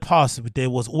 But in the past, there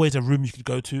was always a room you could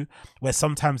go to where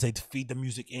sometimes they'd feed the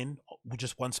music in with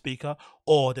just one speaker,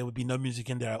 or there would be no music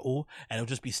in there at all, and it would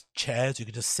just be chairs. You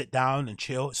could just sit down and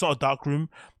chill. It's not a dark room.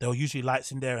 There were usually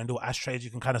lights in there and little ashtrays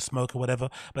you can kind of smoke or whatever.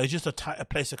 But it's just a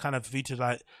place to kind of for you to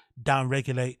like down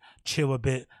regulate, chill a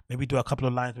bit, maybe do a couple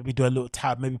of lines, maybe do a little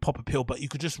tab, maybe pop a pill, but you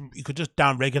could just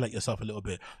down regulate yourself a little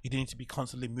bit. You didn't need to be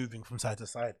constantly moving from side to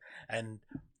side, and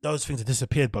those things have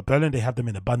disappeared. But Berlin, they have them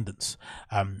in abundance,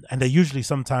 and they're usually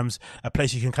sometimes a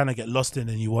place you can kind of get lost in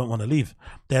and you won't want to leave.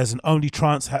 There's an Only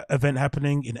Trance event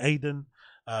happening in Aden.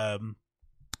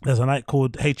 There's a night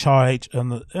called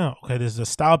HRH, there's a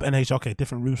Staub NH,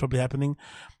 different rooms probably happening.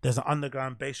 There's an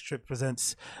Underground Bass Trip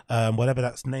presents, whatever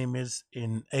that name is,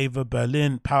 in Ava,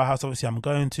 Berlin. Powerhouse, obviously, I'm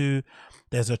going to.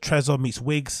 There's a Trezor meets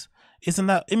Wigs. Isn't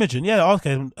that Imogen? Yeah,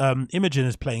 okay. Imogen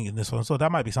is playing in this one, so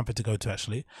that might be something to go to,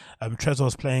 actually.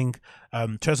 Trezor's playing,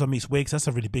 Trezor meets Wigs. That's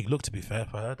a really big look, to be fair,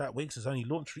 for her. That Wigs has only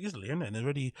launched recently, isn't it? And they've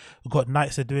already got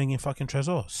nights they're doing in fucking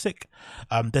Trezor. Sick.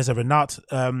 There's a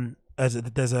Renat,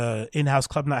 there's a in-house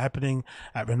club night happening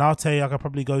at Renate I could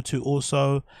probably go to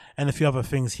also, and a few other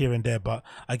things here and there. But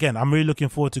again, I'm really looking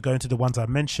forward to going to the ones I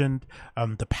mentioned.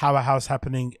 The Powerhouse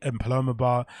happening in Paloma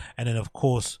Bar, and then of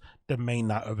course the main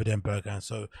night over there in Berghain.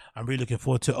 So I'm really looking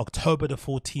forward to October the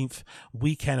 14th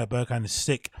weekend at Berghain. Is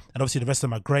sick, and obviously the rest of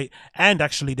them are great. And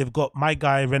actually they've got my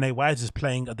guy Rene Wise is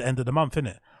playing at the end of the month, isn't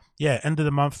it? Yeah, end of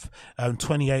the month,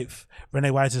 28th, Rene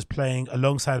Wise is playing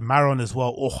alongside Maron as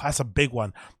well. Oh, that's a big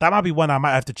one. That might be one I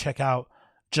might have to check out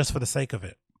just for the sake of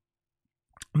it.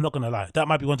 I'm not going to lie. That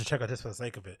might be one to check out just for the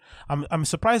sake of it. I'm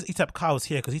surprised Etap Carl's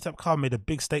here, because Etap Carl made a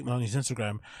big statement on his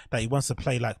Instagram that he wants to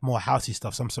play like more housey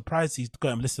stuff. So I'm surprised he's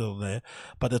got him listed on there.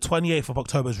 But the 28th of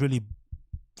October is really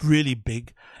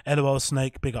big. LOL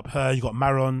Snake, big up her. You got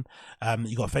Maron,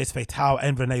 you got Face Fatale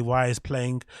and Rene Wise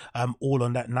playing all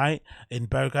on that night in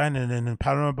Berghain. And then in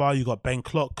Panorama Bar you got Ben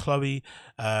Clock, Chloe,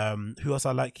 who else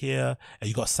I like here,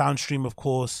 you got Soundstream of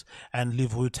course, and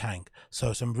Liv Wu Tang.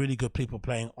 So some really good people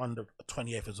playing on the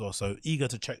 28th as well, so eager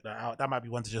to check that out. That might be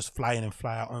one to just fly in and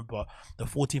fly out on, but the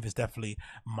 14th is definitely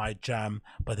my jam.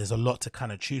 But there's a lot to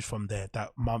kind of choose from there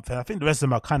that month, and I think the rest of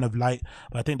them are kind of light,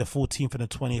 but I think the 14th and the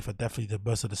 20th are definitely the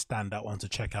most of the standout ones to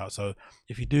check out. So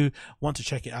if you do want to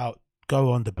check it out,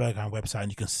 go on the Berghain website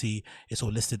and you can see it's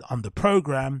all listed on the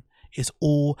program.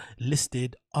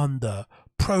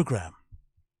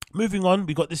 Moving on,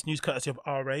 we got this news courtesy of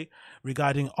RA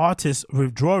regarding artists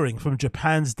withdrawing from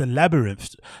Japan's The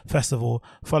Labyrinth Festival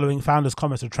following founders'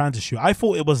 comments of trans issue. I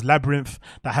thought it was Labyrinth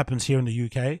that happens here in the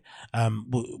UK,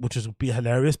 which would be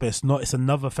hilarious, but it's not. It's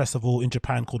another festival in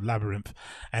Japan called Labyrinth,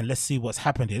 and let's see what's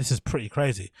happened here. This is pretty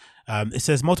crazy. It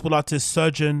says multiple artists,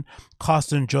 Surgeon,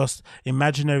 Carsten Jost,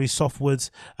 Imaginary Softwoods,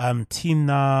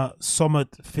 Tina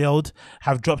Sommerfeld,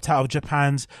 have dropped out of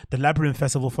Japan's The Labyrinth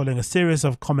Festival following a series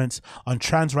of comments on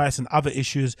trans rights and other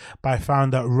issues by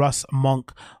founder Russ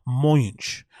Monk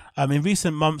Moench. In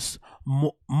recent months,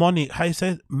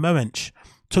 Moench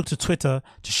took to Twitter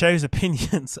to share his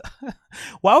opinions.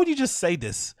 Why would you just say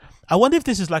this? I wonder if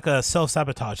this is like a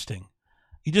self-sabotage thing.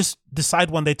 You just decide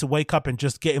one day to wake up and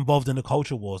just get involved in the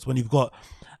culture wars when you've got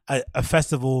a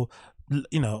festival,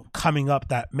 coming up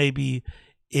that maybe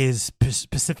is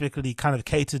specifically kind of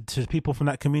catered to people from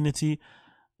that community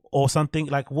or something.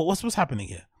 Like, what's happening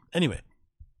here? Anyway,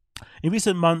 in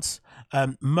recent months,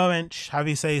 Moench, how do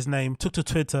you say his name, took to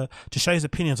Twitter to share his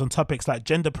opinions on topics like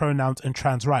gender pronouns and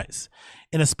trans rights.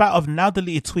 In a spat of now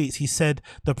deleted tweets, he said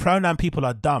the pronoun people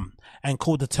are dumb and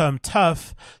called the term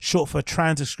TERF, short for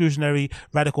trans exclusionary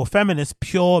radical feminist,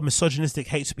 pure misogynistic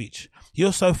hate speech. He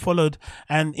also followed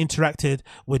and interacted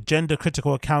with gender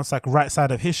critical accounts like Right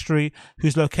Side of History,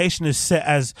 whose location is set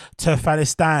as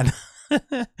Turkmenistan.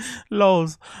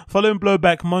 Lols. Following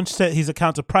blowback, Monch set his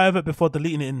account to private before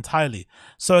deleting it entirely.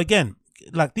 So again,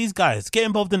 like, these guys get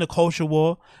involved in a culture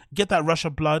war, get that rush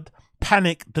of blood,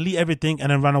 panic, delete everything,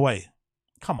 and then run away.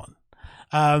 Come on.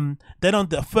 Then on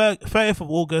the 30th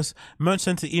of August, Munch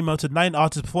sent an email to 9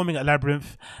 artists performing at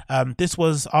Labyrinth. This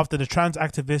was after the trans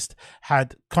activist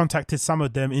had contacted some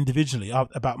of them individually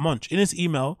about Munch. In his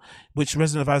email, which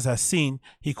Resident Advisor has seen,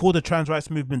 he called the trans rights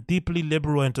movement deeply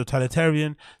liberal and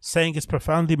totalitarian, saying it's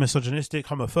profoundly misogynistic,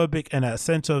 homophobic, and at the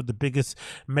center of the biggest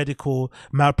medical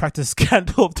malpractice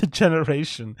scandal of the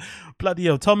generation. Bloody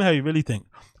hell, tell me how you really think.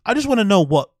 I just want to know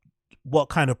what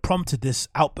kind of prompted this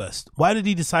outburst. Why did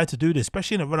he decide to do this,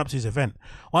 especially in the run-up to his event?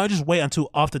 Why not just wait until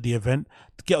after the event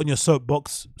to get on your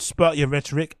soapbox, spurt your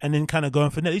rhetoric, and then kind of go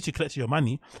in for it? At least you collected your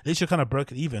money. At least you kind of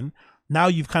broke it even. Now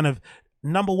you've kind of,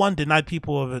 number one, denied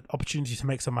people of an opportunity to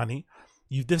make some money.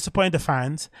 You've disappointed the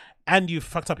fans, and you've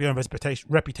fucked up your own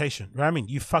reputation. You know what I mean?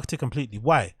 You fucked it completely.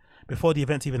 Why? Before the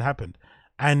event even happened.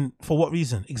 And for what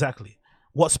reason exactly?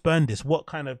 What spurned this? What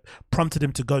kind of prompted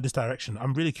him to go this direction?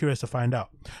 I'm really curious to find out.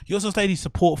 He also stated his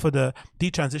support for the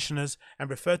detransitioners and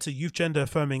referred to youth gender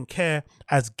affirming care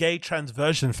as gay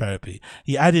transversion therapy.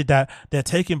 He added that they're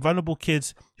taking vulnerable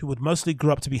kids who would mostly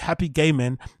grow up to be happy gay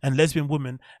men and lesbian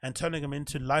women and turning them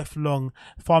into lifelong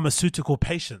pharmaceutical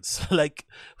patients. Like,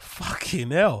 fucking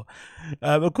hell.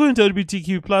 According to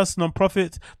LGBTQ plus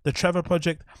non-profit, the Trevor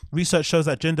Project, research shows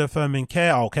that gender affirming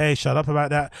care, okay, shut up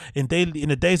about that. In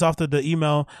the days after the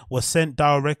email was sent,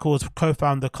 Dial Records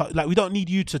co-founder, like, we don't need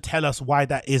you to tell us why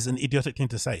that is an idiotic thing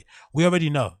to say. We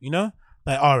already know, you know?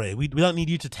 Like, RA, we don't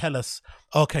need you to tell us,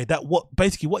 okay, that what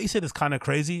you said is kind of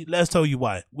crazy. Let us tell you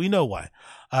why. We know why.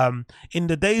 In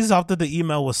the days after the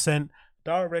email was sent,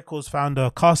 Dial Records founder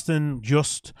Carsten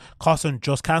Jost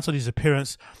cancelled his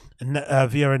appearance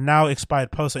via a now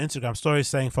expired post on Instagram story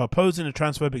saying, for opposing the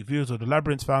transphobic views of the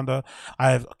Labyrinth founder,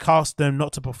 I have cast them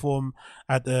not to perform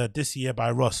at this year by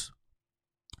Ross.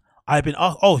 I've been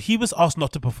asked, he was asked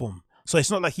not to perform. So it's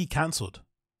not like he cancelled.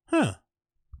 The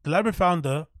Labyrinth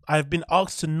founder, I've been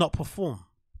asked to not perform.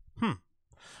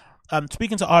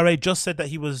 Speaking to RA, just said that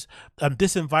he was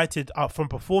disinvited from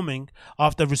performing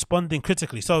after responding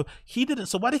critically. So he didn't.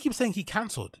 So why do they keep saying he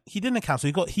cancelled? He didn't cancel.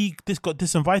 He got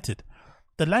disinvited.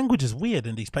 The language is weird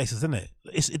in these places, isn't it?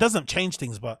 It doesn't change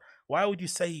things, but why would you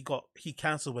say he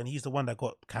cancelled when he's the one that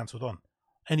got cancelled on?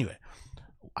 Anyway,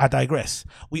 I digress.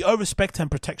 We owe respect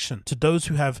and protection to those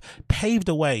who have paved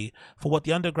the way for what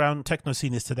the underground techno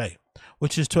scene is today,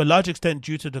 which is to a large extent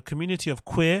due to the community of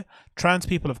queer, trans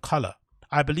people of color.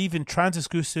 I believe in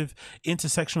trans-exclusive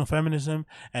intersectional feminism,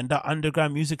 and that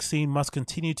underground music scene must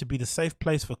continue to be the safe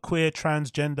place for queer,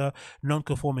 transgender,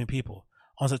 non-conforming people.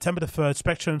 On September the 3rd,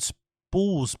 Spectrum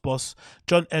Spools boss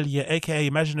John Elliott, aka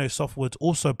Imaginary Softwoods,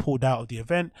 also pulled out of the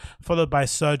event, followed by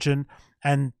Surgeon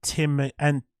and Timna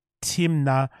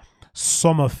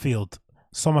Sommerfeld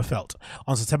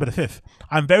on September the 5th.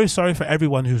 I'm very sorry for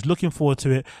everyone who's looking forward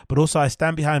to it, but also I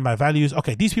stand behind my values.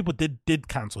 Okay, these people did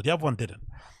cancel. The other one didn't.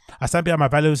 I stand behind my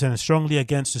values and strongly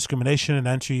against discrimination and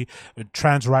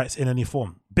anti-trans rights in any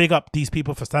form. Big up these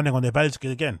people for standing on their values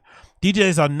again.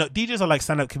 DJs are like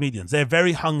stand-up comedians. They're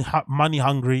very money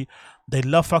hungry. They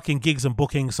love fucking gigs and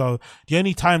bookings. So the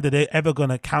only time that they're ever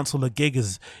gonna cancel a gig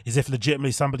is if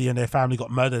legitimately somebody in their family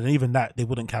got murdered, and even that they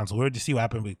wouldn't cancel. We already see what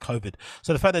happened with COVID.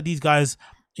 So the fact that these guys,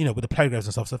 you know, with the playgrounds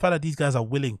and stuff, so the fact that these guys are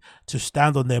willing to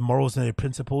stand on their morals and their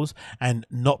principles and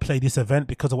not play this event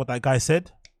because of what that guy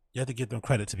said, you have to give them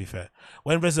credit, to be fair.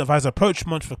 When Resident Advisor approached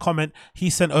Munch for comment, he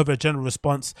sent over a general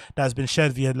response that has been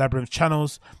shared via Labyrinth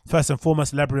channels. First and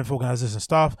foremost, Labyrinth organizers and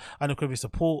staff unequivocally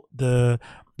support the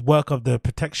work of the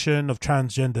protection of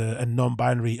transgender and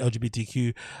non-binary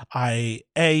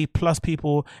LGBTQIA plus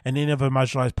people and any other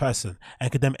marginalized person,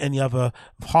 and condemn any other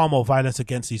harm or violence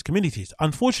against these communities.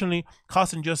 Unfortunately,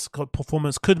 Carson Just's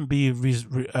performance couldn't be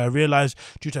realized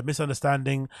due to a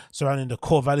misunderstanding surrounding the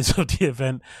core values of the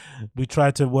event. We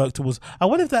tried to work towards. I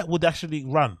wonder if that would actually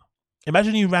run.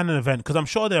 Imagine you ran an event, because I'm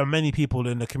sure there are many people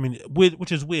in the community,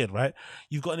 which is weird, right?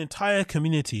 You've got an entire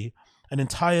community, an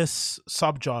entire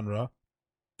subgenre,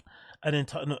 an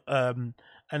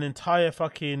entire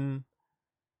fucking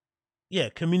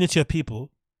community of people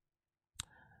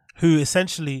who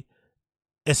essentially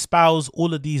espouse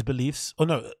all of these beliefs, or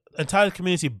no, entire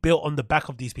community built on the back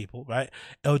of these people, right?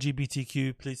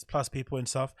 LGBTQ plus people and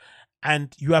stuff.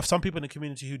 And you have some people in the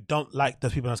community who don't like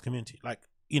those people in this community, like,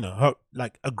 you know,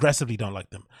 like aggressively don't like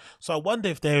them. So I wonder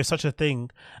if there is such a thing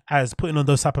as putting on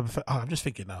those type of, I'm just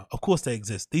thinking now, of course they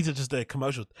exist. These are just their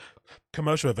commercial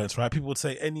events, right? People would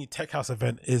say any tech house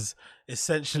event is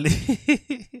essentially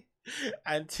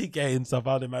anti-gay and stuff,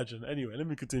 I'd imagine. Anyway, let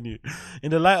me continue.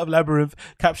 In the light of Labyrinth,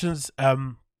 captains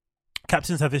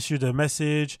have issued a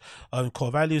message on core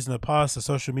values in the past, the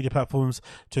social media platforms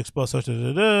to explore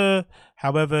social.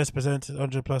 However, it's presented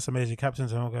 100 plus amazing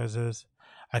captains and organizers.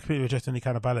 I completely reject any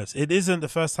kind of balance. It isn't the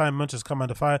first time Munch has come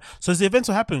under fire. So the events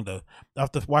are happening though.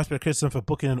 After widespread criticism for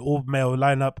booking an all-male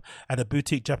lineup at a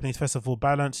boutique Japanese festival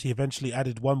Balance, he eventually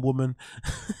added one woman.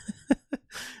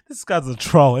 This guy's a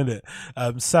troll, isn't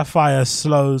it? Sapphire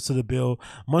Slows to the bill.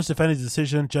 Munch defended the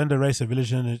decision. Gender, race, and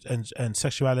religion and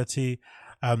sexuality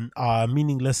are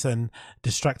meaningless and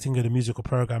distracting in the musical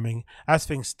programming. As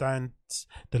things stand,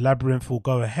 the Labyrinth will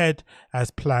go ahead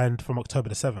as planned from October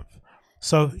the 7th.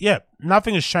 So yeah,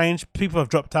 nothing has changed. People have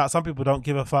dropped out. Some people don't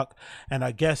give a fuck. And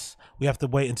I guess we have to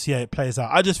wait and see how it plays out.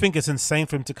 I just think it's insane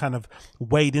for him to kind of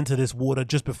wade into this water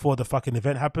just before the fucking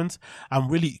event happens. I'm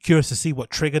really curious to see what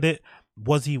triggered it.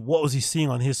 What was he seeing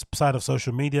on his side of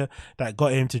social media that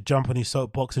got him to jump on his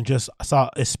soapbox and just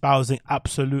start espousing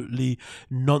absolutely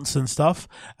nonsense stuff?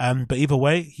 But either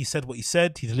way, he said what he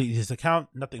said. He deleted his account.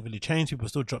 Nothing really changed. People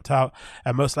still dropped out.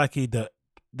 And most likely the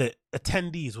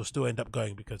attendees will still end up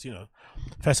going because, you know,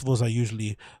 festivals are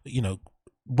usually, you know,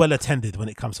 well attended when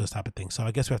it comes to this type of thing. So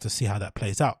I guess we have to see how that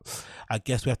plays out.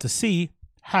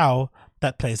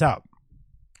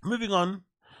 Moving on,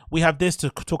 we have this to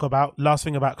talk about, last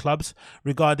thing about clubs,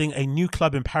 regarding a new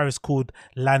club in Paris called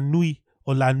La Nuit,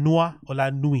 or La Nuit,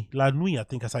 I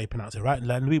think that's how you pronounce it, right?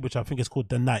 La Nuit, which I think is called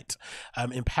The Night,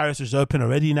 in Paris, which is open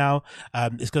already now.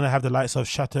 It's going to have the likes of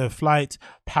Chateau Flight,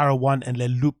 Para One, and Le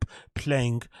Loop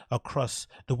playing across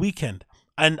the weekend.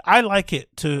 And I like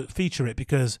it to feature it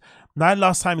because my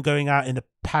last time going out in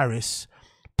Paris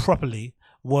properly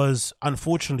was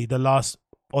unfortunately the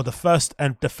first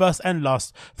and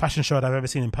last fashion show that I've ever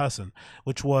seen in person,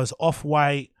 which was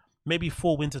Off-White, maybe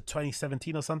fall winter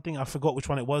 2017 or something. I forgot which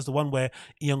one it was. The one where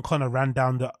Ian Connor ran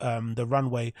down the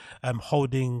runway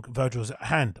holding Virgil's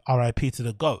hand, RIP to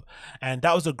the GOAT. And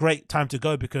that was a great time to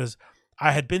go because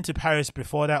I had been to Paris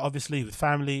before that, obviously with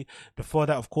family, before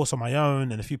that, of course, on my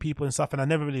own and a few people and stuff, and I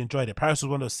never really enjoyed it. Paris was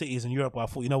one of those cities in Europe where I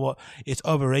thought, you know what, it's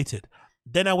overrated.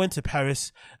 Then I went to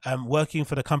Paris, working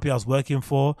for the company I was working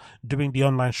for, doing the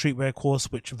online streetwear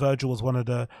course, which Virgil was one of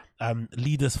the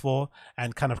leaders for,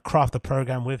 and kind of craft the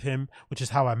program with him, which is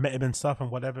how I met him and stuff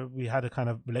and whatever. We had a kind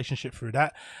of relationship through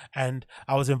that. And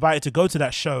I was invited to go to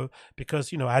that show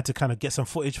because, you know, I had to kind of get some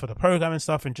footage for the program and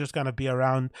stuff and just kind of be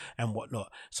around and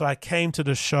whatnot. So I came to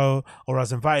the show, or I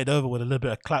was invited over with a little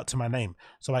bit of clout to my name.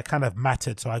 So I kind of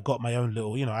mattered. So I got my own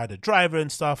little, you know, I had a driver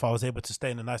and stuff. I was able to stay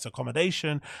in a nice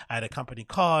accommodation. I had a company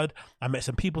card. I met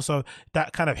some people, so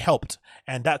that kind of helped,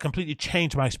 and that completely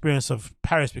changed my experience of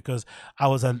Paris because I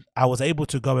was able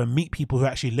to go and meet people who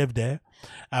actually lived there,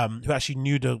 who actually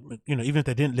knew even if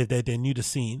they didn't live there, they knew the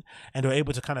scene, and they were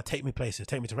able to kind of take me places,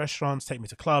 take me to restaurants, take me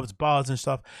to clubs, bars and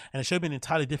stuff, and it showed me an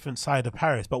entirely different side of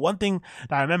Paris. But one thing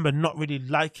that I remember not really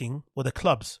liking were the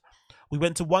clubs. We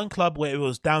went to one club where it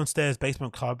was downstairs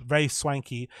basement club, very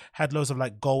swanky, had loads of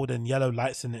like gold and yellow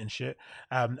lights in it and shit.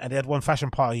 And they had one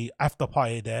fashion party, after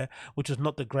party there, which was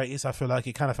not the greatest. I feel like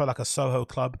it kind of felt like a Soho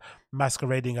club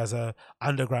masquerading as a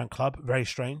underground club, very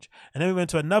strange. And then we went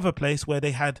to another place where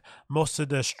they had most of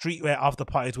the streetwear after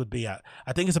parties would be at.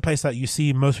 I think it's a place that you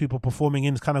see most people performing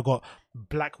in. It's kind of got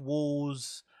black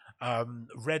walls,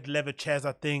 red leather chairs,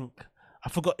 I think. I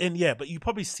forgot but you've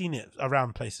probably seen it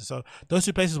around places. So those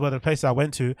two places were the places I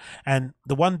went to, and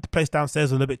the one place downstairs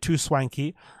was a little bit too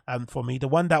swanky for me. The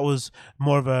one that was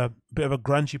more of a bit of a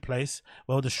grungy place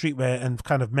where all the streetwear and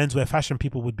kind of menswear fashion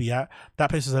people would be at, that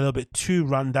place was a little bit too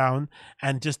run down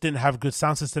and just didn't have a good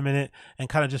sound system in it, and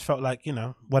kind of just felt like, you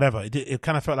know, whatever. It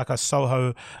kind of felt like a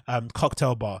Soho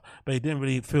cocktail bar, but it didn't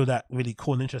really feel that really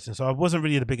cool and interesting. So I wasn't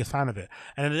really the biggest fan of it.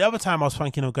 And then the other time I was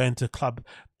thinking of going to a club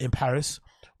in Paris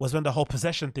was when the whole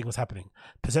Possession thing was happening.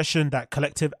 Possession, that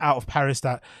collective out of Paris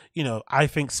that, you know, I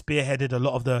think spearheaded a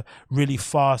lot of the really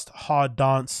fast, hard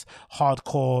dance,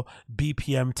 hardcore,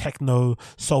 BPM, techno,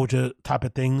 soldier type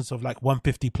of things of like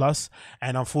 150 plus.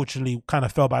 And unfortunately kind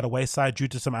of fell by the wayside due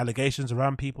to some allegations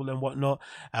around people and whatnot,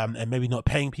 and maybe not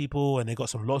paying people. And they got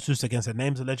some lawsuits against their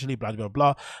names allegedly, blah, blah,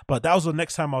 blah. But that was the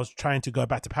next time I was trying to go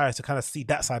back to Paris to kind of see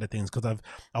that side of things, because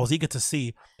I was eager to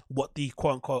see what the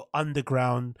quote unquote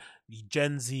underground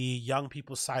Gen Z young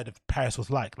people's side of Paris was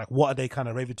like what are they kind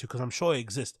of raving to, because I'm sure it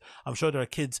exists. I'm sure there are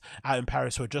kids out in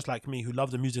Paris who are just like me, who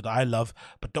love the music that I love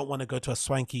but don't want to go to a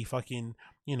swanky fucking,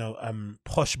 you know,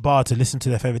 posh bar to listen to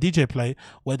their favorite DJ play.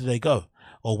 Where do they go?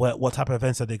 Or what type of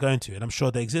events are they going to? And I'm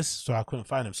sure they exist, so I couldn't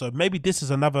find them. So maybe this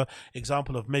is another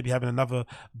example of maybe having another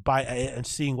bite at it and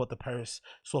seeing what the Paris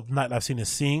sort of nightlife scene is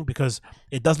seeing, because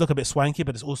it does look a bit swanky,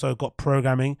 but it's also got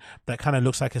programming that kind of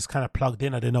looks like it's kind of plugged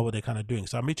in. I don't know what they're kind of doing.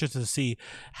 So I'm interested to see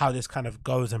how this kind of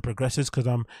goes and progresses, because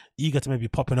I'm eager to maybe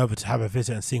popping over to have a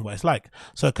visit and seeing what it's like.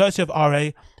 So courtesy of RA,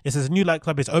 it says a new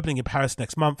nightclub is opening in Paris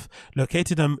next month,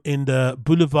 located in the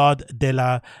Boulevard de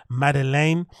la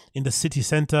Madeleine in the city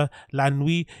centre. La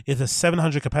Nuit is a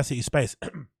 700 capacity space.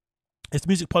 Its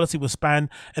music policy will span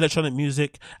electronic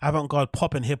music, avant-garde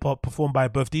pop and hip-hop, performed by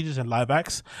both DJs and live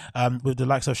acts, with the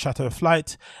likes of Chateau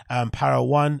Flight, Para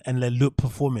One, and Le Loop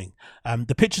performing.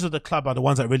 The pictures of the club are the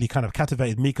ones that really kind of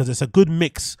captivated me, because it's a good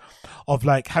mix of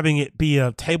like having it be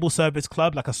a table service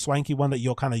club, like a swanky one that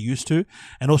you're kind of used to,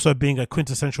 and also being a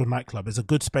quintessential nightclub. It's a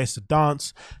good space to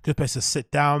dance, good place to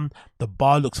sit down. The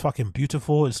bar looks fucking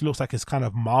beautiful. It looks like it's kind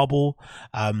of marble,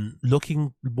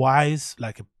 looking wise,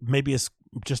 like maybe it's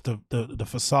just the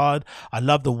facade. I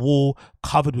love the wall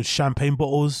covered with champagne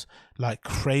bottles like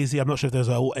crazy. I'm not sure if there's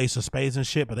all Ace of Spades and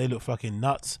shit, but they look fucking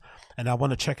nuts. And I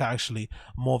want to check out actually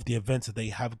more of the events that they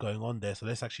have going on there. So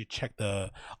let's actually check the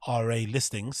RA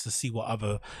listings to see what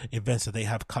other events that they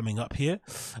have coming up here.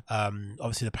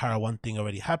 Obviously the Para One thing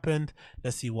already happened.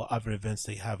 Let's see what other events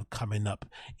they have coming up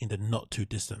in the not too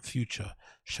distant future.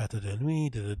 Chateau de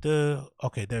Nuit,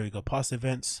 okay, there we go. Past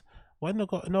events. Why not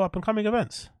got no up and coming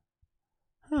events?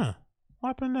 Huh, what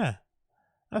happened there?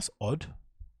 That's odd.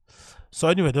 So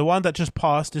anyway, the one that just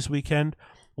passed this weekend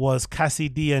was Cassie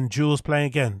D and Jules playing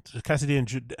again. So Cassie D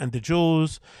and the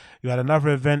Jules. You had another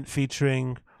event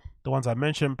featuring the ones I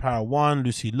mentioned: Para One,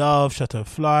 Lucy Love, Chateau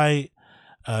Flight,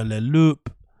 Le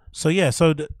Loop. So yeah,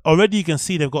 so already you can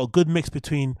see they've got a good mix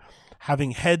between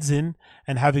having heads in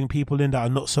and having people in that are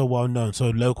not so well known, so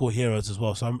local heroes as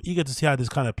well. So I'm eager to see how this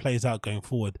kind of plays out going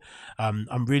forward.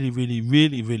 I'm really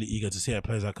eager to see how it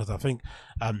plays out, because I think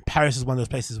Paris is one of those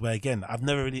places where, again, I've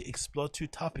never really explored too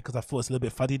tough, because I thought it's a little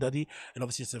bit fuddy-duddy, and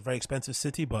obviously it's a very expensive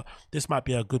city, but this might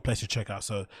be a good place to check out.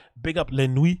 So big up Les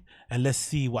Nuits, and let's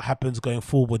see what happens going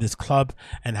forward with this club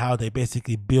and how they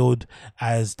basically build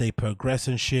as they progress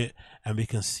and shit, and we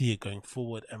can see it going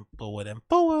forward and forward and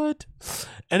forward.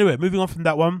 Anyway, moving on from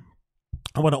that one,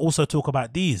 I want to also talk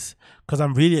about these, because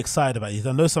I'm really excited about these.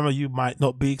 I know some of you might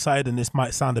not be excited, and this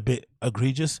might sound a bit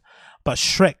egregious, but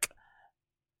Shrek,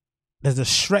 there's a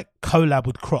Shrek collab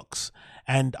with Crocs,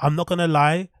 and I'm not going to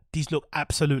lie, these look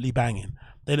absolutely banging.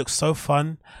 They look so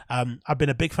fun. I've been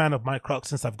a big fan of my Crocs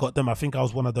since I've got them. I think I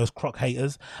was one of those Croc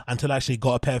haters until I actually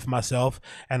got a pair for myself,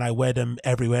 and I wear them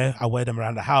everywhere. I wear them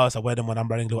around the house. I wear them when I'm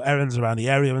running little errands around the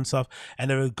area and stuff. And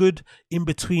they're a good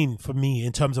in-between for me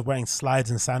in terms of wearing slides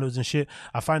and sandals and shit.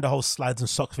 I find the whole slides and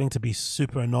socks thing to be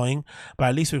super annoying. But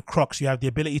at least with Crocs, you have the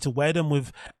ability to wear them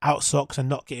without socks and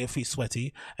not get your feet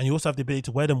sweaty. And you also have the ability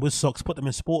to wear them with socks, put them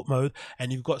in sport mode,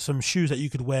 and you've got some shoes that you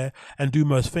could wear and do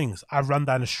most things. I run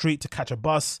down the street to catch a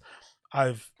bus.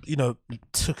 I've,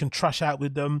 taken trash out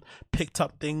with them, picked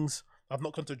up things. I've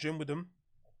not gone to the gym with them,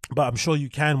 but I'm sure you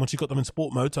can once you got them in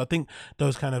sport mode. So I think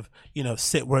those kind of,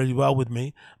 sit really well with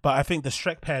me. But I think the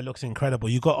Shrek pair looks incredible.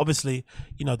 You got obviously,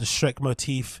 the Shrek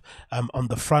motif on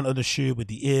the front of the shoe with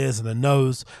the ears and the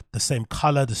nose, the same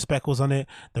color, the speckles on it,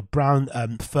 the brown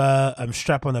fur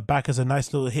strap on the back is a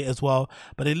nice little hit as well.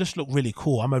 But they just look really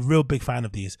cool. I'm a real big fan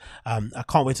of these. I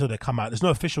can't wait till they come out. There's no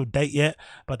official date yet,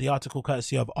 but the article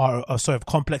courtesy of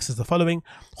Complex is the following: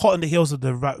 hot on the heels of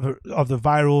the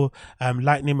viral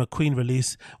Lightning McQueen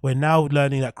release, we're now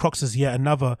learning that Crocs is yet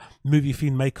another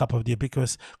movie-themed makeup of the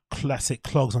ubiquitous classic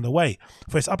clogs on the way.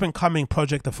 For its up-and-coming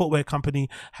project, the footwear company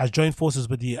has joined forces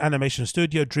with the animation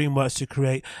studio DreamWorks to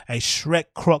create a Shrek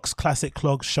Crocs classic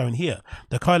clogs shown here.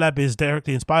 The collab is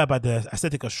directly inspired by the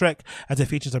aesthetic of Shrek, as it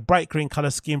features a bright green color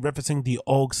scheme referencing the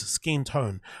Og's skin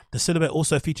tone. The silhouette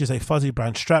also features a fuzzy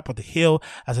brown strap at the heel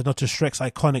as a nod to Shrek's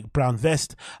iconic brown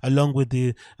vest, along with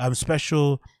the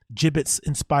special gibbets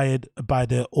inspired by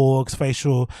the Og's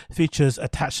facial features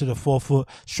attached to the forefoot.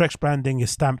 Shrek's branding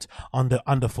is stamped on the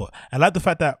underfoot. I like the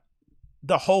fact that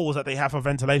the holes that they have for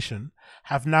ventilation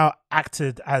have now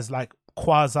acted as like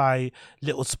quasi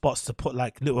little spots to put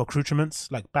like little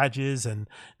accoutrements, like badges and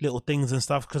little things and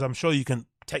stuff, because I'm sure you can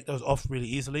take those off really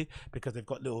easily because they've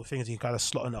got little things you can kind of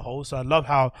slot in the hole. So I love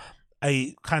how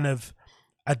a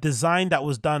design that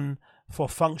was done for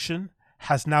function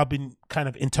has now been kind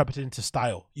of interpreted into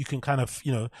style. You can kind of,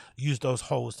 use those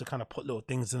holes to kind of put little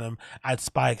things in them, add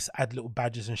spikes, add little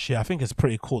badges and shit. I think it's a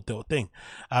pretty cool little thing.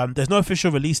 There's no official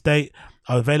release date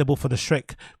available for the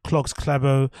Shrek Clogs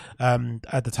Collabo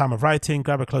at the time of writing.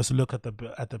 Grab a closer look at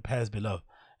the pairs below.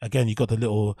 Again, you got the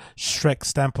little Shrek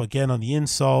stamp again on the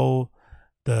insole,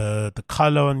 the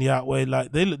color on the outway.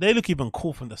 Like they look even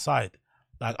cool from the side.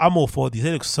 Like I'm all for these.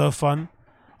 They look so fun.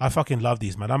 I fucking love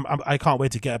these, man. I can't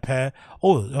wait to get a pair.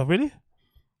 Oh, really?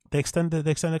 they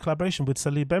extended collaboration with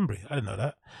Salih Bembry. I didn't know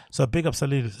that. So big up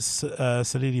Salih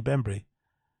Bembry.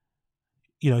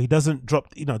 You know, he doesn't drop,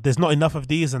 you know, there's not enough of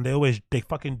these, and they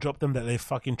fucking drop them that they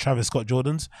fucking Travis Scott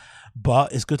Jordans.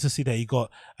 But it's good to see that he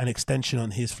got an extension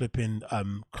on his flipping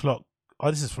clock.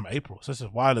 Oh, this is from April, so this is a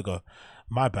while ago.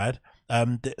 My bad.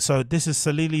 So this is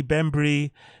Salih Bembry.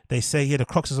 They say here the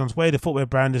Crocs is on its way. The footwear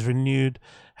brand is renewed.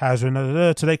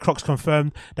 Today, Crocs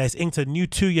confirmed that it's inked a new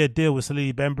 2-year deal with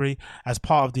Salih Bembry. As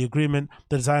part of the agreement,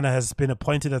 the designer has been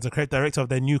appointed as the creative director of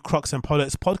their new Crocs and Polo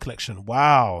X pod collection.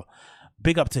 Wow.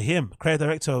 Big up to him, creative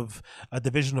director of a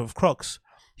division of Crocs.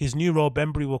 His new role,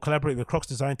 Bembry will collaborate with Crocs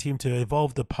design team to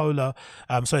evolve the popular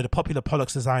Polo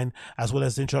X design, as well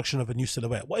as the introduction of a new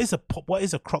silhouette. What is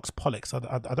a Crocs Polo X? I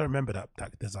don't remember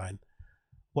that design.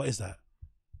 What is that?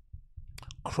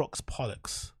 Crocs Polo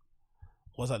X.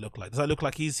 What does that look like? Does that look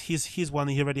like he's one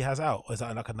he already has out, or is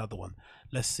that like another one?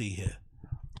 Let's see here.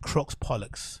 Crocs Polo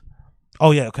X.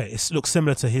 Oh yeah, okay. It looks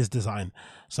similar to his design,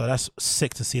 so that's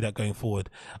sick to see that going forward.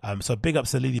 So big up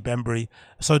Salih Bembry.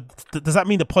 So does that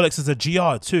mean the Polo X is a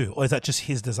GR too, or is that just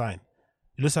his design?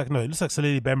 It looks like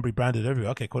Salih Bembry branded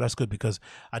everywhere. Okay, cool. That's good, because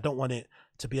I don't want it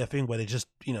to be a thing where they just,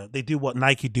 you know, they do what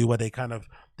Nike do, where they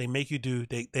make you do,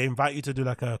 they invite you to do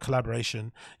like a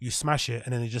collaboration, you smash it,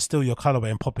 and then they just steal your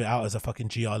colorway and pop it out as a fucking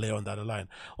GR later on down the line,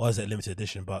 or as a limited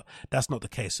edition. But that's not the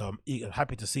case, so I'm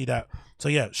happy to see that. So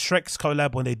yeah, Shrek's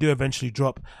collab, when they do eventually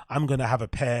drop, I'm gonna have a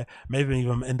pair, maybe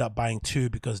even end up buying 2,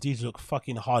 because these look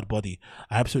fucking hard body.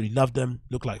 I absolutely love them,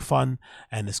 look like fun,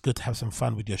 and it's good to have some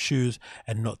fun with your shoes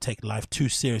and not take life too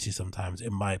seriously sometimes,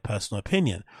 in my personal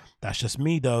opinion. That's just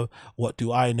me though. What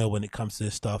do I know when it comes to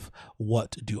this stuff?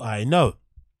 What do I know?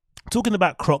 Talking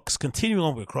about Crocs, continuing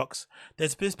on with Crocs,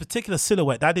 there's this particular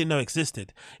silhouette that I didn't know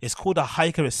existed. It's called a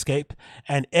Hiker Escape,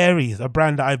 and Aries, a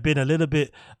brand that I've been a little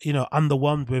bit, you know,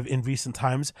 underwhelmed with in recent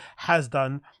times, has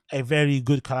done a very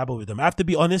good collab with them. I have to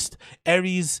be honest,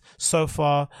 Aries so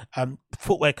far,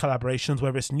 footwear collaborations,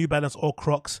 whether it's New Balance or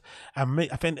Crocs, and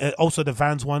I think also the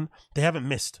Vans one, they haven't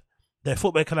missed. Their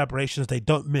footwear collaborations, they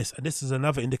don't miss, and this is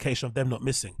another indication of them not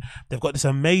missing. They've got this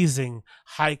amazing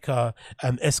Hiker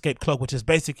Escape clog, which is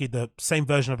basically the same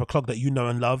version of a clog that you know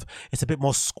and love. It's a bit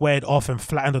more squared off and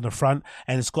flattened on the front,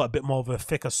 and it's got a bit more of a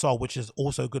thicker sole, which is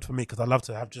also good for me because I love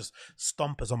to have just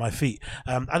stompers on my feet.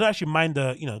 I don't actually mind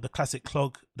the classic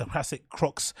clog, the classic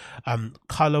Crocs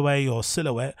colorway or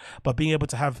silhouette, but being able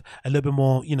to have a little bit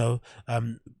more,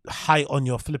 height on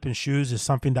your flipping shoes is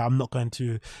something that I'm not going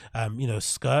to,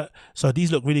 skirt. So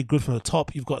these look really good from the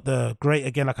top. You've got the great,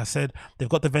 again, like I said, they've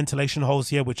got the ventilation holes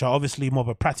here, which are obviously more of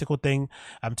a practical thing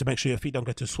to make sure your feet don't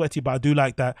get too sweaty. But I do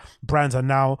like that brands are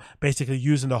now basically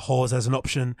using the holes as an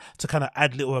option to kind of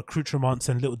add little accoutrements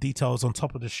and little details on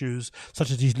top of the shoes, such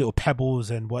as these little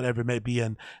pebbles and whatever it may be.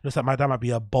 And it looks like that might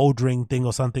be a bouldering thing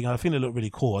or something. I think they look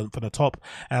really cool from the top.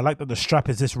 And I like that the strap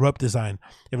is this rope design.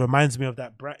 It reminds me of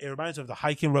that. It reminds me of the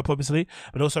hiking rope, obviously,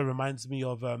 but also reminds me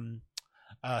of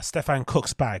Stefan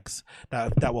Cook's bags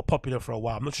that were popular for a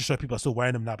while. I'm not sure if people are still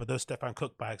wearing them now, but those Stefan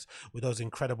Cook bags with those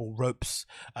incredible ropes,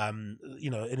 and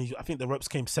I think the ropes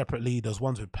came separately. Those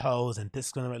ones with pearls and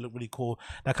discs on them look really cool.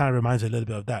 That kind of reminds me a little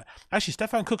bit of that. Actually,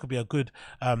 Stefan Cook would be a good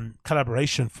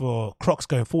collaboration for Crocs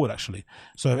going forward, actually.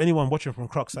 So if anyone watching from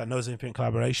Crocs that knows anything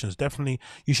collaborations, definitely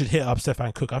you should hit up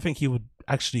Stefan Cook. I think he would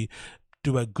actually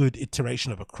do a good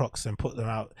iteration of a Crocs and put them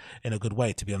out in a good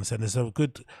way, to be honest. And there's a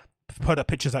good product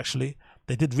pictures, actually.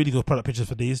 They did really good product pictures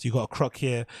for these. You got a Croc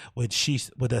here with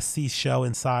a seashell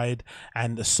inside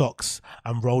and the socks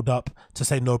rolled up to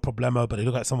say no problemo, but they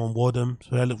look like someone wore them,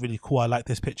 so they look really cool. I like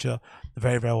this picture,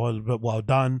 very, very well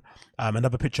done.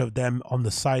 Another picture of them on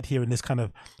the side here in this kind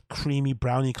of creamy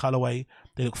brownie colorway.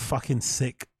 They look fucking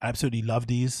sick. I absolutely love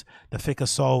these. The thicker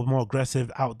sole, more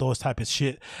aggressive, outdoors type of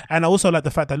shit. And I also like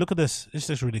the fact that, look at this. This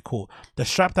is really cool. The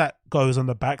strap that goes on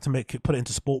the back to put it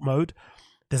into sport mode,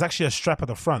 there's actually a strap at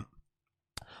the front.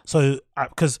 So,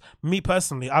 because me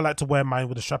personally, I like to wear mine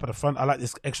with a strap at the front. I like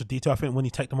this extra detail. I think when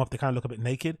you take them off, they kind of look a bit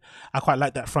naked. I quite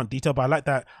like that front detail, but I like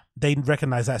that they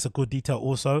recognize that it's a good detail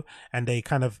also. And they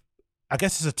kind of, I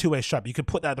guess it's a two-way strap. You could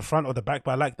put that at the front or the back,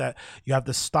 but I like that you have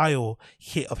the style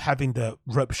hit of having the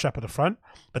rope strap at the front,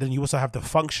 but then you also have the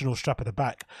functional strap at the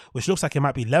back, which looks like it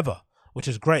might be leather, which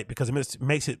is great because it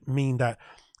makes it mean that,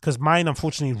 because mine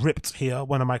unfortunately ripped here,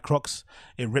 one of my Crocs,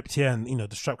 it ripped here and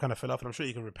the strap kind of fell off, and I'm sure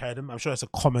you can repair them. I'm sure it's a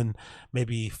common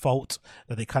maybe fault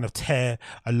that they kind of tear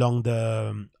along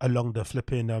the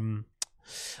flipping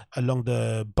along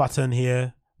the button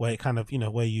here where it kind of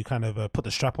where you kind of put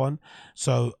the strap on.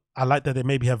 So I like that they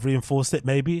maybe have reinforced it,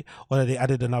 maybe, or that they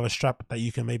added another strap that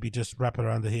you can maybe just wrap it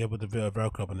around the here with a bit of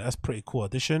Velcro on it. That's pretty cool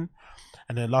addition.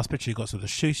 And then last picture, you got some of the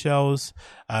shoe shells.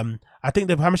 I think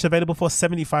they're how much available for?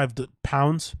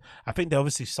 £75. I think they're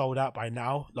obviously sold out by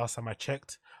now, last time I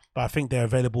checked. But I think they're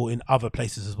available in other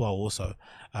places as well also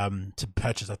to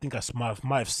purchase. I think I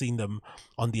might have seen them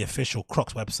on the official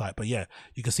Crocs website. But yeah,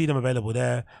 you can see them available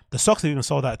there. The socks have even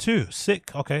sold out too.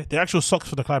 Sick. Okay. The actual socks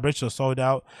for the collaboration are sold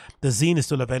out. The zine is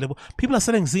still available. People are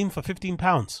selling zine for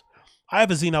 £15. I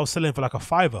have a zine I was selling for like a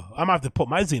 £5. I might have to put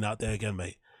my zine out there again,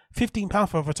 mate. £15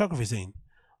 for a photography zine.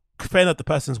 Fair enough, the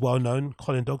person's well known,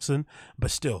 Colin Dodson,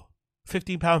 but still,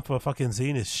 £15 for a fucking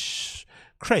zine is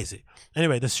crazy.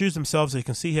 Anyway, the shoes themselves, you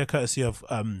can see here, courtesy of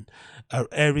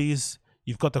Aries.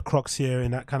 You've got the Crocs here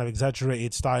in that kind of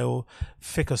exaggerated style,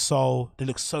 thicker sole. They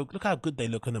look so. Look how good they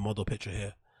look in the model picture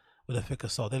here with a thicker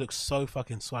sole. They look so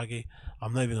fucking swaggy.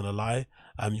 I'm not even gonna lie.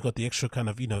 You've got the extra kind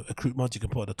of accrete mods you can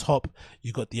put at the top.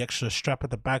 You got the extra strap at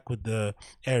the back with the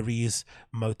Aries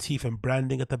motif and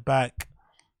branding at the back.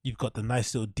 You've got the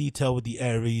nice little detail with the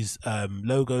Aries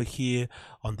logo here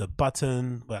on the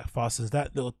button where it fastens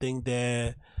that little thing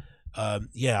there.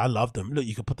 Yeah, I love them. Look,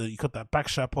 you can put that back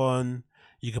strap on.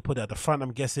 You can put it at the front,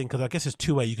 I'm guessing, because I guess it's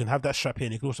two-way. You can have that strap here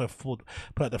and you can also put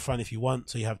it at the front if you want.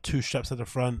 So you have two straps at the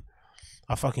front.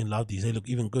 I fucking love these. They look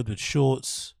even good with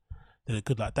shorts. They look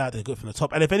good like that. They're good from the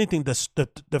top. And if anything,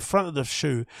 the front of the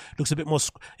shoe looks a bit more.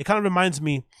 It kind of reminds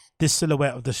me this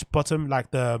silhouette of the bottom, like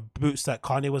the boots that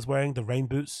Kanye was wearing, the rain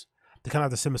boots. They kind of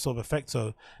have the similar sort of effect,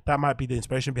 so that might be the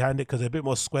inspiration behind it, because they're a bit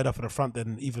more squared up at the front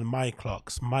than even my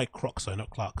Crocs, sorry,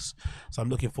 not Clarks. So I'm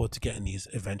looking forward to getting these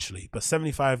eventually. But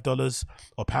 $75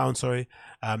 or pounds, sorry,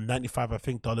 95 I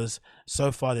think dollars.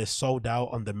 So far they're sold out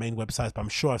on the main websites, but I'm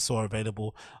sure I saw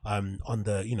available on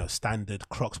the standard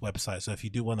Crocs website. So if you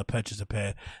do want to purchase a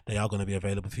pair, they are going to be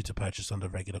available for you to purchase on the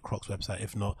regular Crocs website.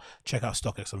 If not, check out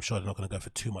StockX. I'm sure they're not going to go for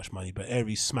too much money. But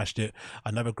Aries smashed it.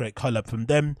 Another great collab from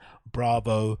them.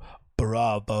 Bravo,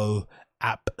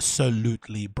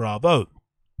 absolutely bravo.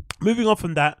 Moving on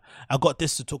from that, I got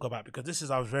this to talk about,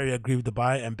 because I was very agree with the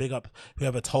buy, and big up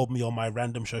whoever told me on my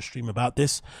random show stream about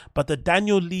this. But the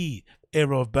Daniel Lee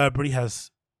era of Burberry has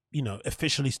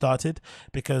officially started,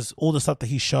 because all the stuff that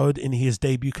he showed in his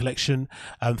debut collection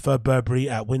for Burberry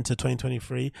at Winter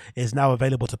 2023 is now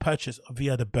available to purchase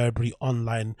via the Burberry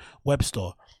online web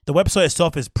store. The website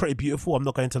itself is pretty beautiful, I'm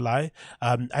not going to lie.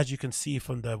 As you can see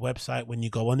from the website, when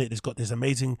you go on it, it's got these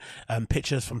amazing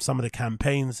pictures from some of the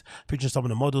campaigns, featuring some of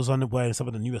the models on it, wearing some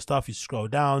of the newer stuff. You scroll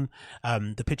down,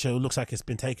 the picture looks like it's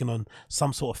been taken on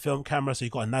some sort of film camera, so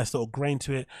you've got a nice little grain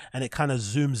to it, and it kind of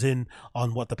zooms in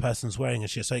on what the person's wearing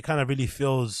and shit. So it kind of really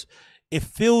feels, it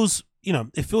feels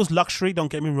luxury,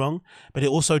 don't get me wrong, but it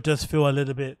also does feel a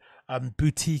little bit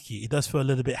boutique-y. It does feel a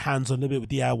little bit hands-on, a little bit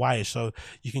DIY, so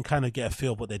you can kind of get a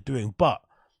feel of what they're doing. But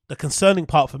the concerning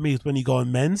part for me is when you go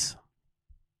on men's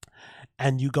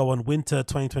and you go on Winter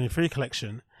 2023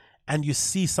 collection and you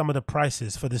see some of the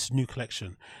prices for this new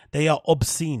collection. They are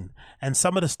obscene, and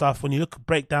some of the stuff, when you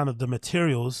break down of the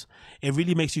materials, it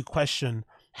really makes you question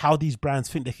how these brands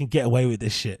think they can get away with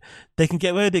this shit. They can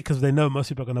get away with it because they know most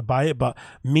people are going to buy it, but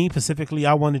me specifically,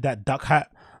 I wanted that duck hat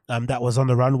that was on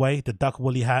the runway, the duck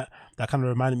woolly hat that kind of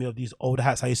reminded me of these older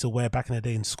hats I used to wear back in the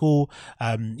day in school,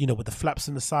 with the flaps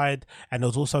on the side. And there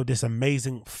was also this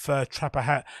amazing fur trapper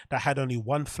hat that had only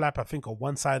one flap, I think, on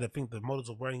one side. I think the models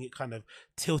were wearing it kind of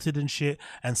tilted and shit,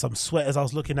 and some sweaters I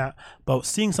was looking at. But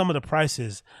seeing some of the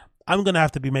prices, I'm going to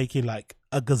have to be making like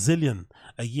a gazillion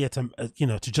a year to,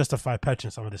 to justify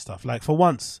purchasing some of this stuff. Like for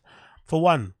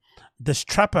one, this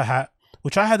trapper hat,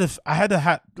 which I had a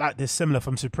hat like this similar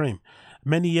from Supreme.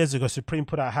 Many years ago, Supreme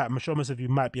put out a hat. I'm sure most of you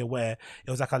might be aware.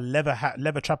 It was like a leather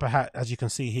trapper hat, as you can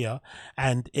see here.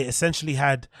 And it essentially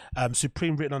had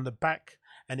Supreme written on the back,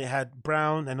 and it had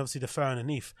brown and obviously the fur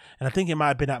underneath. And I think it might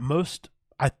have been at most,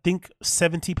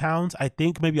 £70. I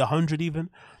think maybe 100 even.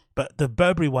 But the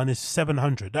Burberry one is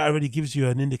 700. That already gives you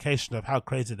an indication of how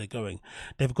crazy they're going.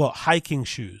 They've got hiking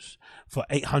shoes for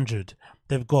 800.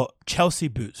 They've got Chelsea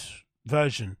boots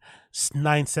version,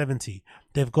 970.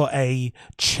 They've got a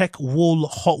check wool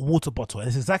hot water bottle. And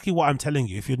it's exactly what I'm telling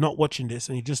you. If you're not watching this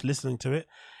and you're just listening to it,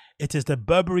 it is the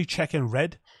Burberry check in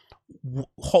red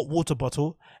hot water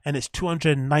bottle, and it's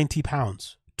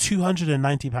 £290.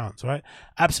 £290, right?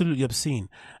 Absolutely obscene.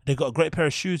 They've got a great pair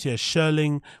of shoes here,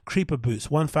 Shearling Creeper boots,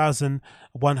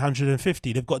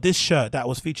 1,150. They've got this shirt that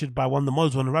was featured by one of the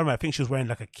models on the runway. I think she was wearing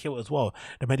like a kilt as well.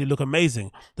 They made it look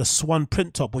amazing. The Swan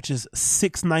print top, which is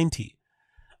 $690.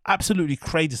 Absolutely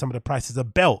crazy, some of the prices. A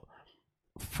belt,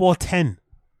 $410.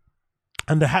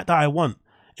 And the hat that I want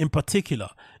in particular,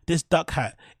 This duck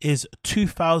hat is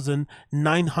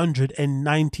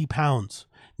 £2,990,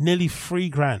 nearly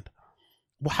 £3,000.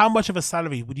 Well, how much of a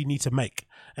salary would you need to make?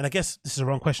 And I guess this is the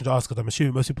wrong question to ask, because I'm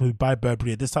assuming most people who buy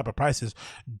Burberry at this type of prices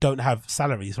don't have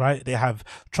salaries, right? They have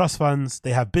trust funds,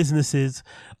 they have businesses,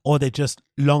 or they just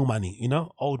long money, you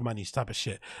know, old money type of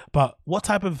shit. But what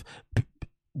type of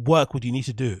work would you need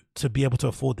to do to be able to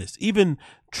afford this? Even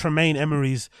Tremaine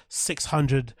Emery's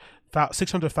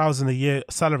 600,000 a year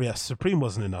salary at Supreme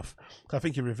wasn't enough. I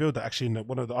think he revealed that actually in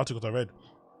one of the articles I read,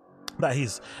 that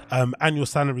his annual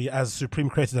salary as Supreme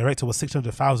Creative Director was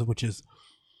 600,000, which is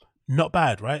not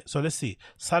bad, right? So let's see,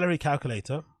 salary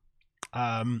calculator.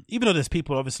 Even though there's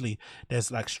people, obviously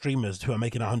there's like streamers who are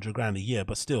making 100 grand a year,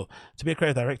 but still, to be a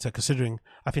creative director, considering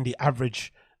I think the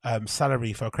average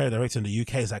salary for a creative director in the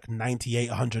UK is like 98,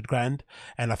 100 grand,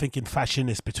 and I think in fashion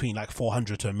it's between like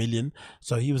 400 to $1 million.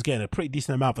 So he was getting a pretty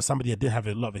decent amount for somebody that didn't have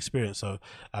a lot of experience. So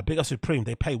big up Supreme,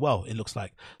 they pay well, it looks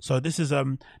like. So this is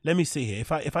let me see here,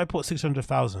 if I put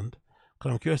 600,000,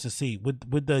 because I'm curious to see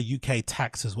with the UK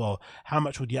tax as well, how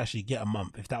much would you actually get a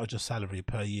month if that was your salary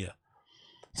per year?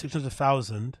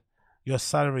 600,000, your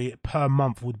salary per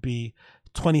month would be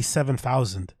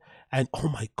 27,000. And oh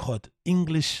my God,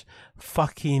 English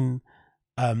fucking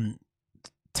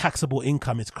taxable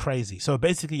income is crazy. So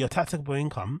basically your taxable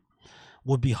income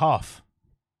would be half.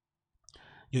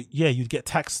 You'd get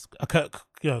taxed,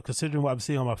 you know, considering what I'm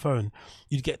seeing on my phone,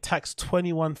 you'd get taxed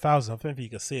 21,000. I don't know if you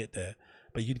can see it there,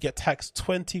 but you'd get taxed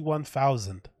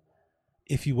 21,000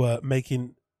 if you were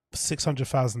making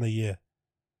 600,000 a year.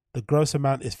 The gross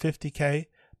amount is 50K,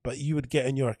 but you would get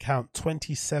in your account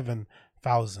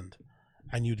 27,000.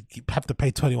 And you'd have to pay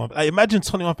 21. I imagine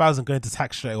 21,000 going to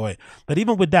tax straight away. But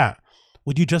even with that,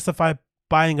 would you justify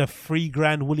buying a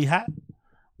 $3,000 woolly hat?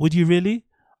 Would you really?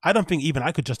 I don't think even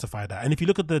I could justify that. And if you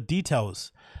look at the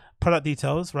details, product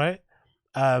details, right?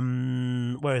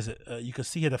 Where is it? You can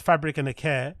see here the fabric and the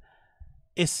care.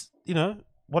 It's, you know,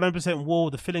 100% wool.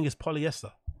 The filling is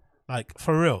polyester. Like,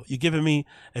 for real, you're giving me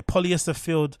a polyester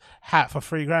filled hat for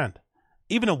 $3,000.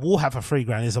 Even a wool hat for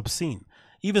 $3,000 is obscene.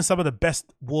 Even some of the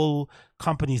best wool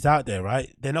companies out there,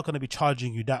 right? They're not going to be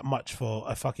charging you that much for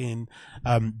a fucking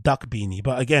duck beanie.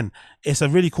 But again, it's a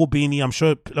really cool beanie. I'm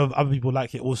sure other people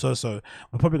like it also. So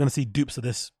we're probably going to see dupes of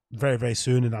this very, very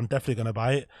soon. And I'm definitely going to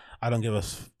buy it. I don't give a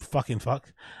fucking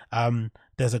fuck.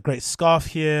 There's a great scarf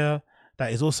here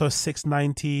that is also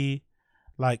 $690.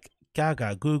 Like,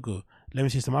 gaga, Google. Let me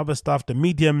see some other stuff. The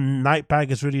medium night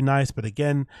bag is really nice. But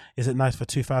again, is it nice for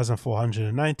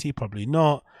 $2,490? Probably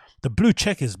not. The blue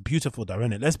check is beautiful though,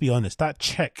 isn't it? Let's be honest. That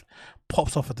check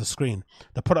pops off at the screen.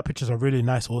 The product pictures are really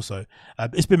nice also.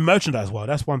 It's been merchandised well.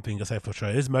 That's one thing I say for sure.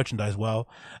 It is merchandised well.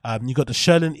 You got the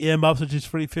Sherlin earmuffs, which is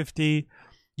 $350.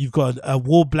 You've got a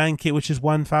wool blanket, which is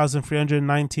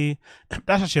 $1,390.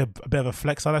 That's actually a bit of a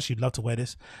flex. I'd actually love to wear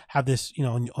this. Have this, you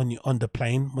know, on the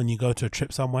plane when you go to a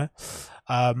trip somewhere.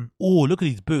 Oh, look at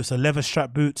these boots. The leather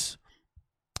strap boots.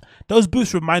 Those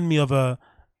boots remind me of a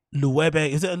Luebe.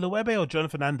 Is it a Luebe or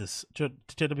Jonathan Anderson?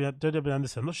 JW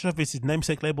Anderson. I'm not sure if it's his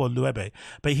namesake label or Luebe,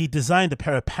 but he designed a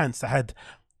pair of pants that had,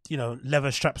 you know,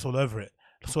 leather straps all over it.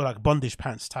 Sort of like bondage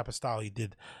pants type of style he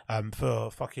did for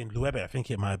fucking Luebe, I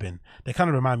think it might have been. They kind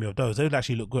of remind me of those. They would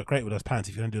actually look great with those pants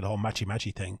if you don't do the whole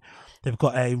matchy thing. They've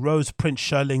got a rose print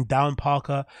Sherling down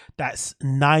parka. That's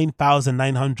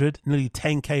 9,900, nearly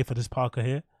 10K for this parka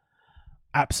here.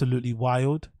 Absolutely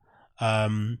wild.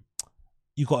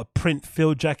 You got a print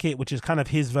field jacket, which is kind of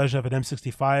his version of an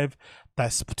M65.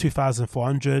 That's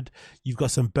 2,400. You've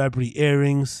got some Burberry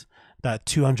earrings. That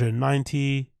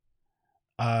 290.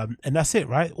 And that's it,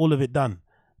 right? All of it done.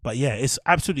 But yeah, it's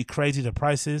absolutely crazy, the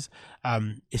prices.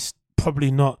 It's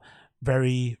probably not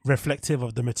very reflective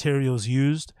of the materials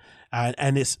used,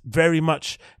 and it's very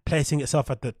much placing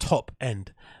itself at the top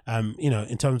end, you know,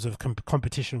 in terms of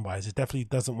competition wise. It definitely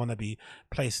doesn't want to be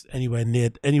placed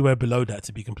anywhere below that,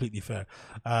 to be completely fair.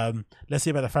 Let's see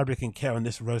about the fabric and care on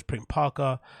this rose print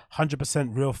parka.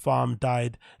 100% real farm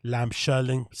dyed lamb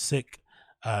shearling, sick.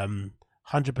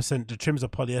 100%, the trims are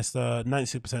polyester,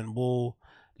 96% wool,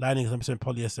 lining is 100%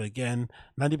 polyester again,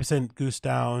 90% goose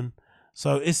down.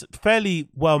 So it's fairly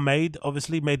well made,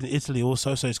 obviously made in Italy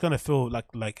also. So it's gonna feel like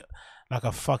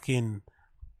a fucking,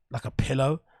 like a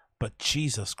pillow. But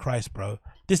Jesus Christ, bro,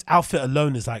 this outfit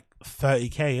alone is like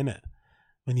 30K, innit?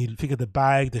 When you think of the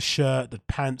bag, the shirt, the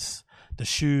pants, the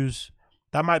shoes,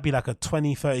 that might be like a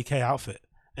 20-30K outfit,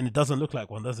 and it doesn't look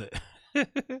like one, does it?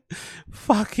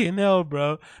 Fucking hell,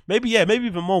 bro. Maybe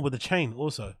even more with the chain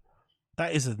also.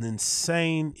 That is an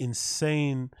insane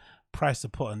price to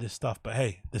put on this stuff. But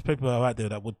hey, there's people out there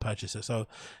that would purchase it. So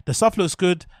the stuff looks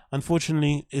good.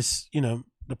 Unfortunately, it's, you know,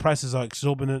 the prices are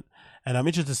exorbitant, and I'm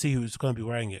interested to see who's going to be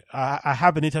wearing it. I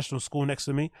have an international school next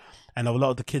to me, and a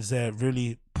lot of the kids there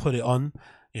really put it on.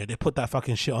 Yeah, they put that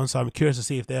fucking shit on. So I'm curious to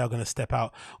see if they are going to step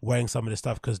out wearing some of this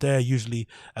stuff, because they're usually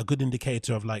a good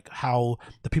indicator of like how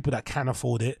the people that can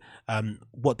afford it,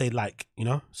 what they like, you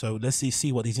know. So let's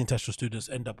see what these international students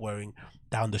end up wearing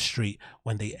down the street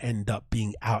when they end up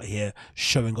being out here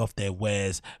showing off their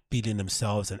wares, feeling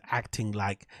themselves and acting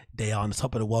like they are on the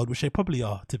top of the world, which they probably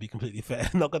are, to be completely fair.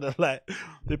 Not gonna lie,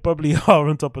 they probably are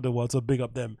on top of the world, so big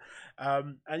up them.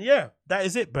 And yeah, that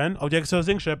is it, Ben. Objecto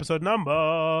Zing Show, episode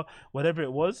number whatever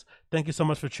it was. Thank you so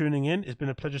much for tuning in. It's been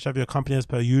a pleasure to have your company as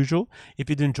per usual. If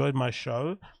you enjoyed my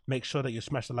show, make sure that you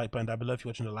smash the like button down below if you're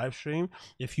watching the live stream.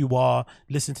 If you are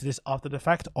listening to this after the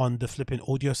fact on the flipping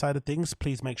audio side of things,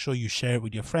 please make sure you share it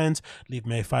with your friends. Leave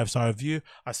me a 5-star review.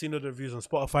 I've seen other reviews on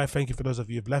Spotify. Thank you for those of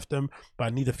you who've left them, but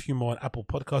I need a few more on Apple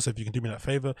Podcasts. If you can do me that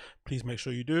favor, please make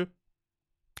sure you do.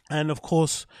 And of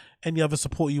course, any other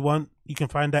support you want, you can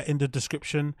find that in the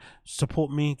description.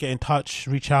 Support me, get in touch,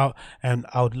 reach out, and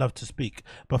I would love to speak.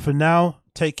 But for now,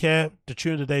 take care. The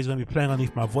tune of the day is going to be playing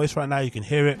underneath my voice right now. You can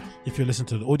hear it if you're listening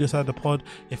to the audio side of the pod.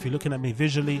 If you're looking at me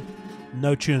visually,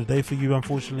 no tune of the day for you,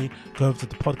 unfortunately. Go over to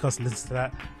the podcast and listen to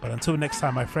that. But until next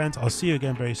time, my friends, I'll see you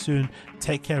again very soon.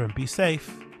 Take care and be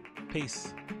safe.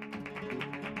 Peace.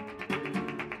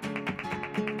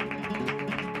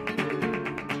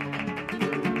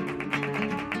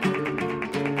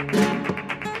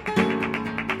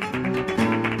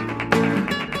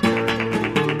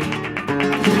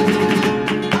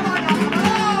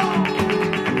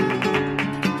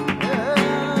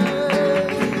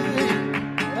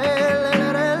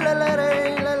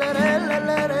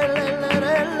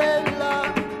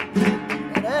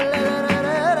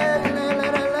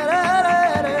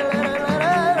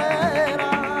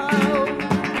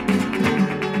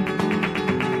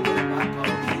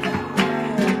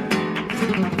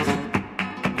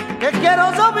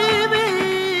 Quiero yo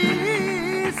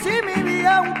vivir si mi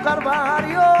vida un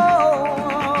calvario.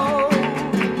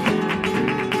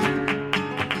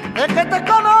 Es que te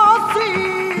conocí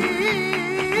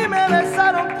y me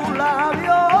besaron tus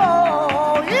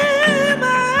labios y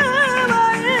me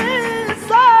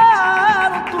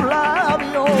besaron tus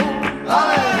labios.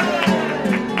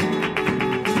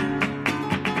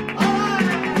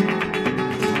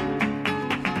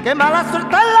 Qué mala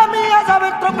suerte es la mía de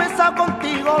haber tropezado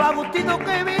contigo, la gustito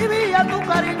que vivía tu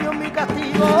cariño, mi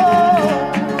castigo.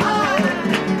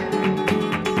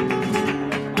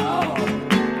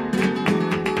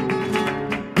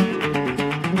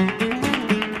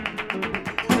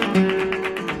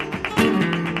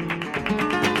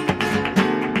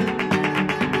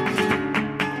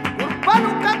 Culpa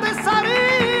nunca te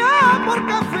sabía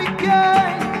porque fui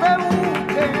quien te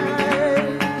busqué.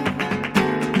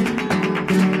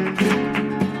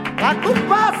 La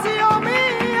culpa ha sido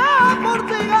mía por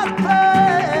llegarte a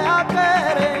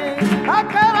querer, a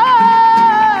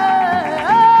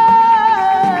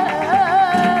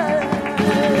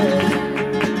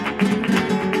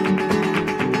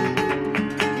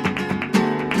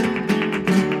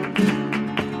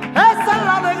Esa es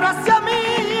la desgracia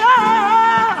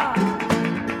mía.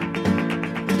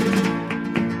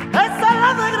 Esa es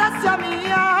la desgracia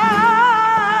mía.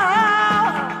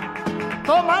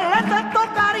 Tómale tanto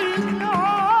cariño,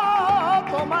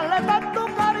 tómale tanto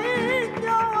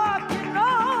cariño a quien no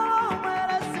lo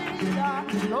merecía,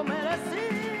 lo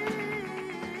merecía.